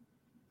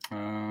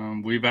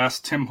 We've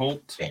asked Tim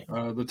Holt,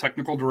 the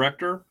technical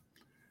director,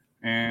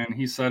 and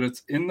he said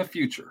it's in the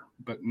future,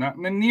 but not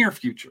in the near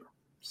future.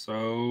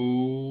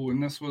 So,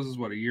 and this was,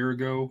 a year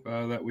ago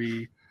that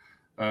we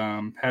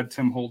had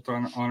Tim Holt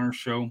on our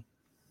show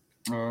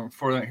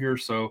for that here.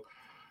 So,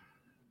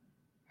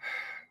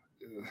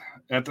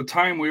 at the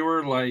time we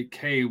were like,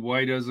 hey,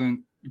 why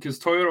doesn't, because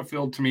Toyota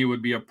Field to me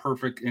would be a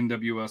perfect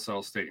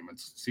NWSL stadium. It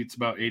seats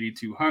about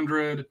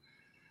 8,200.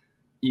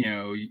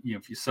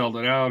 If you sold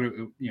it out,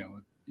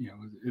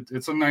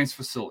 it's a nice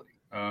facility.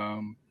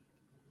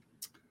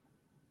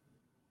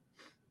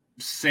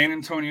 San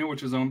Antonio,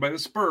 which is owned by the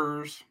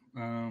Spurs,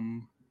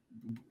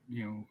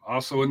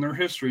 also in their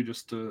history,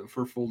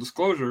 for full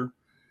disclosure,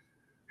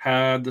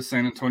 had the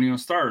San Antonio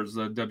Stars,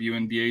 the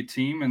WNBA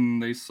team,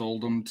 and they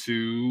sold them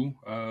to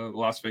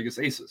Las Vegas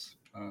Aces,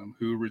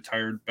 who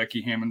retired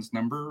Becky Hammond's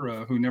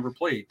number, who never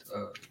played,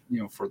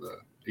 for the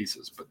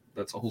Aces, but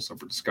that's a whole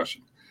separate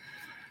discussion.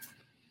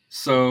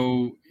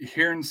 So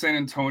here in San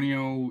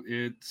Antonio,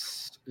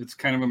 it's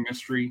kind of a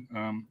mystery.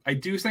 I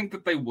do think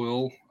that they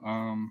will,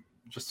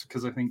 just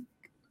because I think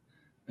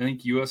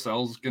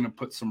USL is going to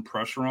put some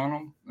pressure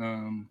on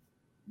them,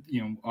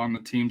 on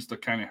the teams to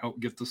kind of help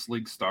get this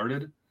league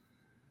started.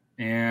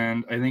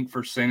 And I think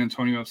for San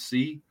Antonio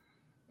FC,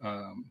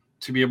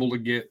 to be able to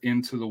get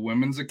into the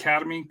women's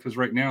academy, because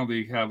right now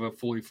they have a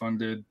fully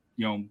funded,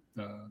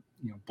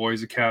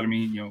 boys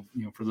academy,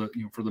 for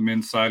the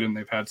men's side, and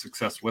they've had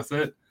success with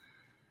it.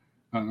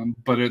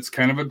 But it's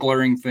kind of a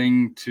glaring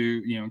thing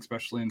to,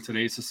 especially in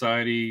today's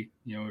society,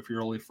 if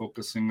you're only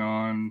focusing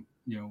on,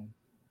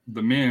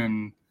 the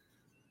men,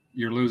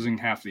 you're losing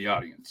half the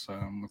audience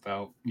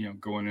without,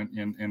 going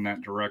in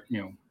that direct,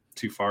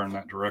 too far in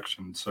that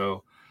direction.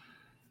 So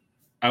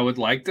I would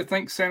like to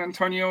think San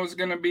Antonio is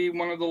going to be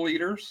one of the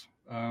leaders,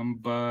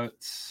 but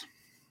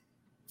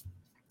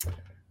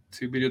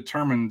to be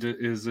determined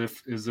is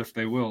if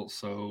they will.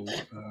 So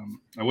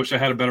I wish I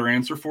had a better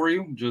answer for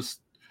you.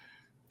 Just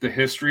the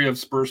history of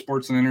Spurs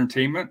Sports and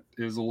Entertainment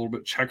is a little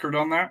bit checkered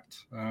on that,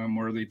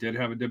 where they did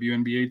have a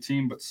WNBA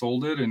team but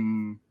sold it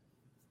and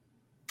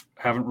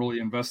haven't really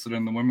invested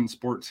in the women's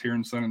sports here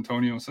in San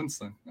Antonio since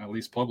then, at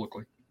least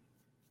publicly.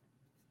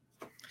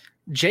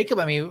 Jacob,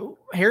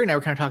 Harry and I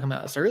were kind of talking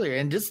about this earlier,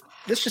 and this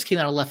just came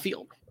out of left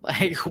field.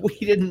 Like, we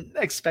didn't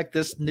expect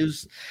this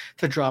news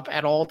to drop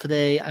at all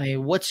today.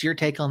 What's your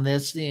take on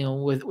this?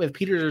 With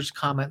Peter's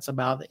comments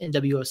about the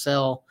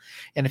NWSL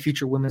and a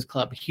future women's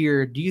club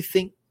here, do you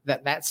think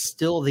that that's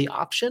still the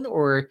option,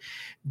 or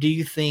do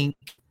you think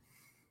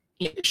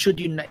should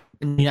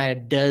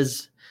United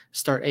does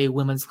start a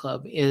women's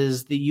club,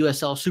 is the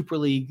USL Super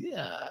League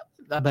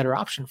a better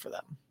option for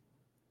them?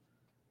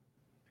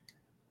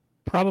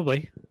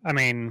 Probably.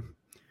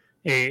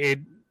 It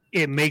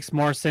makes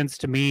more sense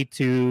to me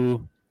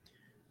to,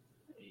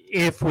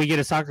 if we get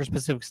a soccer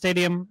specific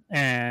stadium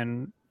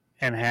and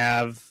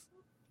have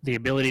the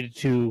ability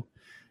to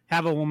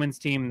have a women's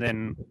team,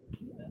 then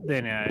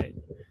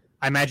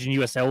I imagine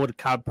USL would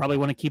probably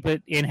want to keep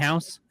it in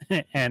house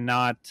and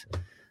not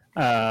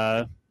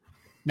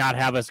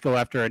have us go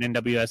after an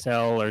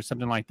NWSL or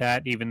something like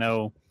that. Even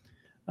though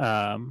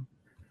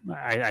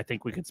I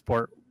think we could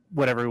support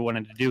whatever we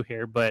wanted to do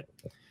here, but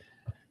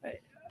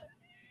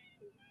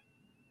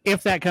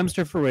if that comes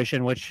to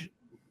fruition, which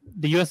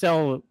the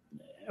USL,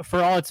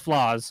 for all its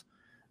flaws,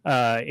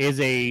 is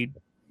a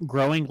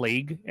growing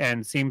league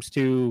and seems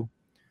to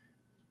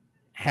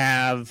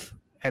have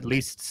at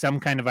least some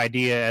kind of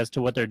idea as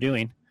to what they're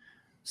doing.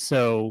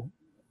 So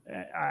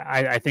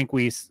I think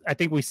we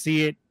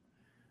see it,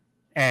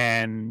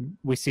 and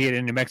we see it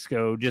in New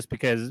Mexico just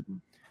because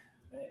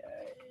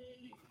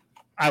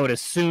I would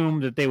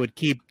assume that they would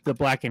keep the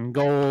black and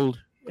gold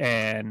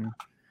and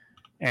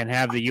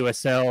have the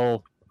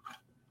USL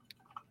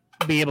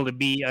be able to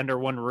be under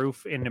one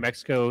roof in New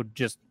Mexico. It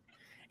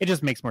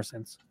just makes more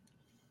sense.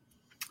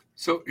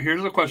 So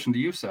here's a question to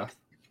you, Seth.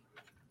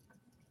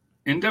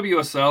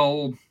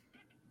 NWSL,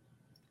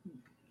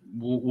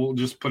 we'll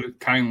just put it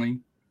kindly,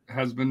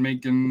 has been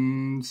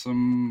making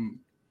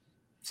some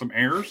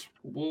errors,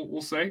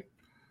 we'll say.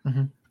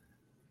 Mm-hmm.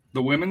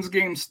 The women's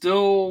game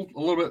still a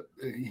little bit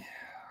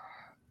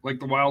like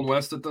the Wild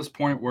West at this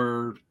point,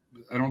 where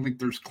I don't think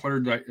there's clear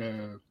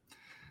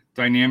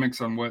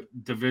dynamics on what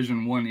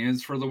Division I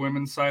is for the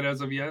women's side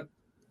as of yet.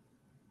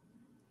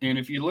 And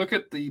if you look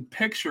at the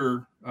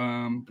picture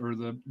or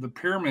the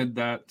pyramid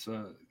that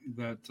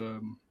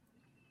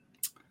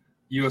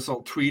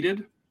USL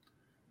tweeted,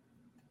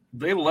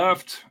 they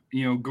left,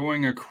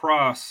 going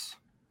across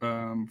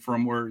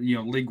from where,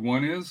 League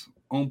One is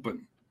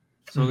open.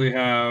 So they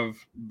have,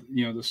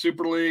 the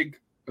Super League,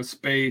 a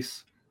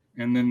space,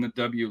 and then the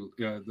W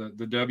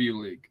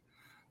League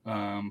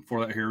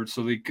for that here.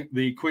 So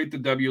they equate the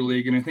W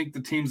League, and I think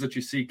the teams that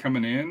you see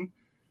coming in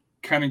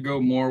kind of go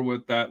more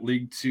with that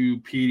League Two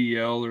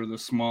PDL or the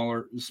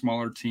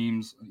smaller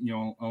teams,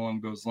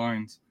 along those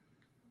lines.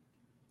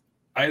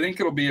 I think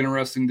it'll be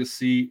interesting to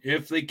see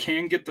if they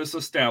can get this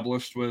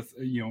established with,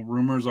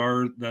 rumors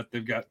are that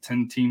they've got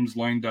 10 teams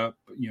lined up,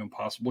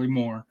 possibly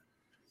more,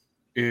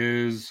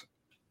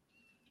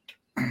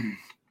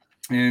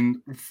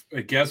 and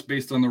I guess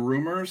based on the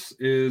rumors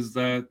is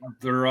that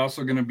they're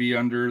also going to be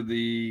under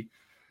the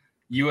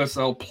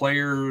USL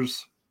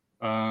players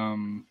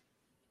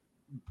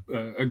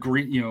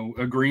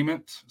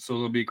agreement. So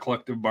there'll be a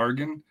collective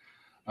bargain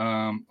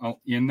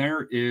in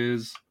there.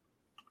 Is,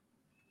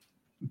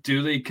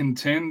 do they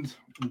contend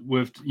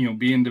with,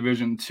 be in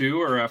Division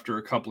 2, or after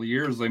a couple of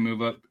years they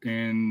move up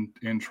and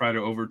try to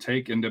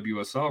overtake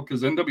NWSL?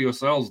 Because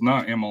NWSL is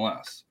not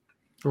MLS.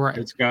 Right.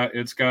 It's got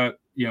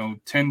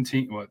 10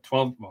 teams,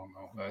 12, well,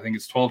 no, I think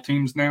it's 12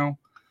 teams now.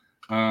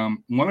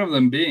 One of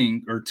them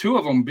being, or two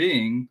of them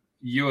being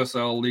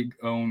USL league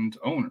owned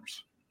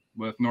owners,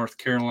 with North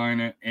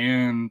Carolina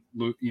and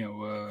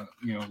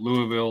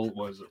Louisville,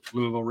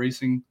 Louisville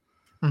Racing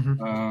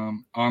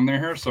on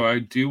there. So I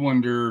do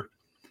wonder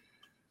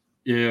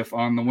if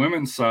on the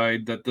women's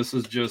side that this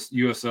is just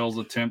USL's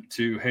attempt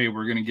to, hey,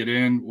 we're going to get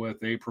in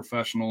with a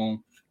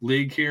professional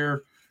league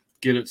here,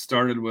 get it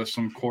started with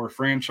some core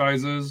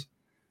franchises,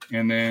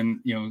 and then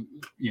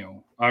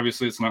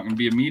obviously it's not going to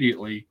be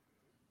immediately,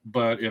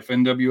 but if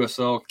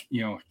NWSL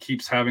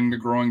keeps having the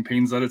growing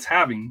pains that it's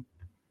having,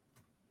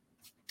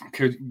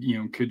 could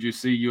you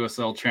see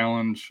USL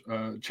challenge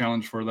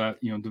for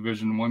that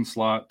Division 1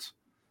 slot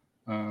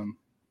in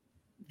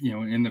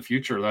the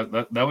future?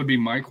 That would be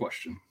my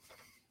question.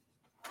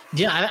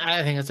 Yeah,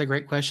 I think that's a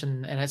great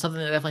question, and it's something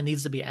that definitely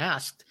needs to be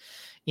asked.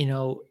 I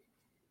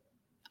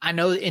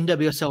know the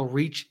NWSL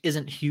reach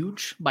isn't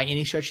huge by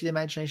any stretch of the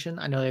imagination.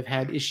 I know they've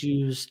had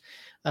issues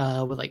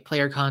with like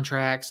player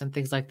contracts and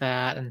things like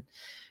that,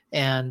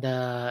 and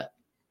I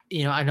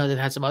know they've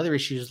had some other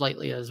issues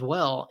lately as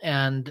well.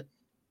 And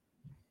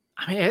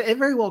I mean, it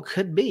very well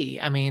could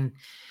be. I mean,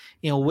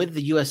 with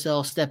the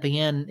USL stepping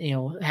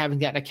in, having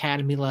that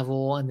academy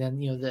level, and then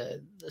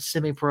the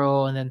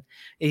semi-pro, and then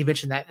you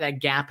mentioned that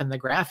gap in the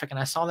graphic, and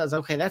I saw that as,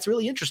 okay, that's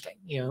really interesting.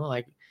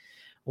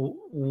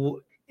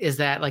 Is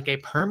that like a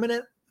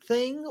permanent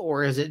thing,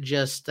 or is it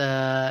just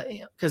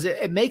because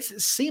it makes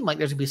it seem like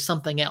there's gonna be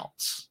something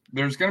else?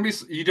 There's gonna be,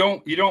 you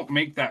don't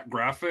make that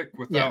graphic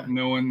without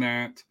knowing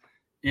that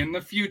in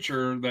the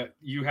future that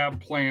you have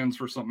plans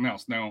for something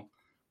else. Now,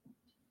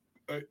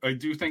 I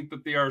do think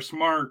that they are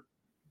smart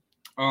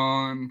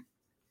on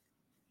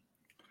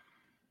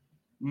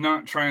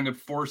not trying to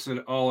force it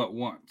all at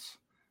once.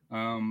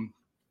 And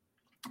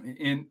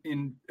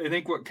I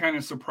think what kind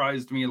of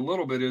surprised me a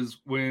little bit is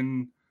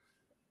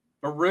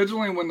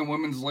originally when the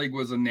women's league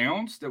was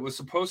announced, it was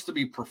supposed to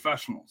be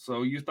professional.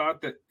 So you thought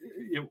that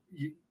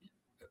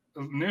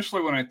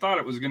initially when I thought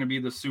it was going to be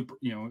the super,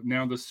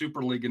 now the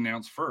Super League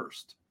announced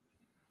first.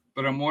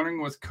 But I'm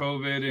wondering with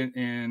COVID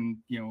and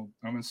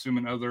I'm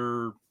assuming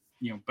other,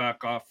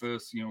 back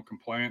office,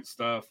 compliance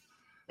stuff,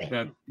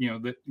 that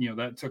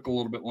took a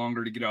little bit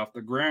longer to get off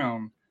the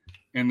ground.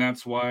 And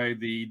that's why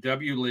the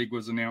W League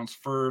was announced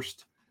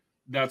first.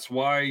 That's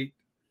why,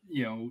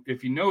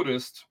 if you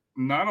noticed,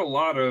 not a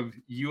lot of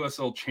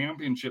USL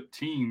championship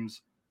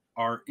teams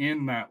are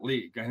in that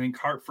league. I think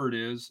Hartford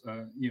is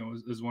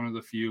one of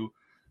the few,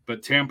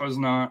 but Tampa's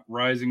not,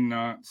 Rising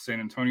not, San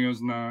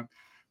Antonio's not,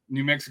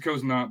 New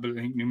Mexico's not, but I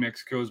think New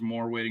Mexico's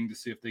more waiting to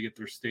see if they get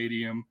their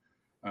stadium.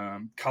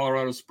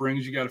 Colorado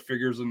Springs, you got to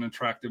figure, is an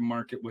attractive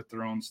market with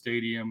their own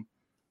stadium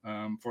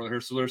for here.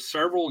 So there's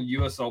several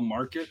USL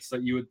markets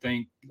that you would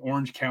think.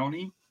 Orange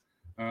County,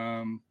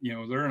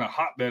 they're in a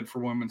hotbed for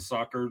women's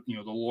soccer.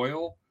 The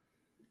Loyal.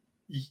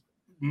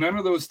 None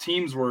of those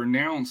teams were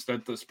announced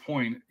at this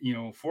point,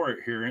 for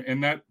it here,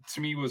 and that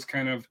to me was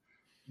kind of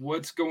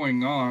what's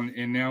going on.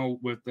 And now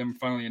with them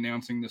finally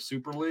announcing the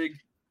Super League,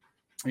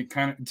 it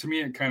kind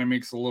of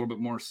makes a little bit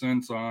more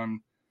sense on.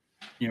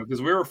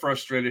 Because we were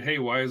frustrated. Hey,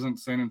 why isn't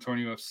San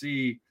Antonio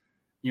FC,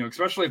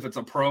 especially if it's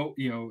a pro,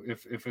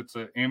 if it's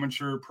an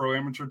pro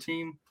amateur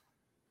team,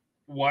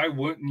 why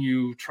wouldn't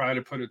you try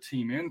to put a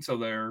team into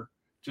there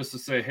just to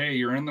say, hey,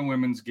 you're in the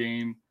women's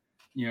game,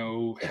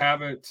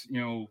 have it,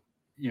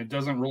 it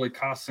doesn't really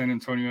cost San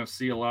Antonio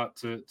FC a lot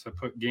to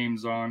put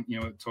games on,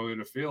 at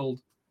Toyota Field.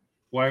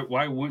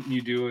 Why wouldn't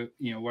you do it?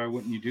 Why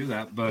wouldn't you do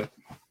that? But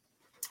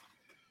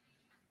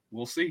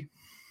we'll see.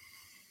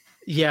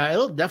 Yeah,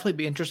 it'll definitely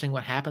be interesting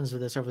what happens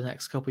with this over the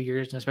next couple of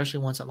years, and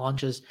especially once it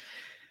launches.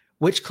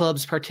 which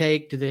clubs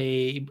partake? Do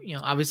they,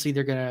 obviously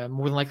they're going to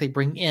more than likely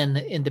bring in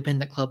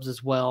independent clubs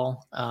as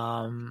well.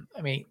 I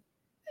mean,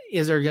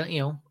 is there going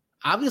to,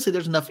 obviously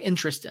there's enough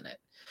interest in it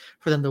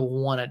for them to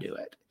want to do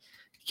it.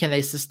 Can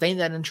they sustain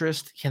that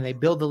interest? Can they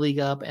build the league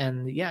up?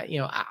 And yeah,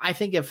 I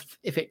think if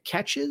it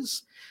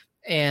catches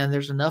and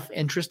there's enough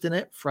interest in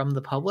it from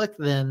the public,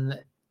 then,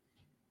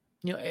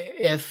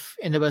 if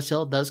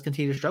NWSL does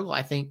continue to struggle,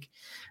 I think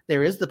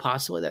there is the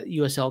possibility that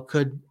USL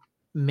could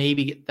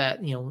maybe get that,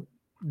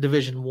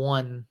 Division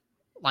I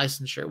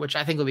licensure, which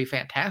I think would be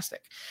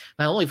fantastic,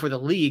 not only for the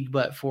league,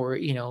 but for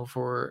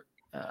USL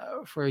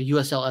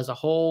as a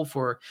whole,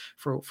 for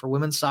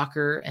women's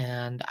soccer.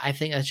 And I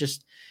think that's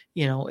just,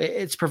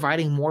 it's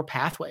providing more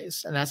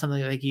pathways. And that's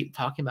something that they keep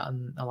talking about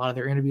in a lot of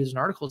their interviews and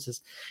articles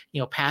is,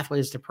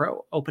 pathways to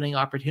pro, opening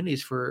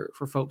opportunities for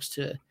folks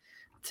to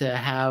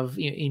have,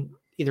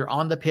 either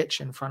on the pitch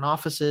and front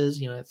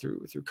offices,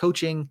 through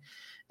coaching.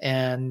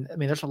 And I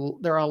mean,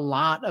 there are a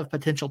lot of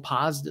potential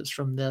positives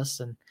from this.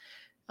 And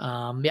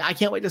I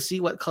can't wait to see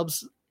what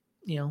clubs,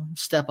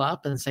 step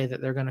up and say that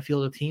they're going to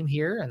field a team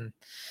here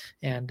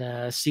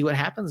and see what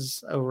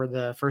happens over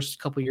the first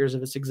couple of years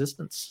of its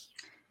existence.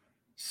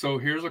 So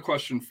here's a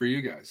question for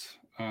you guys.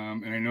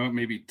 And I know it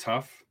may be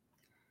tough,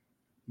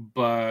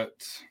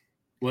 but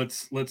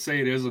let's say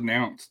it is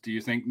announced. Do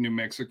you think New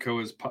Mexico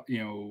is,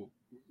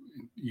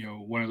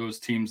 one of those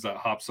teams that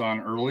hops on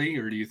early,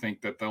 or do you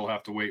think that they'll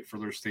have to wait for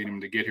their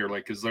stadium to get here?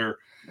 Like, is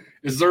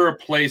there a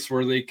place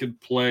where they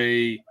could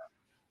play,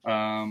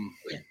 play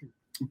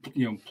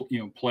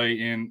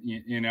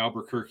in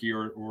Albuquerque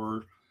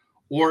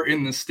or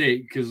in the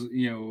state? Because,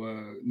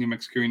 New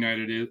Mexico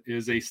United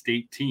is a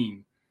state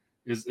team.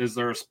 Is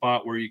there a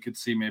spot where you could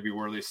see maybe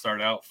where they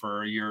start out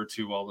for a year or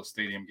two while the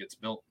stadium gets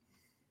built?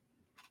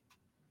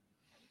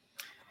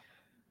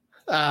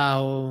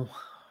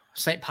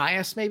 St.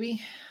 Pius,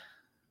 maybe,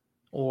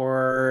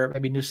 or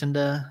maybe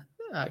Nucinda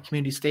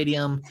Community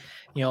Stadium,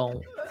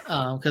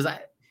 because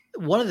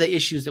one of the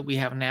issues that we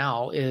have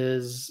now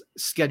is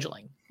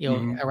scheduling,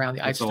 around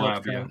the Ice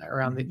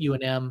around the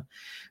UNM,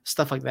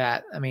 stuff like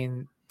that. I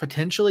mean,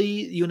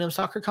 potentially UNM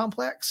Soccer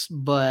Complex,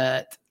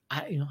 but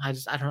I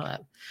don't know.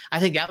 I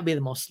think that would be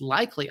the most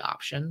likely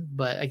option,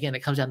 but again,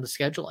 it comes down to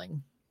scheduling.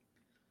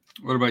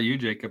 What about you,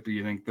 Jacob? Do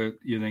you think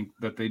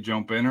that they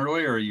jump in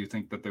early, or you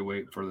think that they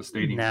wait for the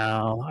stadium?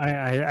 No,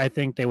 I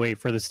think they wait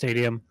for the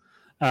stadium,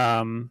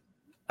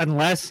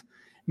 unless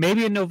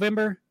maybe in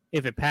November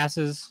if it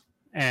passes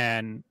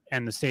and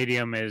the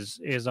stadium is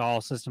all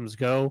systems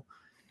go,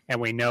 and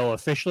we know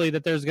officially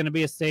that there's going to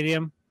be a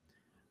stadium,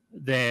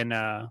 then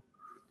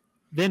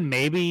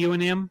maybe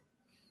UNM,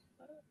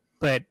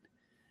 but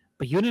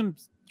UNM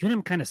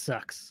kind of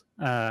sucks.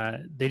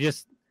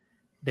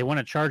 They want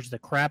to charge the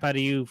crap out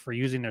of you for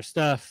using their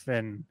stuff,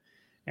 and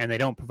they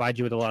don't provide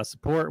you with a lot of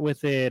support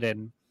with it.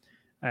 And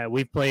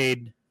we've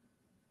played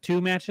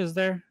 2 matches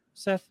there,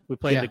 Seth. We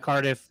played the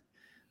Cardiff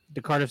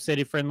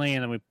City friendly,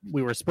 and then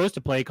we were supposed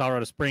to play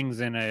Colorado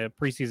Springs in a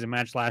preseason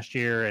match last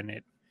year,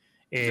 and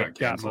it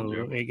got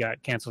moved. It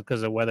got canceled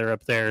because of weather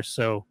up there.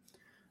 So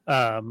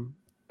I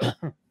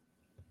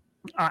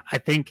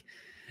think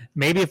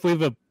maybe if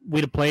we'd have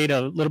played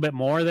a little bit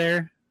more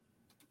there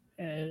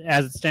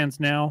as it stands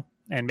now,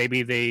 and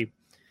maybe they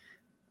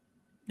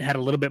had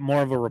a little bit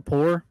more of a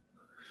rapport,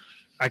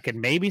 I could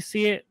maybe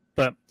see it.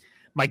 But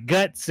my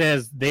gut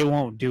says they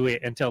won't do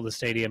it until the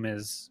stadium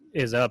is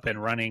up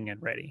and running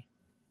and ready.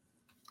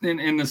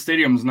 And the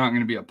stadium's not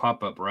going to be a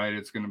pop-up, right?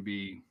 It's going to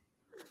be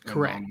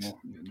correct.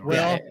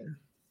 Well,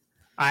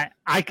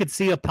 I could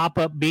see a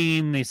pop-up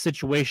being the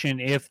situation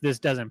if this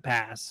doesn't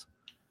pass.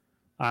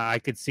 I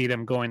could see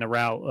them going the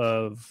route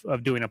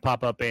of doing a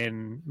pop-up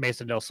in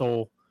Mesa del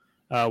Sol,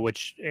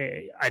 which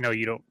I know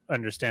you don't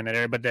understand that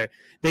area, but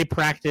they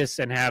practice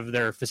and have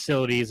their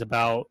facilities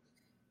about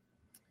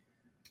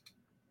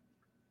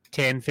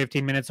 10,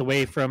 15 minutes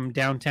away from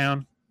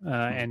downtown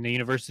and the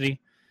university.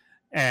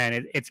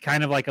 And it's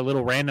kind of like a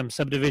little random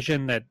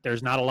subdivision that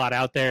there's not a lot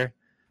out there.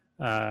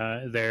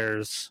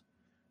 There's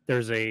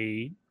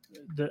a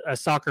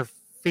soccer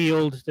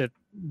field that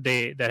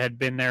had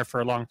been there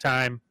for a long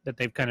time that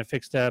they've kind of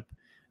fixed up.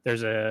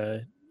 There's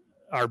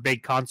our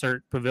big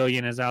concert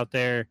pavilion is out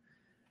there,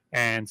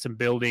 and some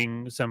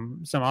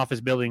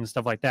office buildings,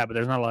 stuff like that, but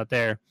there's not a lot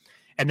there.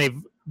 And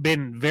they've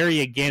been very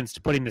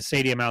against putting the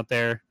stadium out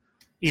there,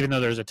 even though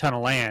there's a ton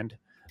of land,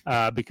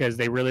 because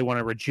they really want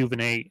to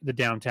rejuvenate the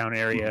downtown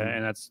area,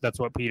 and that's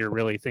what Peter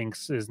really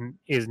thinks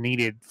is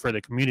needed for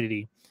the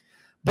community.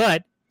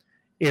 But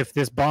if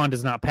this bond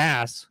does not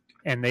pass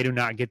and they do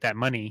not get that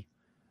money,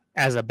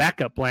 as a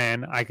backup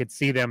plan, I could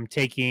see them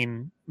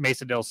taking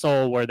Mesa del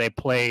Sol, where they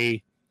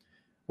practice,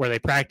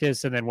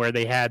 and then where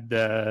they had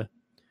the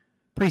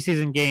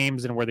preseason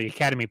games and where the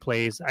academy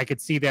plays. I could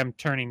see them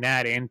turning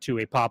that into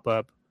a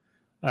pop-up,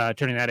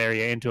 turning that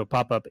area into a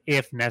pop-up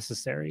if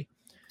necessary.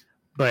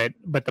 But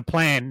the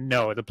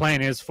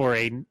plan is for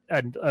a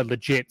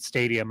legit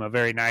stadium, a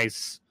very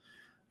nice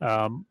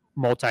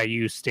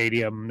multi-use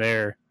stadium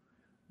there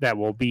that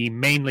will be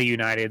mainly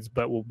United's,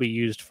 but will be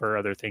used for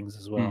other things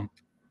as well.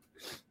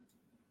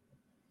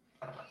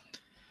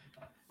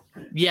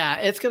 Yeah,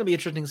 it's going to be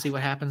interesting to see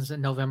what happens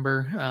in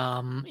November.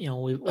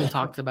 We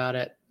talked about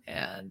it,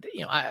 and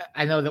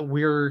I know that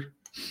we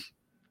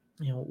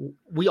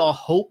all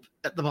hope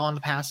that the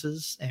bond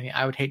passes. I mean,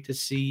 I would hate to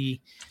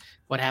see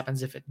what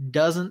happens if it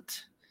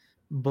doesn't,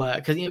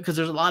 but because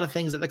there's a lot of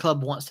things that the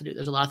club wants to do.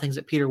 There's a lot of things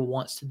that Peter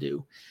wants to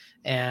do,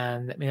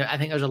 and I mean, I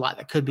think there's a lot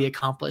that could be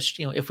accomplished.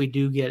 If we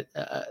do get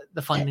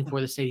the funding for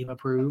the stadium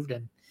approved,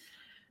 and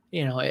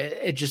I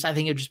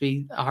think it'd just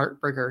be a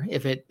heartbreaker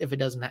if it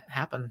doesn't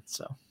happen.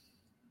 So.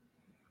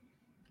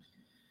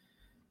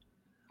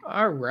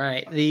 All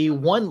right. The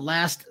one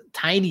last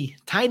tiny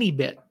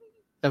bit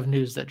of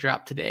news that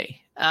dropped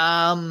today.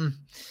 I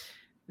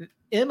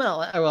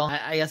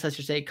guess I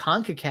should say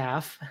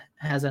CONCACAF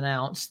has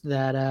announced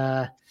that,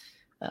 a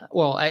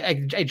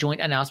joint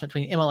announcement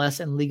between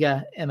MLS and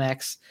Liga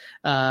MX.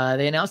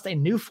 They announced a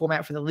new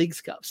format for the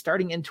Leagues Cup.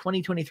 Starting in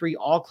 2023,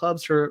 all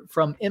clubs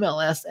from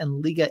MLS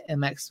and Liga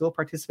MX will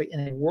participate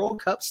in a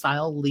World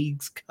Cup-style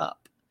Leagues Cup.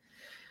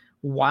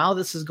 While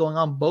this is going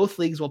on, both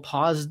leagues will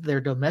pause their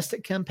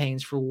domestic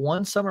campaigns for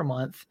one summer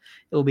month.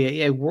 It will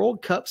be a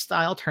World Cup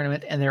style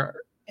tournament,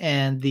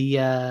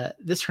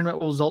 this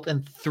tournament will result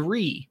in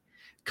 3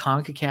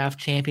 CONCACAF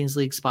Champions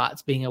League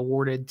spots being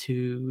awarded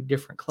to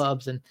different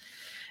clubs.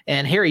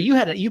 And Harry,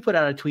 you put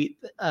out a tweet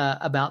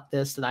about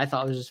this that I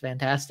thought was just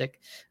fantastic.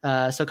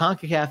 So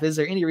CONCACAF, is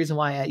there any reason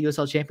why at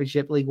USL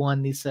Championship League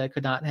One these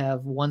could not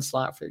have one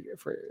slot for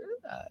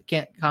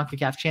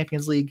CONCACAF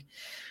Champions League,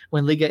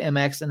 when Liga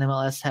MX and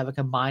MLS have a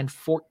combined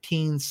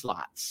 14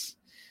 slots?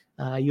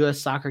 U.S.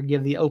 Soccer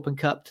give the Open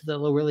Cup to the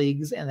lower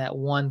leagues and that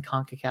one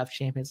CONCACAF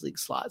Champions League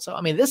slot. So,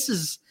 I mean, this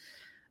is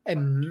a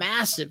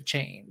massive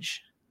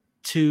change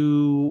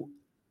to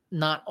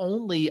not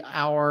only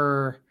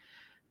our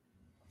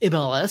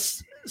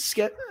MLS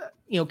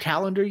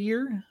calendar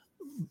year,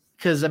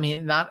 because I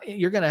mean,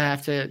 you're going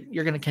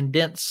to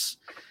condense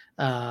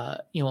a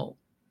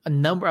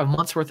number of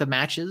months worth of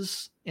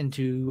matches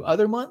into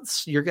other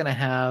months. You're going to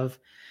have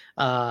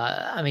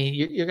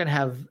you're going to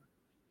have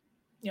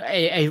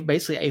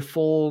basically a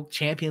full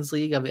Champions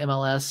League of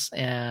MLS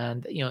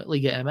and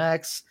Liga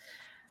MX,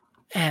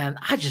 and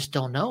I just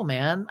don't know,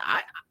 man.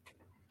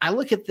 I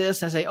look at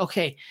this and I say,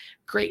 okay,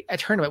 great, a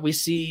tournament. We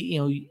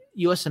see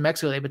U.S. and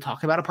Mexico, they've been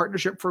talking about a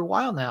partnership for a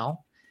while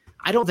now.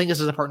 I don't think this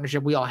is a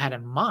partnership we all had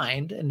in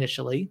mind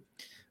initially,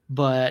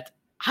 but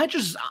I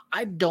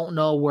don't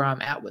know where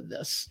I'm at with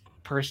this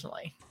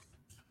personally.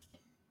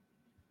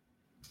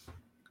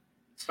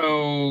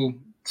 So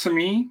to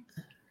me,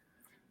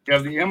 you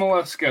have the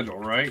MLS schedule,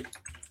 right?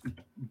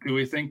 Do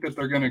we think that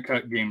they're going to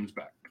cut games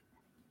back?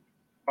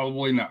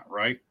 Probably not,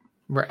 right?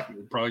 Right.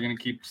 They're probably going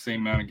to keep the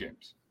same amount of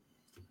games.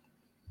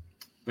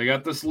 They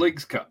got this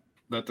Leagues Cup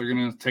that they're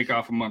going to take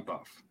off a month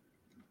off.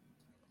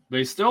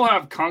 They still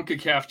have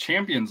CONCACAF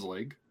Champions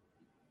League.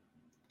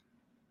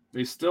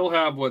 They still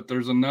have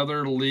there's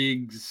another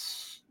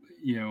leagues,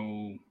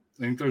 I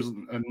think there's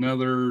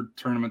another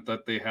tournament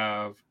that they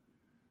have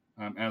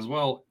as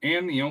well,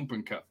 and the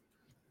Open Cup.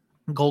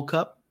 Gold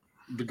Cup?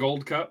 The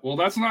Gold Cup. Well,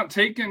 that's not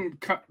taken.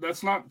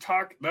 That's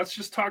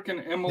just talking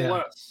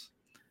MLS.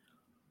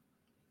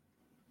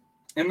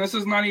 Yeah. And this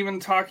is not even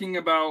talking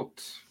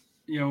about,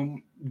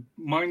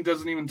 mine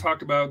doesn't even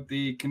talk about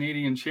the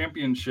Canadian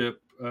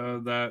Championship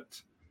that,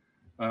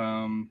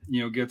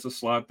 gets a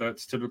slot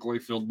that's typically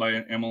filled by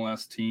an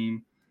MLS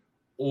team,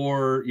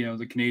 or,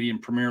 the Canadian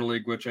Premier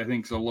League, which I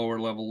think is a lower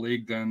level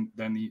league than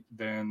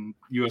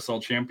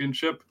USL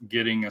Championship,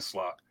 getting a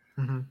slot.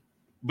 Mm-hmm.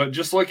 But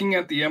just looking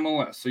at the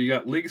MLS, so you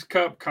got Leagues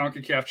Cup,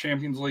 CONCACAF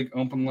Champions League,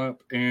 Open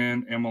Cup,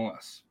 and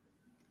MLS.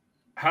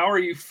 How are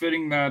you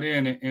fitting that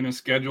in a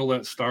schedule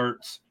that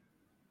starts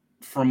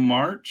from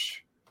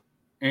March,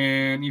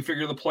 and you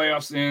figure the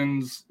playoffs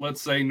ends,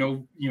 let's say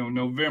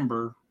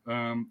November,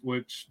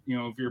 which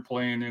if you're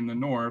playing in the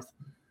North,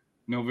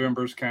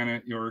 November's kind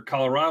of your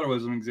Colorado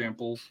as an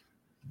example.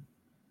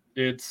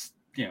 It's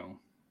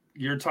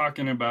you're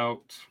talking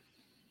about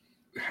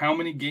how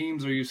many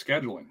games are you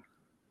scheduling?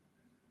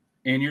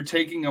 And you're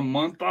taking a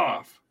month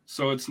off.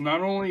 So it's not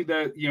only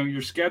that,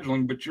 you're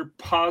scheduling, but you're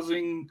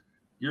pausing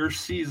your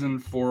season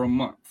for a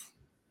month.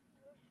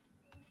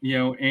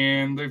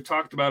 And they've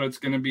talked about it's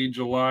going to be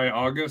July,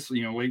 August,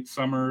 late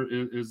summer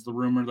is the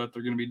rumor that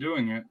they're going to be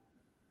doing it.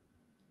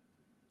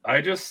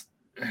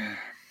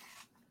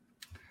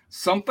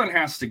 Something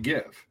has to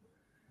give.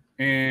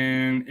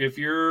 And if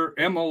you're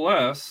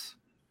MLS,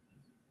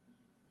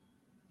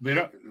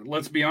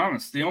 let's be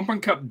honest, the Open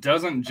Cup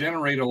doesn't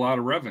generate a lot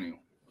of revenue.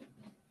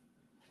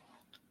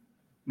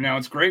 Now,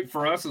 it's great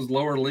for us as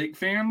lower league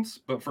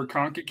fans, but for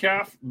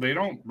CONCACAF, they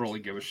don't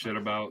really give a shit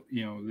about,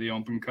 the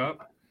Open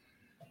Cup.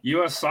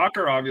 U.S.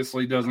 Soccer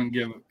obviously doesn't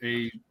give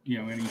any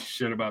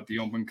shit about the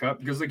Open Cup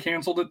because they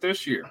canceled it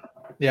this year.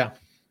 Yeah.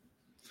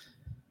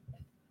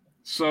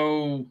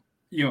 So,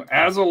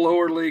 as a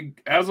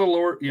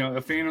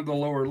a fan of the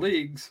lower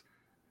leagues,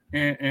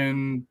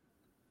 and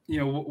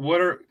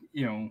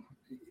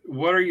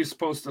what are you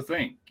supposed to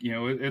think?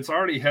 It's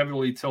already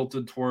heavily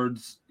tilted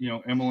towards,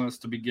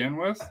 MLS to begin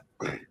with.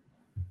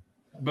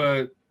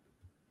 But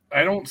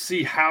I don't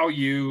see how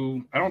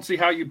you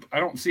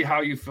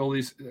fill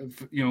these,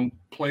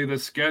 play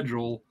this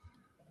schedule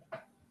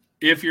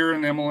if you're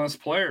an MLS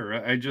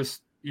player. I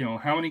just,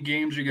 how many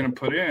games are you going to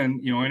put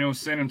in? I know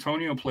San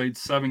Antonio played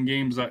 7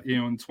 games,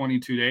 in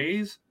 22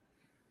 days,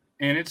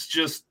 and it's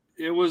just,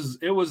 it was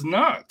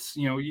nuts.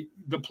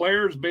 The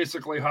players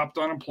basically hopped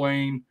on a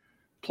plane,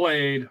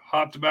 played,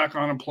 hopped back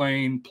on a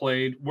plane,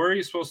 played. Where are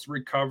you supposed to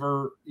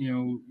recover,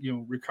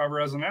 recover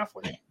as an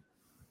athlete?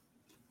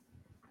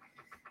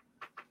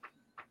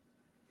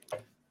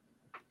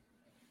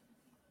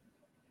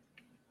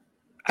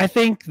 I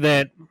think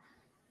that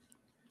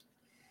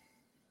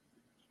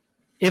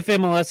if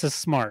MLS is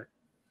smart,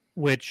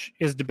 which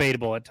is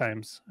debatable at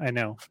times, I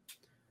know,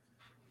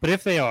 but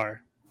if they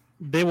are,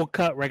 they will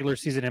cut regular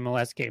season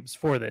MLS games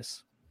for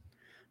this.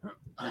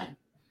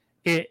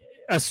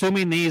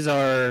 Assuming these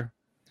are,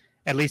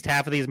 at least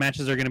half of these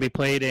matches are going to be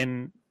played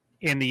in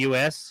the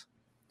U.S.,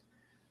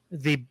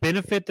 the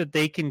benefit that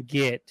they can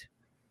get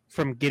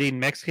from getting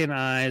Mexican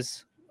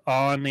eyes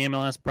on the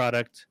MLS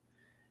product,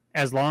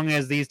 as long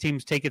as these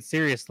teams take it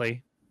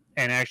seriously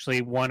and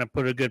actually want to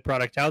put a good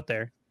product out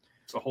there.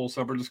 It's a whole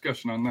separate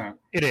discussion on that.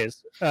 It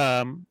is,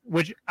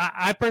 which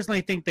I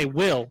personally think they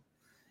will,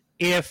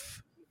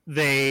 if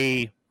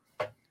it's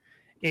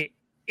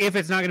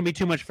not going to be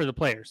too much for the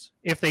players.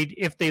 If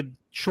they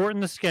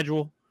shorten the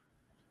schedule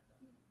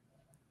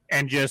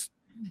and just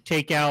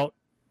take out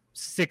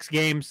 6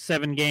 games,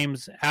 7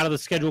 games out of the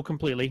schedule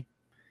completely,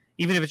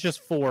 even if it's just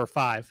 4 or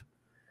 5,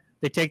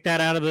 they take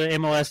that out of the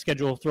MLS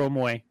schedule, throw them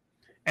away,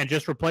 and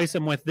just replace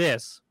them with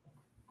this,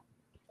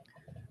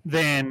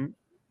 then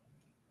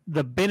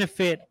the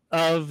benefit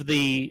of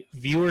the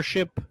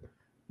viewership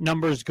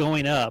numbers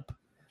going up,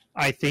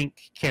 I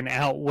think, can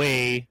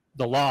outweigh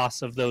the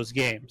loss of those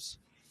games.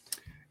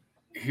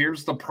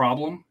 Here's the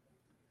problem.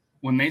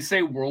 When they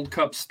say World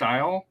Cup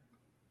style,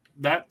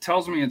 that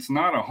tells me it's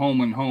not a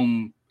home and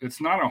home. It's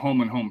not a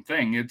home and home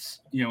thing. It's,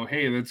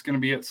 hey, that's going to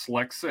be at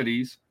select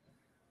cities.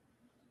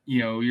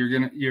 You're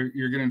going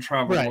to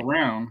travel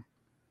around.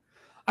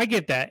 I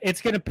get that.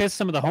 It's going to piss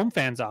some of the home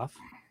fans off.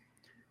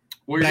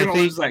 Well, you're going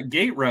to lose that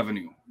gate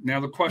revenue. Now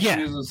the question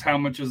is how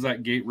much is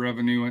that gate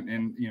revenue,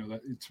 and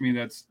that, to me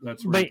that's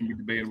where it can be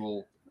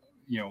debatable,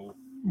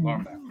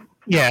 on that.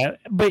 Yeah,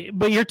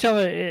 but you're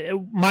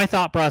telling, my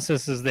thought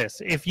process is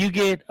this: if you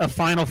get a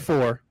Final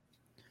Four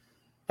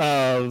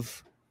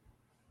of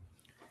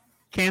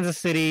Kansas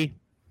City,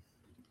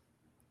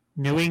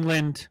 New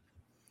England,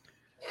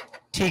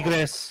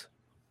 Tigres,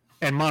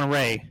 and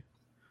Monterrey,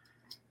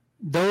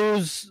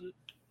 those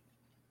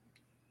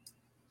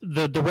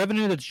the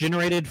revenue that's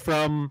generated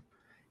from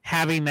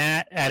having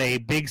that at a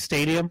big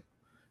stadium,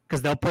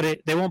 because they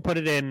probably won't put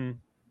it in.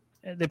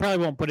 It's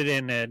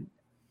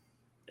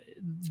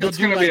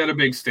going to be at a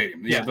big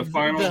stadium. Yeah, the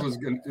finals is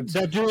going to.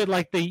 They'll do it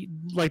like the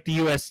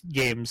U.S.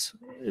 games.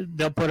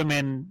 They'll put them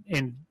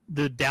in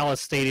the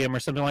Dallas stadium or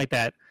something like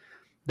that.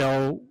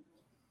 They'll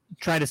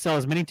try to sell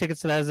as many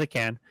tickets to that as they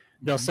can.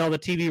 They'll sell the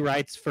TV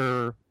rights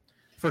for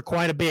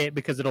quite a bit,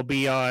 because it'll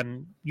be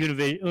on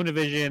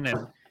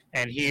Univision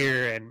and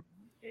here, and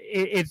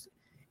it's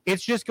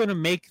just going to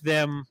make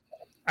them.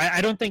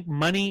 I don't think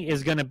money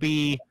is going to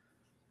be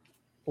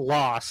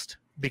lost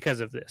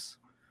because of this.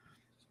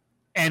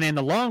 And in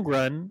the long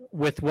run,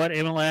 with what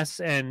MLS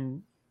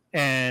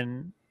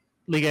and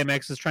Liga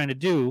MX is trying to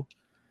do,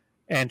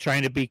 and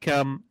trying to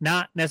become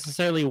not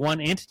necessarily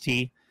one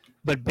entity,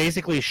 but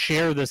basically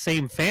share the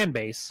same fan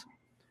base,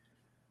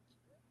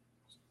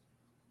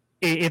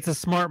 it's a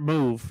smart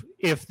move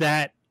if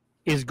that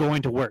is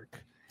going to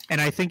work.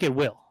 And I think it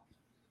will.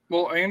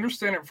 Well, I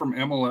understand it from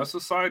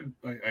MLS's side.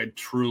 I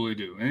truly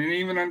do. And I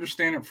even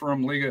understand it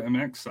from Liga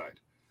MX side.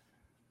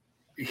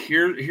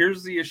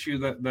 Here's the issue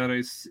that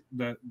I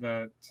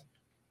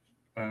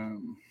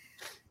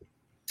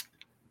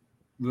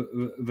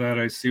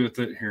see with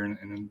it here,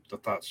 and the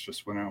thoughts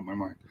just went out of my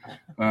mind.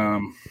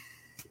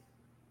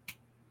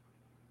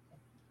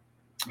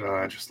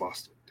 I just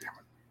lost it. Damn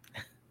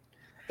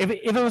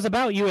it. If it was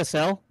about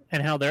USL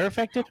and how they're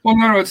affected, well,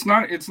 no, it's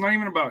not. It's not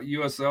even about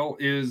USL.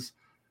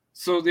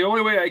 So the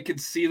only way I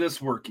could see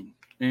this working,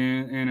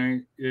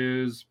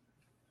 is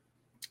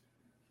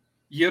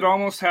you'd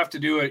almost have to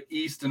do it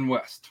East and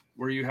West,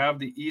 where you have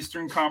the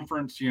Eastern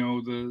Conference,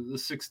 the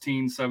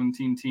 16,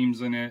 17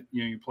 teams in it.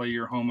 You play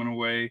your home and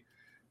away.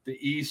 The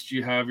East,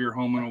 you have your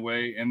home and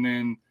away. And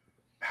then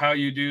how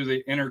you do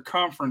the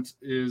interconference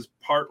is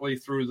partly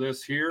through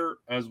this here,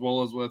 as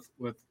well as with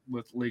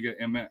Liga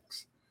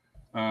MX.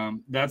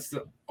 That's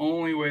the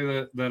only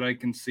way that I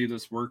can see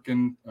this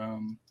working,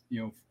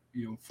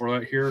 for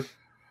that here.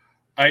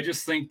 I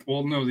just think,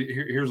 well, no,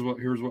 here's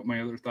what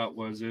my other thought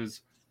was,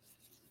 is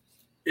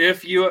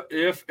if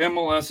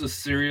MLS is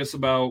serious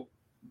about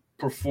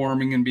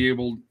performing and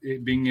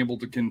being able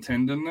to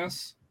contend in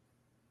this,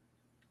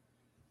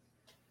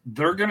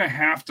 they're going to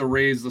have to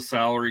raise the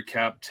salary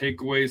cap,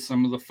 take away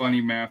some of the funny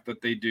math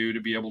that they do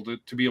to be able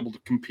to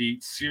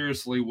compete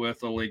seriously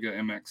with a Liga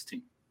MX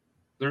team.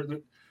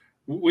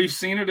 We've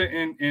seen it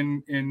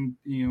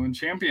in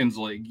Champions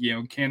League.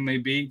 Can they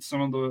beat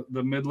some of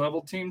the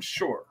mid-level teams?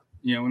 Sure.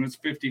 And it's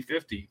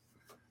 50-50.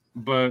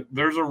 But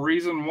there's a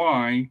reason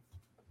why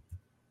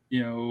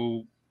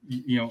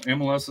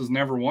MLS has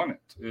never won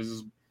it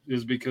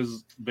is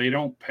because they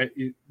don't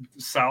pay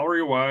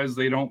salary-wise,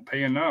 they don't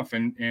pay enough.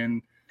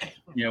 And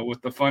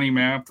with the funny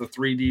map, the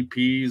 3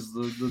 DPs,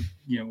 the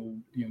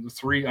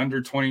 3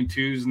 under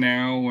 22s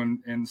now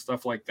and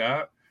stuff like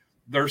that,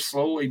 they're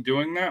slowly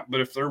doing that.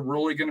 But if they're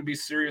really going to be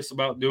serious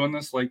about doing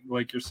this, like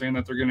you're saying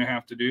that they're going to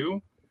have to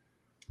do,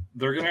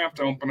 they're going to have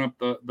to open up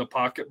the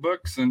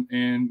pocketbooks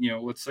and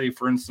let's say,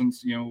 for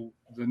instance, the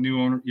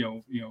new owner,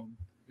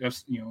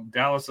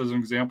 Dallas as an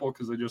example,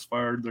 because they just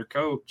fired their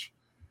coach.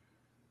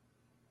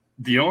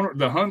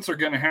 The Hunts are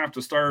going to have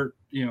to start,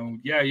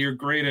 you're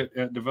great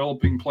at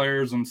developing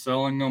players and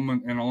selling them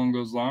and along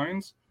those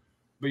lines,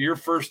 but your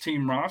first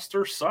team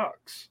roster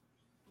sucks.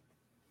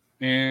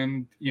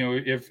 And,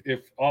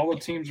 if all the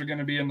teams are going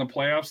to be in the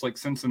playoffs like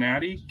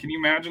Cincinnati, can you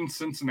imagine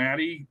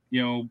Cincinnati,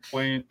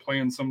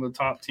 playing some of the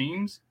top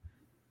teams?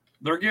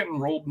 They're getting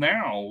rolled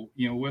now,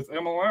 with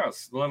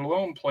MLS, let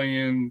alone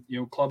playing,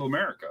 Club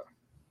America.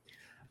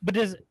 But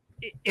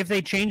if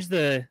they change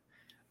those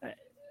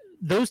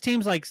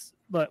teams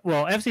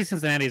FC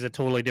Cincinnati is a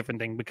totally different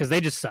thing because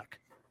they just suck.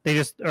 They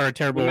just are a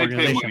terrible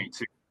organization. Pay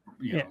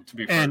money to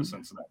be fair to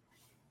Cincinnati.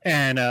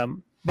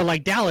 And but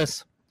like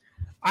Dallas,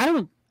 I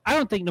don't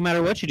think no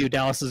matter what you do,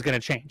 Dallas is going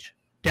to change.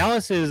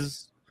 Dallas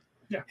has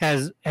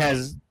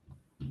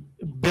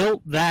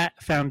built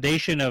that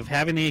foundation of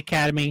having the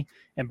academy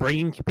and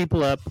bringing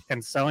people up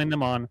and selling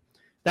them on.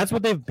 That's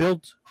what they've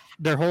built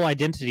their whole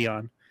identity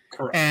on.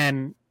 Correct.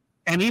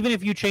 And even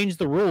if you change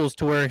the rules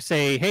to where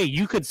say, hey,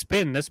 you could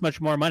spend this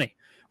much more money,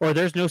 or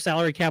there's no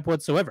salary cap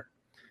whatsoever,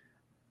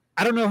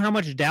 I don't know how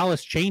much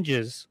Dallas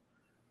changes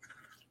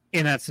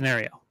in that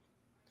scenario.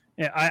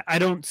 I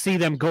don't see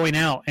them going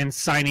out and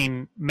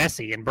signing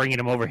Messi and bringing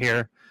him over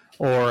here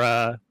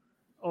or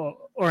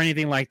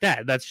anything like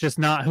that. That's just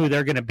not who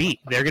they're going to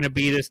be. They're going to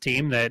be this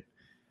team that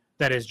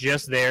is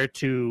just there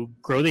to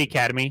grow the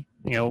academy,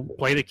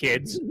 play the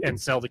kids and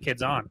sell the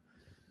kids on.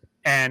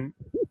 And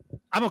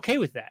I'm okay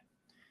with that.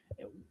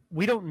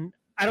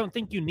 I don't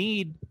think you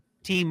need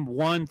team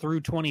 1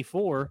 through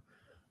 24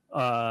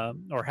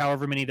 or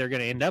however many they're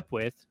going to end up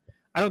with.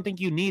 I don't think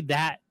you need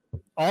that,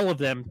 all of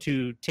them,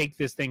 to take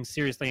this thing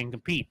seriously and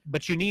compete.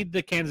 But you need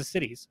the Kansas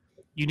Cities.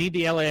 You need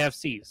the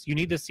LAFCs. You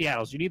need the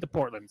Seattles. You need the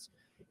Portlands.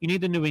 You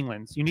need the New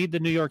Englands. You need the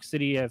New York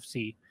City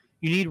FC.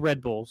 You need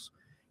Red Bulls.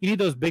 You need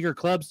those bigger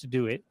clubs to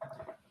do it.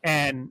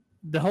 And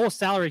the whole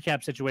salary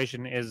cap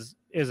situation is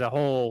a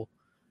whole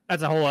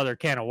other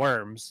can of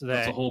worms.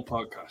 That's a whole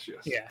podcast,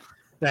 yes. Yeah.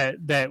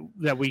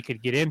 That we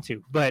could get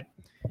into. But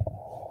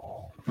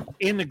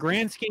in the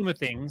grand scheme of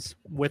things,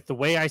 with the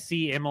way I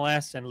see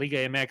MLS and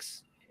Liga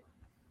MX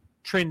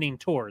trending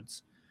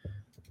towards,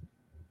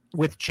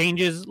 with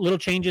little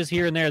changes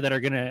here and there that are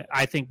going to,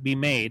 I think, be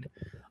made,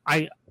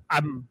 I'm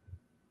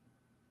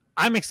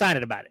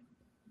excited about it.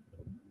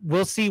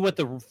 We'll see what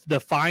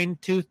the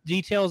fine-tooth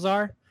details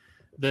are,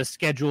 the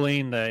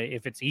scheduling,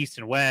 if it's East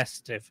and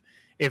West, if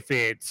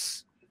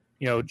it's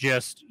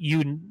just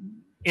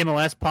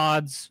MLS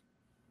pods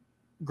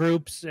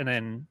groups and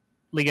then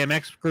Liga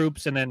MX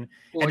groups and then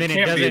it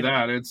can't be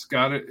that. It's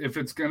got to, if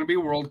it's going to be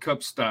World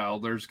Cup style,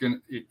 there's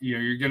going to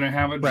you're going to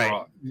have a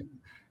draw. Right.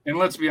 And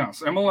let's be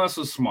honest, MLS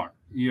is smart,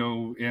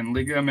 and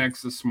Liga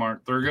MX is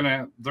smart. They're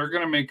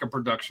gonna make a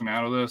production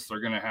out of this. They're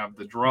gonna have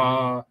the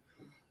draw.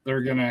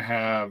 They're gonna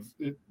have.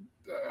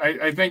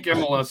 I think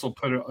MLS will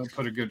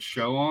put a good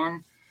show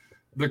on.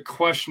 The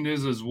question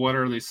is what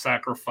are they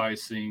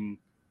sacrificing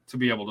to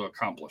be able to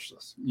accomplish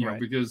this? Right.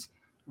 Because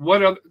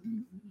what other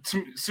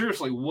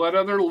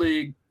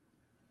league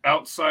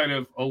outside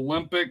of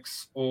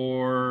Olympics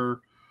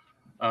or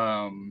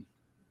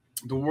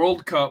the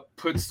World Cup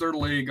puts their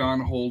league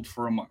on hold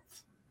for a month?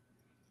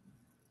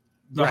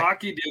 The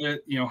hockey did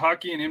it,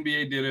 hockey and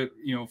NBA did it,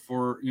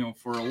 for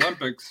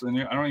Olympics.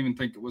 And I don't even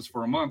think it was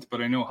for a month,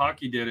 but I know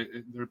hockey did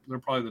it. They're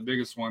probably the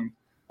biggest one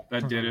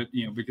that did it,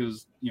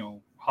 because,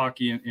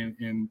 hockey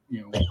in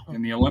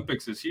the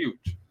Olympics is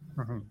huge.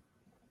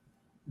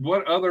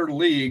 What other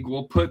league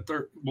will put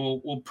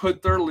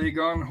their league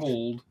on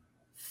hold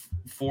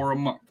for a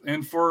month?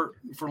 And for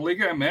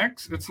Liga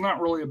MX, it's not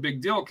really a big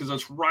deal because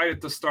it's right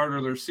at the start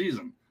of their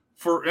season.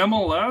 For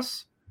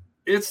MLS,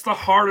 it's the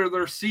heart of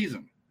their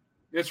season.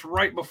 It's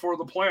right before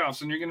the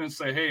playoffs, and you're going to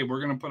say, hey,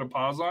 we're going to put a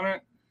pause on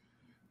it.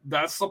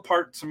 That's the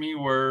part to me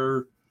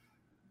where,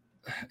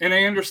 and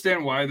I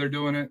understand why they're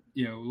doing it.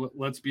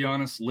 Let's be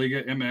honest,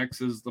 Liga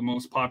MX is the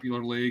most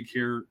popular league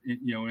here,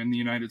 in the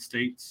United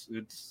States.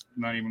 It's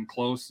not even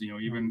close.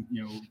 Even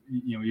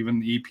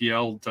the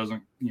EPL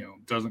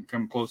doesn't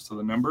come close to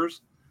the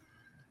numbers.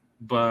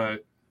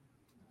 But,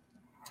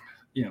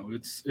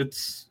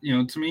 it's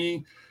to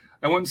me,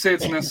 I wouldn't say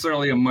it's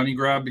necessarily a money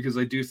grab, because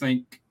I do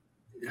think,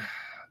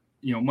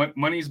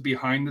 money's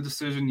behind the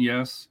decision,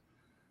 yes.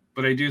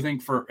 But I do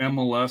think for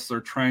MLS, they're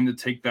trying to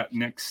take that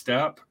next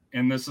step,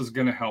 and this is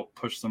going to help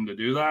push them to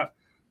do that.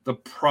 The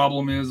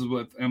problem is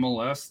with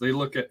MLS, they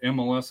look at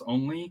MLS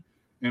only,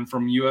 and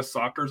from U.S.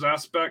 Soccer's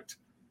aspect,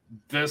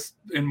 this,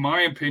 in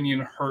my opinion,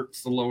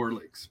 hurts the lower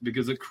leagues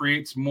because it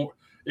creates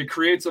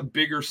a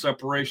bigger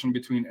separation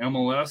between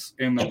MLS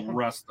and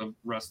the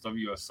rest of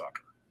U.S.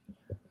 Soccer.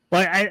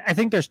 Well, I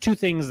think there's two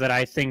things that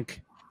I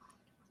think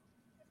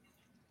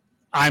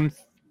I've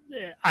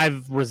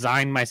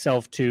resigned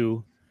myself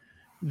to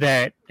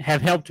that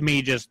have helped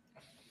me just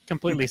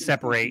completely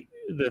separate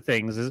the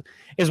things.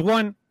 Is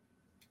one,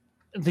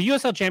 the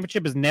USL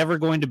Championship is never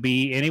going to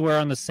be anywhere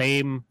on the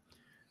same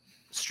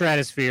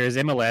stratosphere as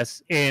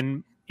MLS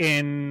in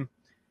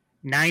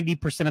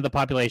 90% of the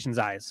population's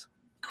eyes.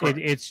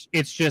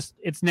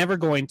 It's never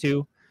going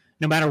to,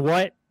 no matter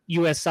what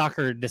U.S.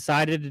 Soccer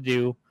decided to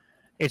do.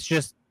 It's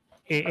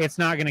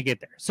not going to get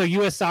there. So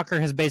U.S.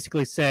 Soccer has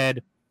basically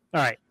said,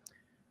 all right,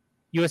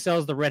 USL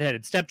is the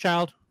redheaded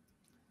stepchild.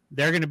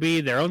 They're going to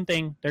be their own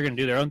thing. They're going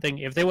to do their own thing.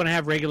 If they want to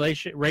have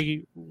promotion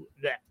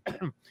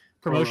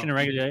and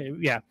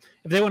regulation,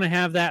 if they want to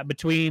have that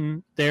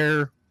between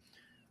their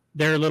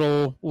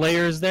little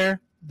layers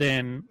there,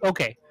 then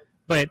okay.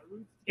 But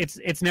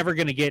it's never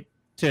going to get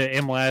to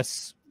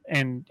MLS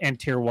and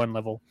tier 1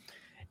 level.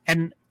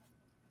 And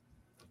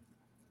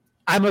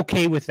I'm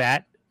okay with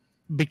that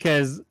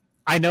because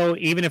I know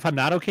even if I'm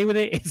not okay with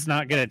it, it's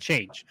not going to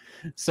change.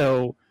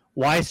 So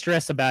why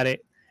stress about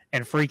it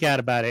and freak out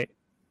about it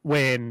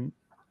when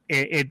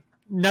it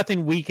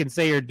nothing we can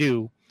say or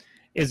do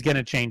is going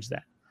to change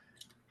that?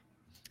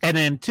 And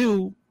then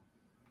 2,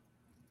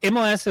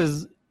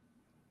 MLS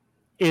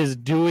is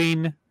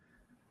doing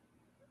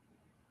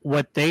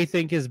what they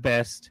think is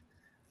best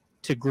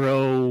to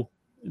grow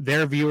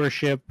their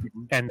viewership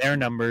and their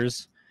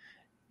numbers,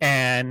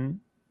 and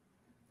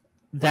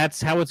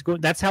that's how it's going.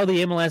 That's how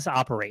the MLS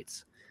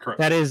operates. Correct.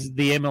 That is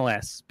the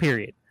MLS,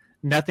 period.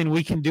 Nothing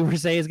we can do or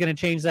say is going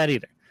to change that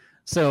either.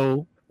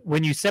 So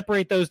when you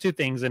separate those two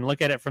things and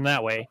look at it from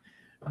that way,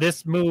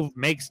 this move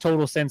makes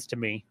total sense to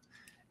me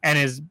and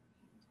is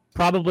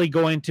probably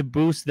going to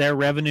boost their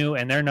revenue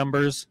and their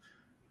numbers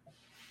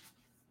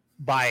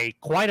by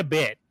quite a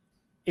bit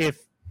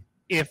if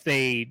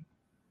they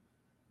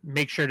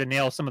make sure to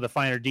nail some of the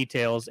finer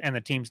details and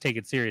the teams take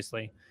it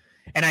seriously.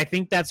 And I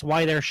think that's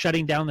why they're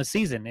shutting down the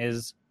season,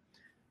 is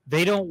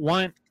they don't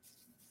want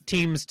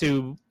teams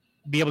to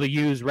be able to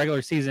use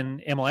regular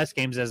season MLS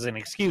games as an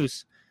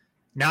excuse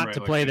not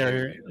to play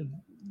their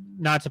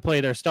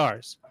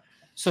stars.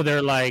 So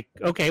they're like,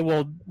 okay,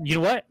 well, you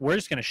know what? We're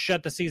just going to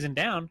shut the season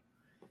down,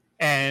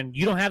 and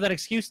you don't have that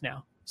excuse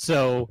now.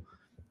 So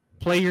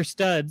play your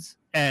studs,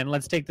 and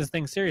let's take this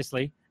thing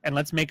seriously, and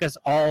let's make us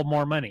all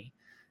more money.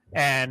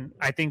 And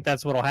I think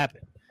that's what will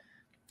happen.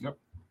 Yep.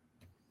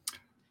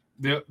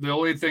 The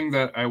only thing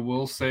that I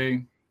will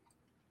say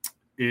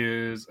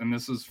is, and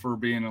this is for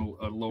being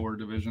a lower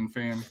division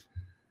fan,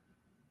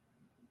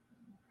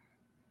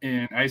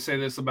 and I say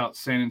this about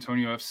San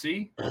Antonio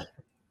FC,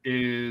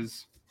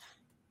 is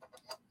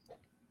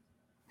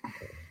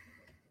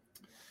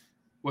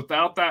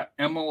without that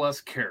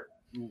MLS carrot,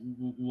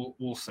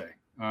 we'll say,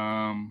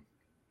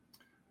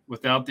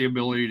 without the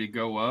ability to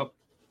go up,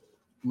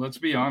 let's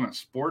be honest,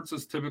 sports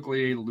is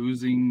typically a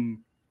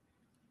losing,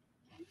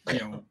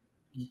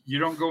 you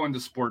don't go into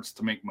sports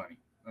to make money.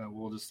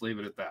 We'll just leave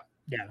it at that.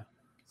 Yeah.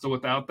 So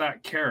without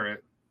that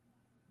carrot,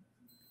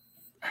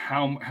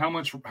 how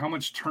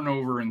much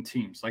turnover in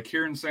teams? Like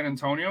here in San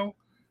Antonio,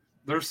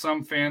 there's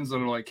some fans that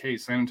are like, hey,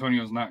 San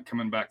Antonio's not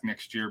coming back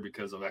next year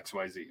because of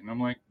XYZ. And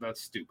I'm like,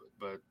 that's stupid.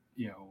 But,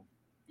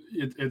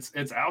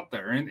 it's out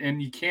there.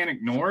 And you can't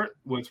ignore it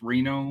with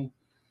Reno.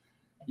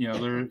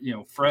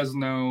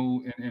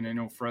 Fresno, and I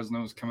know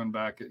Fresno's coming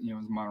back at,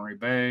 Monterey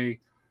Bay.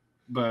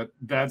 But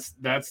that's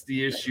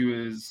the issue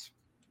is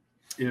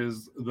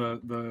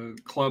the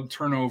club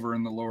turnover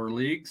in the lower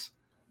leagues.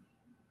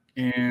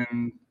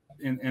 And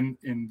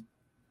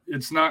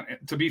it's not,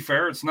 to be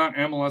fair, it's not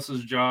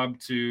MLS's job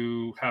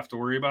to have to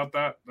worry about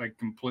that. I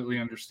completely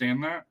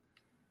understand that.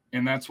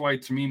 And that's why,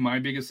 to me, my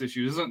biggest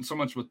issue isn't so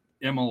much with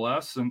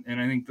MLS.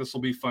 And I think this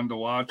will be fun to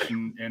watch.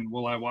 And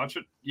will I watch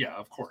it? Yeah,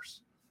 of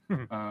course.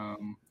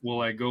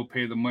 Will I go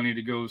pay the money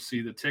to go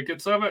see the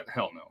tickets of it?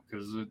 Hell no.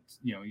 Because it's,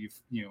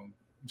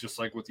 just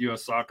like with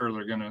US Soccer,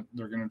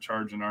 they're gonna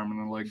charge an arm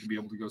and a leg to be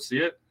able to go see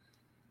it.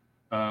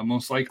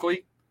 Most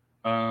likely.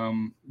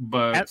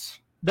 But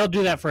they'll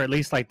do that for at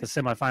least like the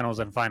semifinals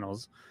and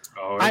finals.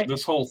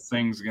 This whole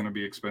thing's going to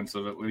be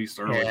expensive, at least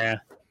early. Yeah,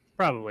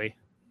 probably.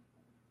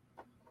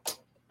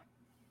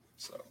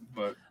 So,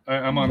 but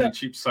I'm on the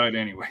cheap side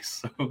anyway.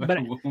 So, but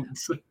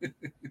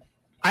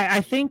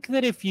I think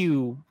that if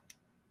you,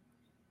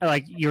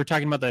 like you were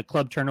talking about the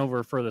club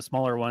turnover for the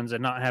smaller ones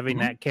and not having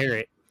that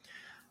carrot,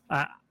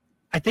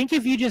 I think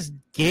if you just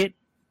get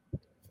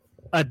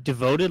a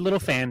devoted little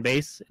fan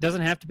base, it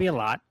doesn't have to be a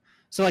lot.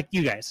 So, like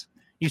you guys.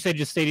 You said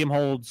your stadium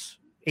holds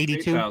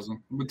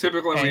 82,000. But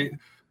typically,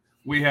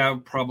 we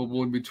have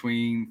probably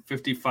between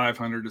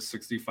 5,500 to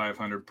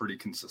 6,500, pretty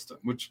consistent.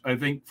 Which I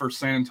think for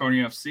San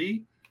Antonio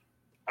FC,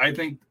 I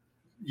think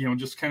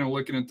just kind of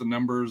looking at the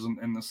numbers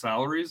and the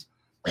salaries,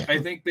 I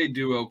think they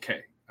do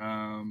okay.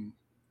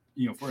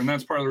 And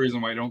that's part of the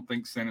reason why I don't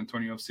think San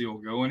Antonio FC will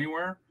go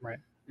anywhere. Right.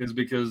 Is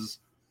because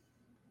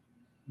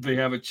they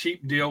have a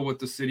cheap deal with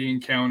the city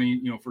and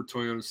county, for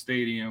Toyota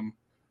Stadium,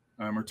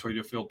 or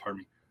Toyota Field,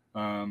 pardon me.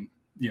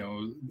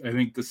 I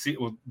think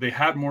they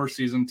had more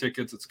season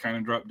tickets. It's kind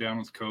of dropped down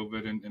with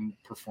COVID and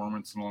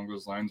performance and along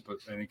those lines. But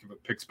I think if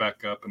it picks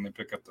back up and they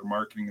pick up their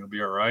marketing, it'll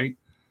be all right.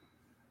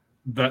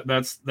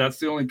 That's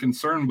the only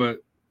concern.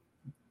 But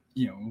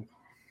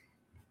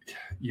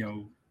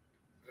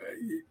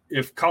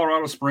if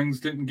Colorado Springs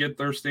didn't get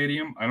their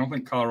stadium, I don't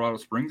think Colorado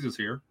Springs is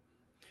here.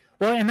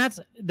 Well, and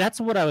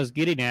that's what I was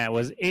getting at.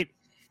 Was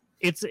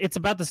it's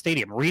about the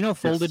stadium. Reno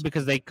folded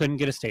because they couldn't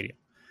get a stadium.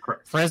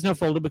 Correct. Fresno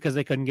folded because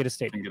they couldn't get a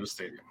stadium.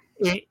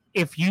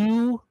 If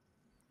you,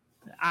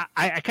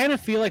 I kind of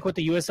feel like what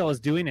the USL is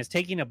doing is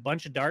taking a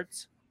bunch of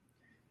darts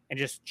and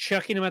just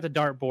chucking them at the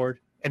dartboard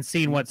and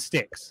seeing what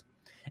sticks.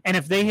 And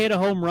if they hit a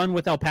home run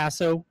with El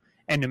Paso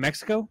and New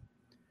Mexico,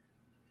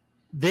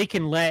 they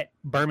can let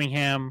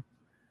Birmingham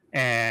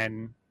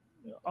and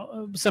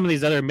some of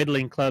these other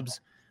middling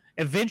clubs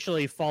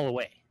eventually fall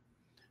away.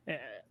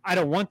 I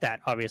don't want that,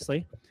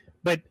 obviously,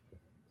 but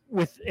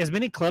with as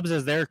many clubs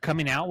as they're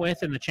coming out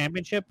with in the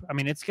championship, I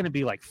mean, it's going to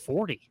be like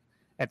 40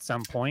 at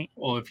some point.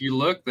 Well, if you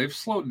look, they've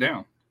slowed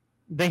down.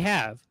 They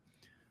have,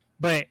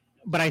 but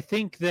I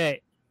think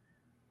that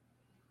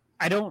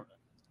I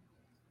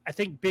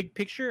think big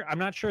picture, I'm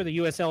not sure the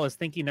USL is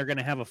thinking they're going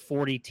to have a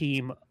 40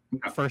 team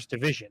first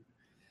division.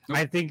 Nope.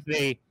 I think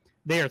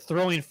they are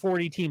throwing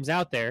 40 teams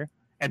out there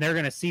and they're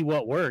going to see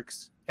what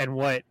works and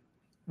what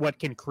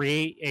can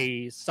create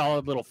a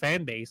solid little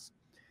fan base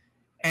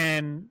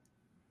and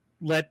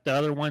let the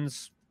other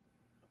ones.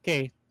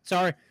 Okay.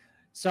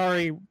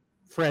 Sorry,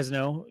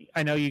 Fresno.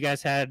 I know you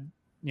guys had,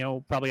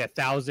 probably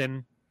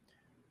 1,000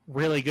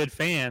 really good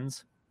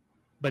fans,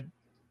 but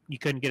you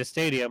couldn't get a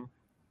stadium.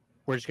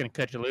 We're just going to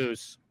cut you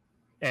loose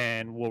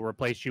and we'll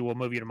replace you. We'll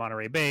move you to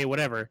Monterey Bay,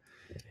 whatever.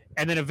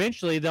 And then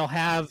eventually they'll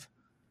have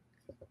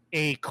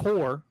a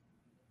core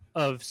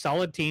of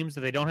solid teams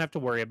that they don't have to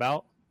worry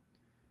about.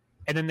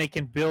 And then they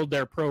can build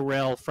their pro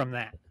rail from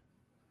that.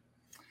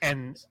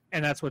 And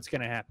that's what's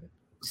going to happen.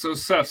 So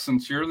Seth,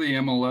 since you're the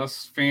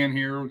MLS fan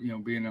here,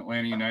 being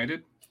Atlanta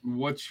United,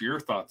 what's your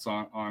thoughts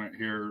on it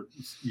here?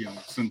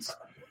 Since,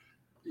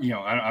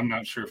 I'm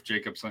not sure if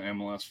Jacob's an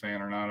MLS fan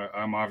or not.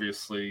 I'm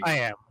obviously.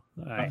 I am.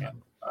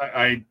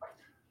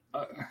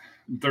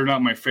 They're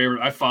not my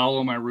favorite. I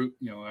follow my route.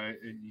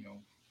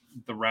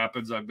 The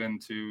Rapids I've been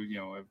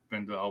to. I've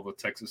been to all the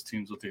Texas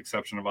teams with the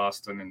exception of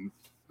Austin, and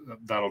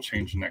that'll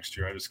change next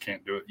year. I just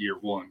can't do it year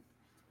one,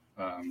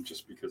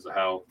 just because of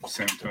how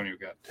San Antonio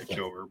got taken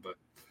over. But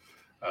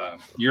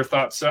your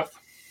thoughts, Seth?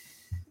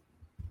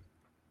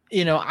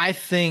 I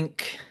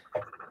think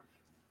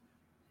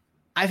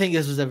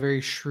this was a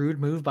very shrewd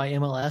move by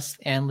MLS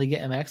and Liga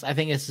MX. I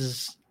think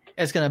it's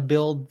going to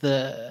build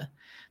the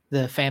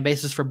fan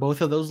bases for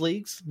both of those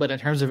leagues. But in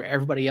terms of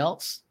everyone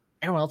else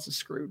is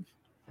screwed.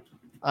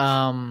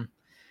 I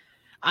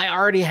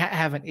already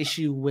have an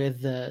issue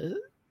with the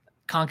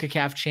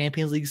CONCACAF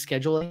Champions League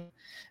scheduling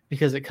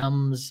because it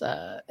comes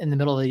in the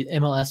middle of the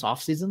MLS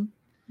offseason.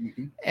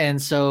 Mm-hmm.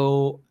 And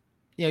so,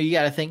 you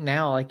got to think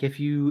now, like if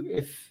you're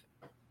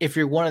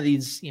one of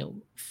these,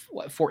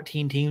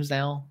 14 teams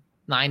now,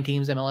 9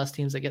 teams, MLS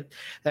teams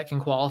that can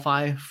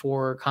qualify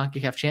for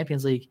CONCACAF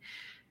Champions League,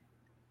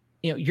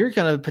 you're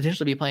going to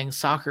potentially be playing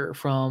soccer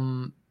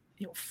from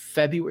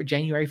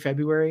January,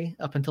 February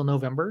up until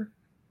November.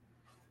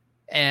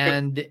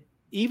 And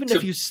even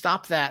if you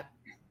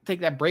take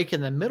that break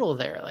in the middle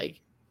there, like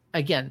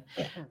again,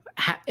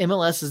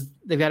 MLS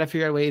they've got to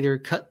figure out a way either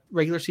cut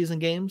regular season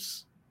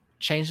games,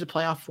 change the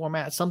playoff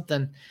format,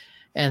 something.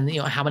 And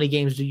how many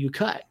games do you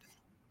cut?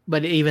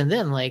 But even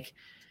then, like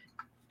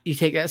you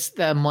take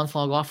that month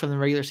long off from the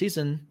regular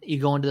season, you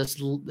go into this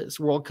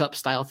World Cup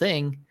style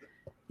thing.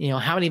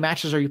 How many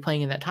matches are you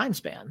playing in that time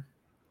span?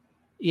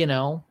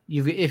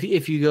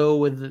 If you go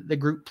with the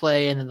group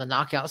play and then the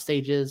knockout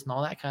stages and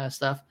all that kind of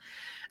stuff,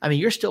 I mean,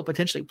 you're still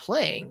potentially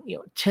playing,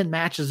 10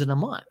 matches in a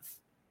month,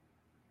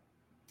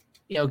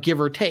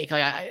 give or take.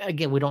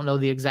 Again, we don't know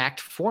the exact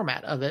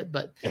format of it,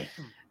 but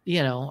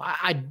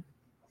I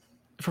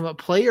from a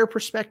player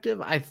perspective,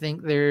 I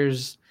think you're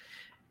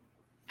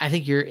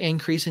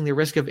increasing the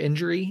risk of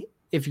injury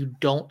if you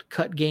don't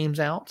cut games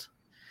out.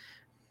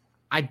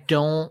 And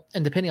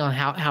depending on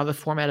how the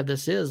format of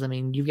this is, I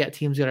mean, you've got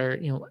teams that are,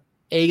 going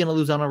to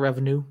lose out on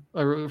revenue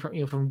or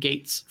from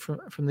gates,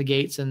 from the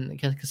gates and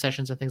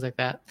concessions and things like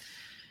that.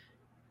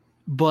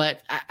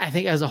 But I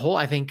think as a whole,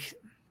 I think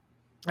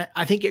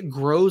it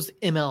grows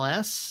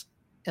MLS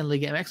and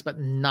Liga MX, but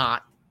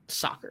not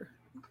soccer.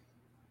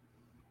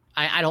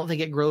 I don't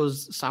think it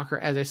grows soccer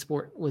as a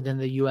sport within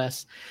the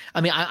U.S.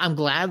 I mean, I'm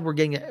glad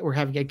we're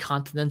having a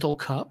Continental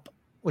Cup,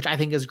 which I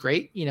think is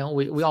great.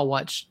 We all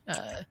watch,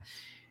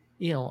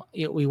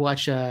 we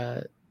watch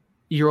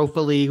Europa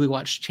League, we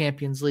watch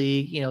Champions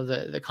League,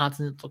 the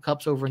Continental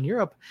Cups over in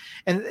Europe,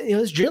 and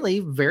it's generally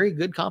very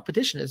good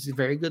competition. It's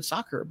very good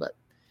soccer, but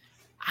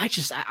I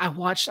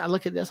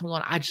look at this, I'm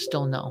going, I just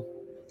don't know.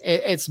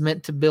 It's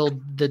meant to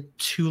build the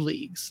two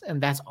leagues,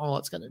 and that's all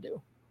it's going to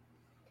do.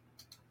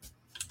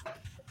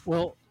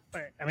 Well,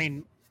 I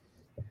mean,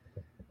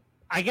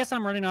 I guess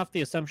I'm running off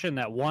the assumption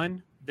that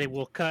one, they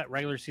will cut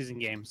regular season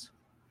games,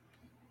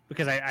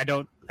 because I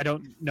don't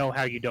know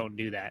how you don't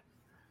do that,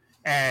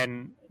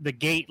 and the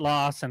gate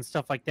loss and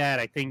stuff like that.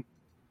 I think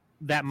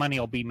that money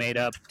will be made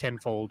up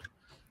tenfold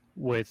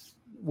with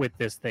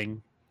this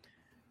thing.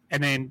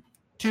 And then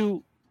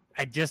two,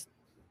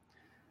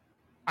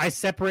 I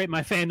separate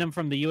my fandom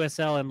from the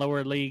USL and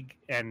lower league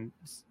and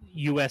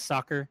US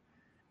soccer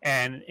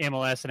and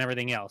MLS and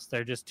everything else.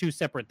 They're just two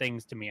separate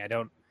things to me. I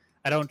don't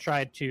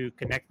try to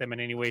connect them in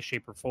any way,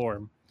 shape, or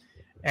form.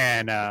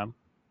 And I'm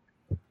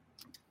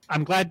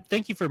glad.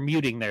 Thank you for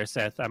muting there,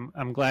 Seth.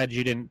 I'm glad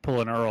you didn't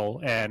pull an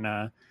Earl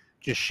and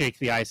just shake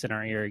the ice in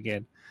our ear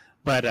again.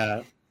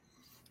 But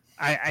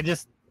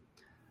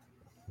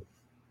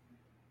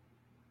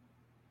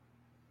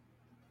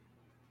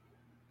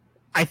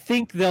I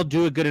think they'll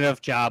do a good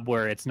enough job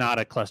where it's not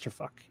a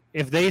clusterfuck.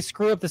 If they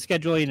screw up the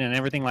scheduling and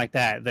everything like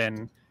that,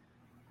 then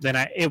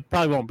it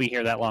probably won't be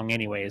here that long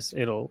anyways.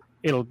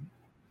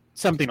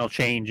 Something will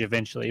change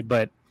eventually.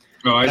 But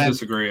no, I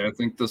disagree. I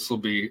think this will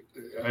be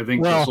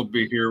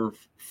here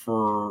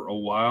for a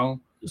while.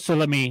 So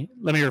let me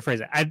rephrase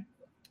it.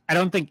 I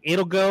don't think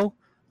it'll go,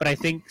 but I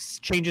think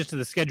changes to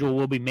the schedule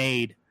will be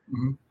made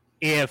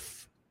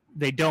if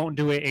they don't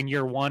do it in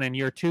year 1 and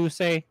year 2,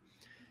 say,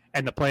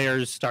 and the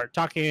players start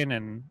talking,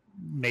 and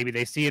maybe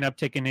they see an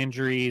uptick in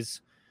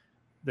injuries.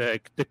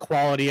 The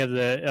quality of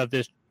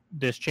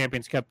this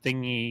Champions Cup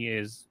thingy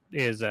is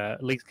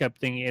Leagues Cup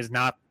thingy is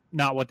not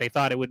what they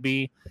thought it would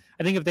be.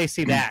 I think if they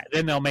see that,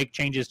 then they'll make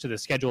changes to the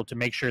schedule to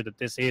make sure that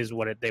this is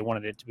what they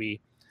wanted it to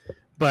be.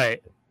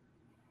 But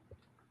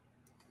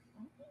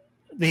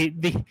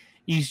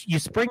you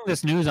spring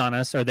this news on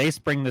us, or they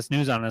spring this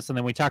news on us, and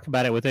then we talk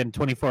about it within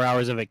 24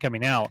 hours of it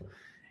coming out,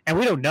 and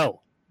we don't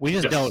know. We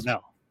just don't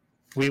know.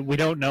 We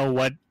don't know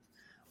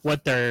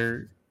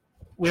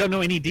we don't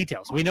know any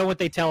details. We know what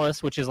they tell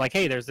us, which is like,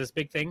 hey, there's this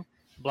big thing,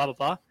 blah blah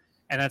blah,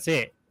 and that's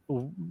it.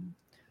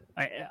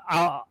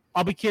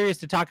 I'll be curious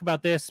to talk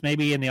about this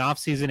maybe in the off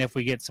season if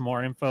we get some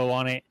more info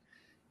on it,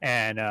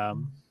 and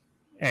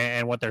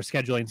what their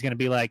scheduling is going to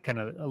be like, kind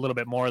of a little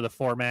bit more of the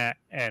format,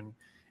 and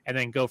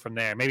then go from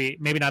there. Maybe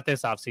not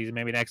this off season,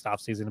 maybe next off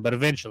season, but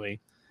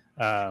eventually,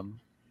 I'm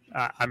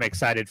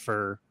excited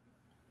for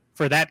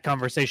that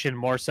conversation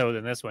more so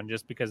than this one,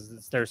 just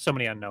because there's so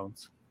many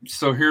unknowns.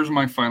 So here's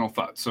my final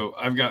thought. So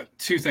I've got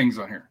two things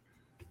on here.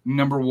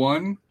 Number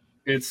one,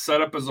 it's set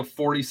up as a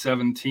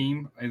 47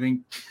 team. I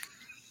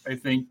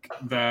think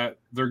that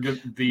they're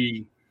good.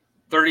 The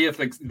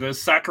 30th, the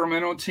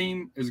Sacramento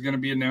team is going to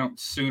be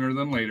announced sooner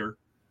than later,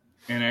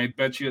 and I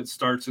bet you it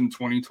starts in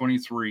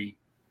 2023.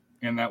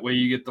 And that way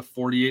you get the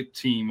 48th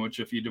team, which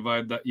if you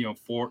divide that, you have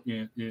 4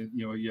 in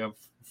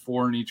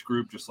each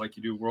group, just like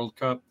you do World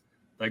Cup.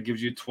 That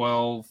gives you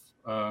 12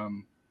 pods.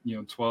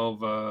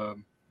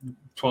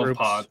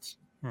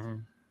 Mm-hmm.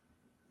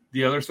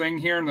 The other thing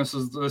here, and this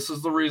is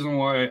the reason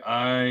why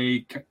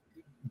I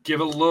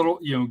give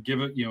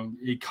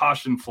a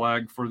caution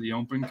flag for the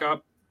Open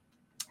Cup.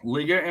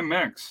 Liga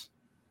MX,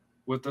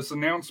 with this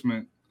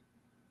announcement,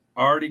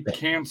 already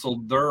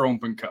canceled their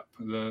Open Cup,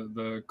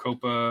 the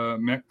Copa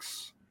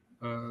MX,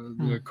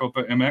 the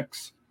Copa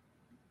MX.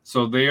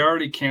 So they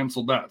already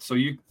canceled that. So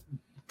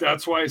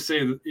that's why I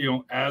say that,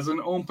 as an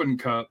Open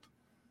Cup,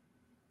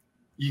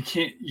 you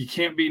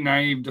can't be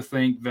naive to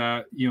think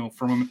that,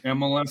 from an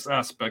MLS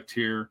aspect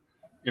here,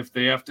 if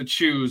they have to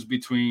choose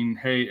between,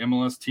 hey,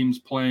 MLS teams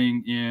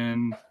playing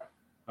in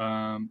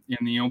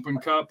the Open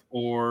Cup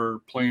or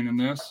playing in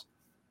this,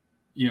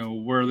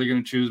 where are they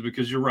going to choose?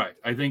 Because you're right.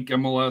 I think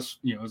MLS,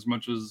 as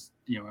much as,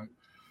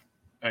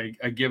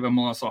 I give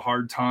MLS a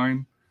hard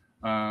time.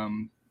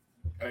 I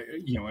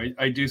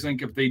do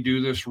think if they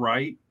do this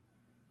right,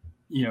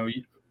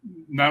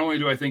 not only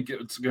do I think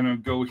it's going to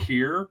go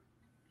here,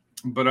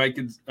 but I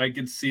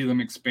could see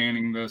them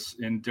expanding this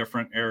in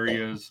different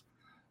areas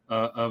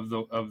of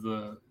the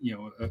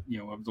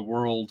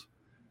world,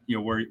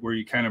 where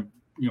you kind of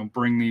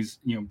bring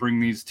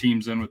these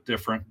teams in with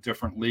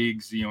different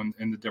leagues,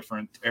 in the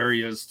different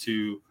areas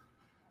to,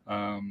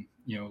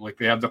 like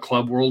they have the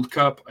Club World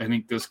Cup. I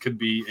think this could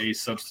be a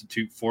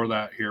substitute for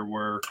that here,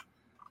 where,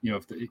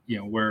 if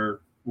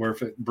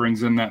it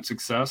brings in that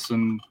success,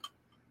 and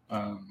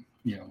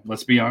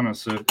let's be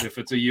honest, if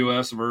it's a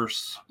U.S.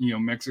 versus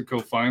Mexico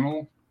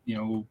final,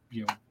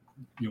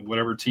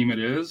 whatever team it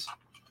is,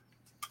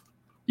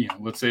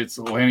 let's say it's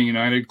Atlanta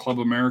United, Club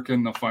America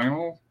in the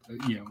final,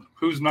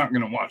 who's not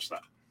going to watch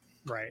that?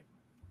 Right.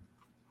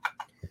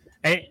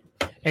 Hey,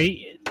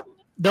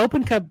 the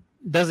Open Cup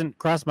doesn't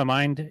cross my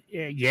mind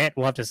yet.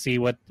 We'll have to see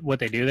what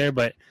they do there,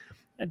 but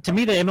to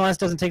me, the MLS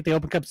doesn't take the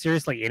Open Cup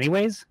seriously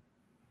anyways.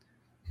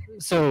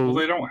 So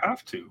they don't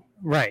have to.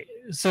 Right.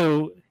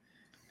 So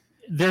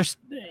there's,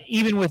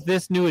 even with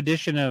this new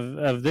edition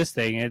of this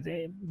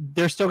thing,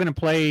 they're still going to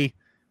play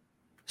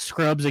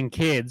scrubs and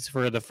kids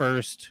for the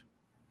first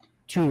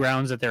 2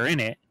 rounds that they're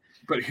in it.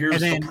 But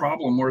here's the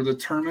problem: where the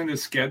tournament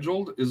is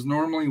scheduled is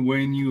normally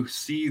when you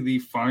see the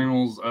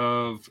finals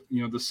of,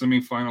 the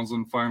semifinals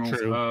and finals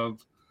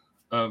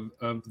of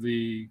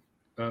the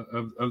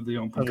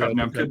Open Cup.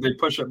 Now, could they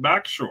push it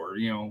back? Sure,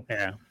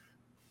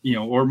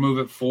 or move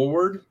it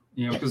forward.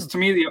 Because to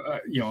me,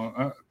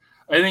 I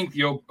think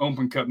the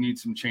Open Cup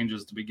needs some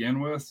changes to begin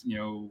with.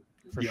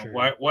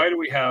 Why do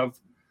we have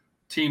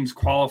teams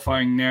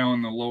qualifying now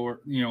in the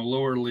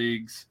lower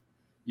leagues?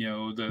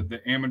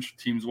 The amateur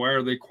teams, why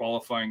are they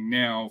qualifying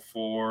now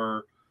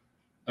for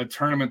a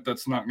tournament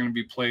that's not going to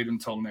be played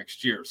until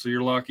next year? So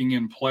you're locking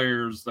in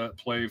players that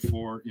play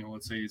for,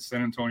 let's say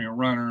San Antonio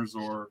Runners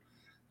or,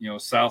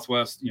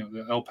 Southwest,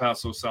 the El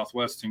Paso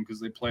Southwest team,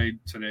 because they played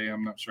today.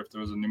 I'm not sure if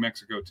there was a New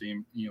Mexico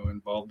team,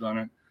 involved on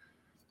it.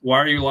 Why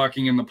are you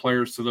locking in the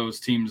players to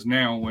those teams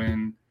now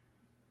when,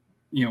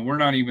 we're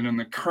not even in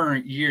the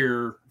current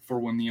year for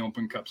when the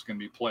Open Cup's going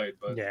to be played?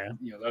 But,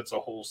 that's a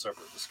whole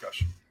separate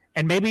discussion.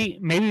 And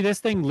maybe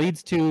this thing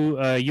leads to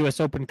a U.S.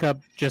 Open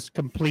Cup just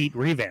complete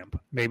revamp.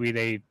 Maybe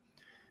they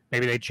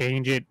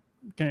change it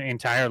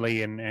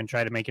entirely and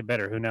try to make it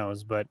better. Who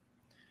knows? But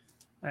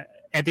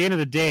at the end of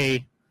the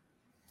day,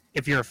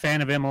 if you're a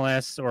fan of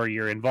MLS or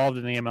you're involved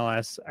in the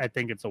MLS, I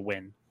think it's a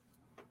win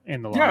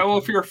in the long term.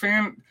 If you're a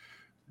fan,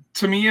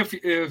 to me, if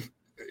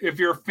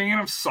you're a fan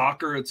of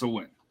soccer, it's a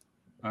win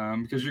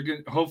because you're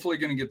hopefully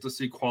going to get to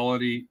see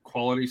quality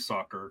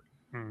soccer.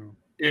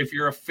 If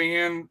you're a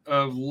fan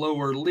of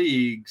lower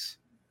leagues,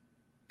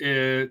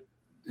 it's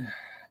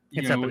up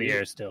in the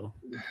air still.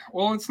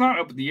 Well, it's not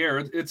up in the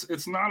air.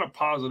 It's not a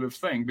positive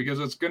thing because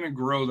it's going to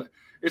grow.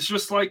 It's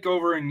just like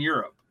over in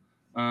Europe,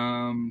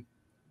 or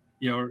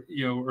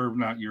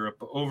not Europe,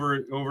 but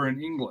over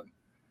in England.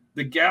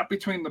 The gap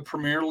between the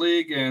Premier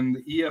League and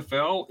the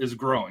EFL is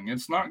growing.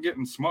 It's not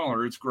getting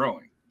smaller; it's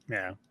growing.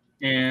 Yeah.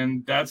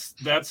 And that's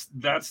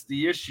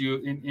the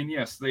issue. And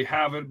yes, they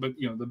have it, but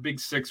the Big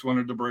Six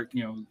wanted to break.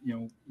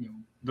 The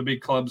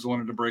big clubs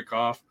wanted to break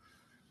off.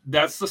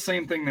 That's the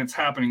same thing that's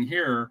happening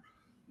here,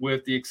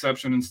 with the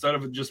exception instead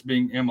of it just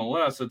being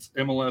MLS, it's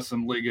MLS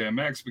and Liga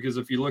MX. Because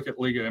if you look at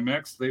Liga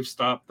MX, they've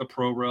stopped the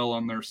ProRel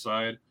on their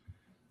side.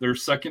 Their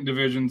second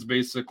division's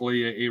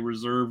basically a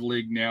reserve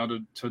league now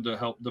to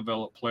help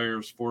develop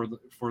players for the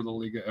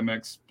Liga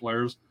MX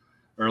players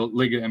or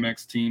Liga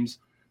MX teams.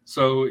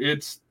 So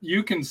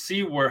you can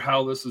see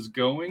how this is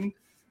going,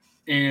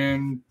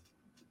 and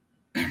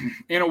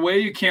in a way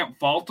you can't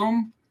fault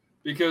them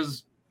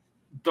because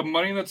the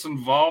money that's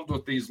involved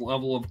with these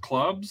level of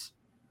clubs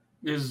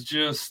is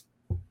just,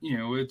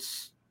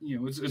 it's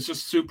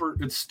just super,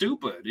 it's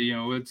stupid.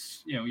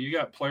 You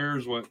got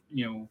players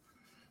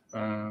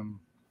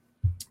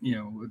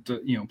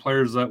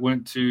players that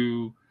went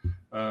to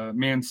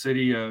Man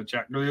City,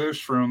 Jack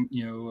Grealish from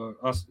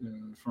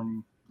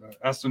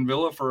Aston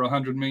Villa for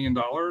 $100 million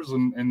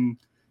and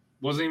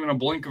wasn't even a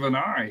blink of an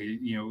eye.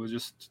 It was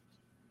just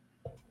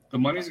the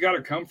money's got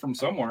to come from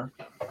somewhere.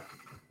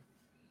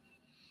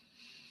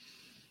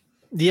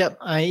 Yep.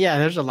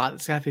 There's a lot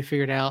that's got to be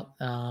figured out.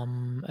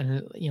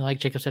 And like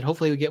Jacob said,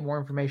 hopefully we get more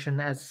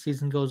information as the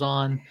season goes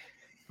on.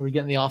 We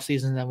get in the off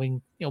season, then we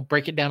can,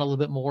 break it down a little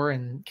bit more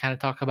and kind of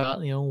talk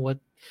about,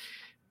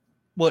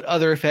 what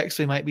other effects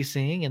we might be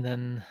seeing. And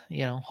then,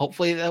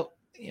 hopefully that,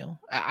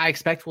 I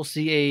expect we'll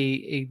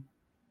see a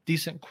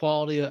decent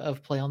quality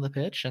of play on the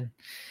pitch, and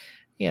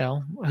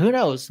who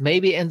knows,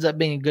 maybe it ends up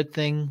being a good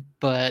thing,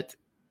 but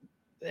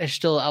there's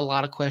still a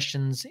lot of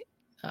questions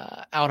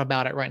out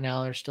about it right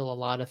now. There's still a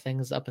lot of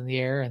things up in the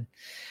air, and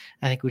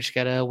I think we just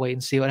gotta wait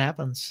and see what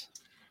happens.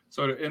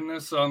 So to end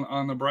this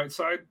on the bright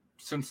side,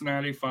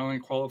 Cincinnati finally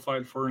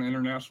qualified for an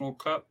international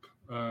cup.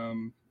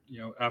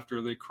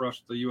 After they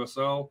crushed the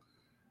USL,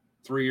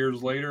 3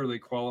 years later they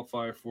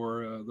qualify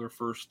for their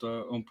first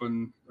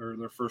open or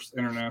their first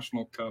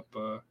international cup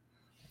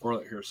for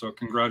that here. So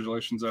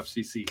congratulations,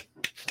 FCC.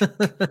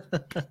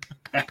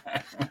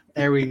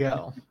 There we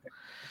go.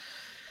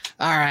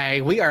 All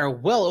right, we are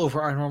well over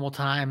our normal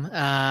time.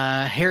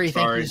 Harry,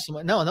 thank you so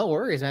much. No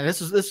worries, man.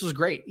 This was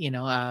great.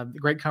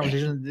 Great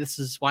conversation. This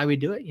is why we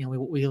do it.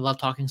 We love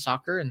talking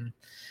soccer, and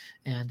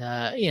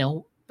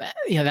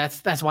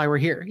that's why we're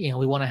here.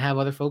 We want to have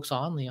other folks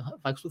on,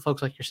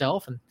 folks like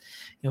yourself, and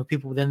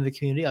people within the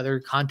community,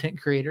 other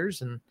content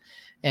creators, and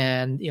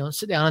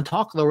sit down and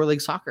talk lower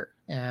league soccer,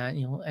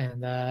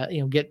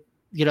 get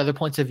other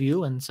points of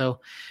view. And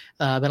so,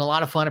 been a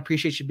lot of fun.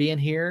 Appreciate you being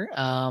here.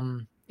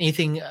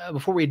 Anything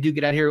before we do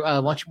get out of here? Why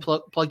don't you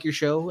plug your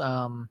show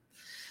and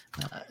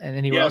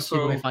anywhere else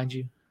people may find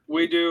you?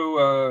 We do.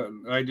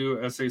 I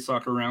do SA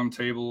Soccer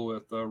Roundtable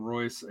with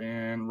Royce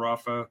and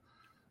Rafa.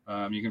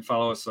 You can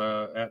follow us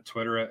at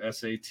Twitter at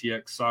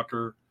SATX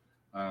Soccer.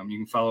 You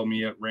can follow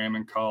me at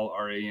Ramincol,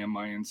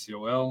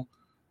 RAMINCOL.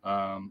 Like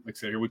I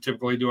said, here we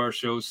typically do our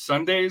shows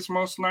Sundays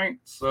most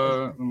nights,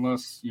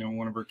 unless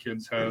one of our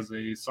kids has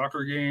a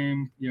soccer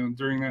game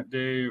during that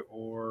day,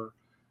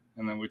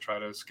 and then we try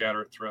to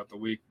scatter it throughout the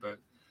week. But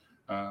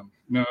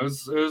no, it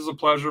was a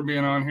pleasure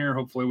being on here.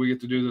 Hopefully we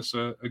get to do this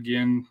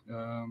again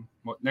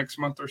next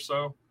month or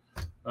so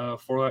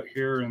for that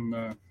here,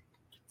 and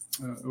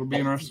it'll be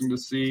interesting to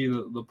see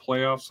the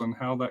playoffs and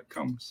how that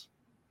comes.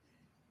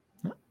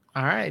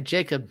 All right,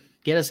 Jacob,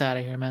 get us out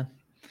of here, man.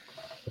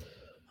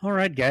 All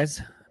right,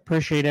 guys.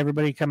 Appreciate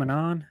everybody coming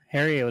on.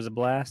 Harry, it was a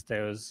blast.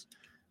 It was.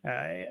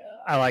 I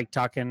like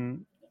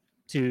talking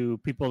to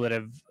people that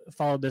have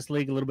followed this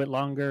league a little bit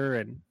longer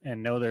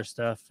and know their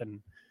stuff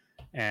and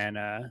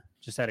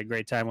just had a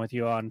great time with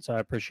you on. So I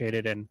appreciate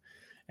it.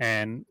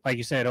 And like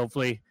you said,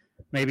 hopefully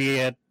maybe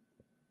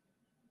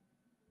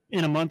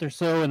in a month or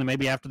so, and then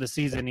maybe after the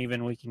season,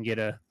 even we can get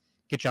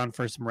you on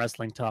for some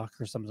wrestling talk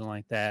or something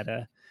like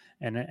that,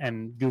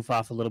 and goof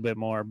off a little bit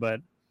more. But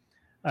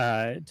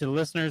to the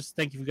listeners,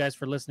 thank you guys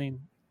for listening.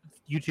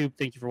 YouTube,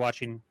 thank you for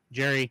watching.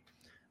 Jerry,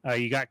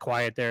 you got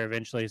quiet there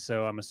eventually,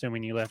 so I'm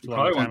assuming you left a long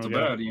time ago. Probably went to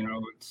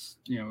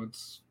bed.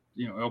 It's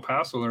El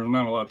Paso. There's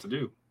not a lot to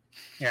do.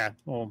 Yeah,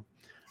 well,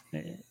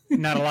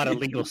 not a lot of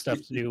legal stuff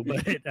to do,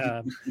 but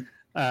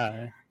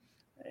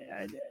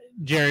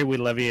Jerry, we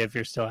love you if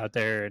you're still out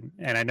there,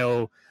 and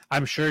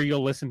I'm sure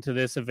you'll listen to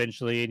this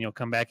eventually, and you'll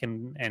come back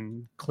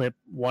and clip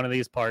one of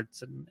these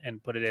parts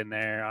and put it in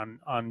there on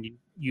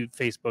you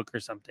Facebook or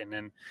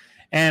something,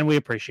 and we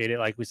appreciate it,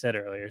 like we said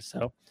earlier.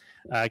 So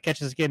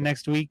catch us again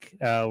next week.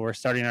 We're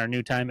starting our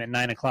new time at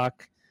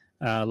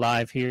 9:00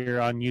 live here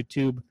on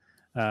YouTube.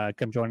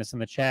 Come join us in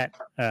the chat.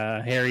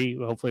 Harry,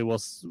 hopefully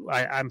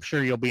I'm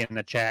sure you'll be in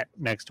the chat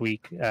next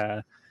week.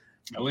 At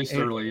least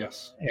early,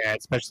 yes. Yeah,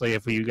 especially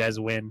if you guys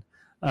win.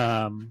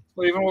 Well,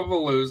 even if we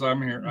lose, I'm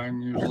here.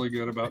 I'm usually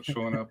good about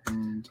showing up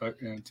and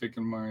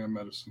taking my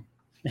medicine.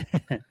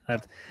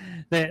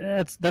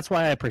 That's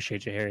why I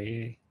appreciate you,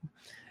 Harry.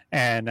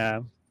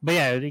 And but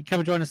yeah,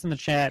 come join us in the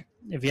chat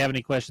if you have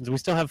any questions. We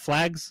still have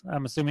flags.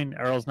 I'm assuming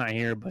Earl's not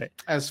here, but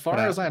as far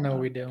as I know,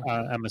 we do.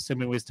 I'm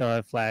assuming we still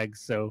have flags.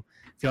 So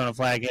if you want a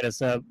flag, hit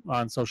us up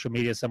on social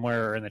media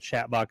somewhere or in the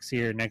chat box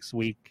here next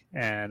week.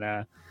 And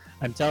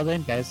until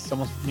then, guys,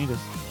 Somos Unidos.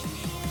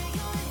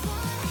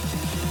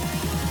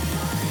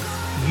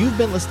 You've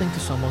been listening to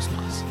Somos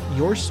Mas,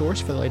 your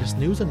source for the latest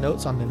news and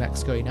notes on New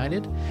Mexico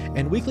United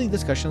and weekly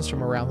discussions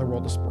from around the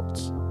world of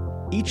sports.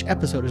 Each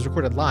episode is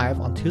recorded live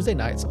on Tuesday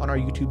nights on our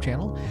YouTube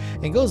channel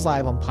and goes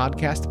live on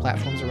podcast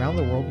platforms around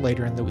the world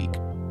later in the week.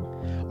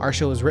 Our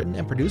show is written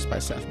and produced by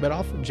Seth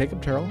Bedoff,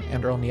 Jacob Terrell,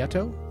 and Earl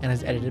Nieto, and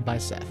is edited by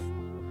Seth.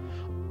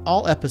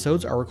 All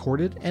episodes are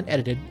recorded and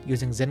edited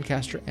using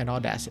Zencastr and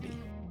Audacity.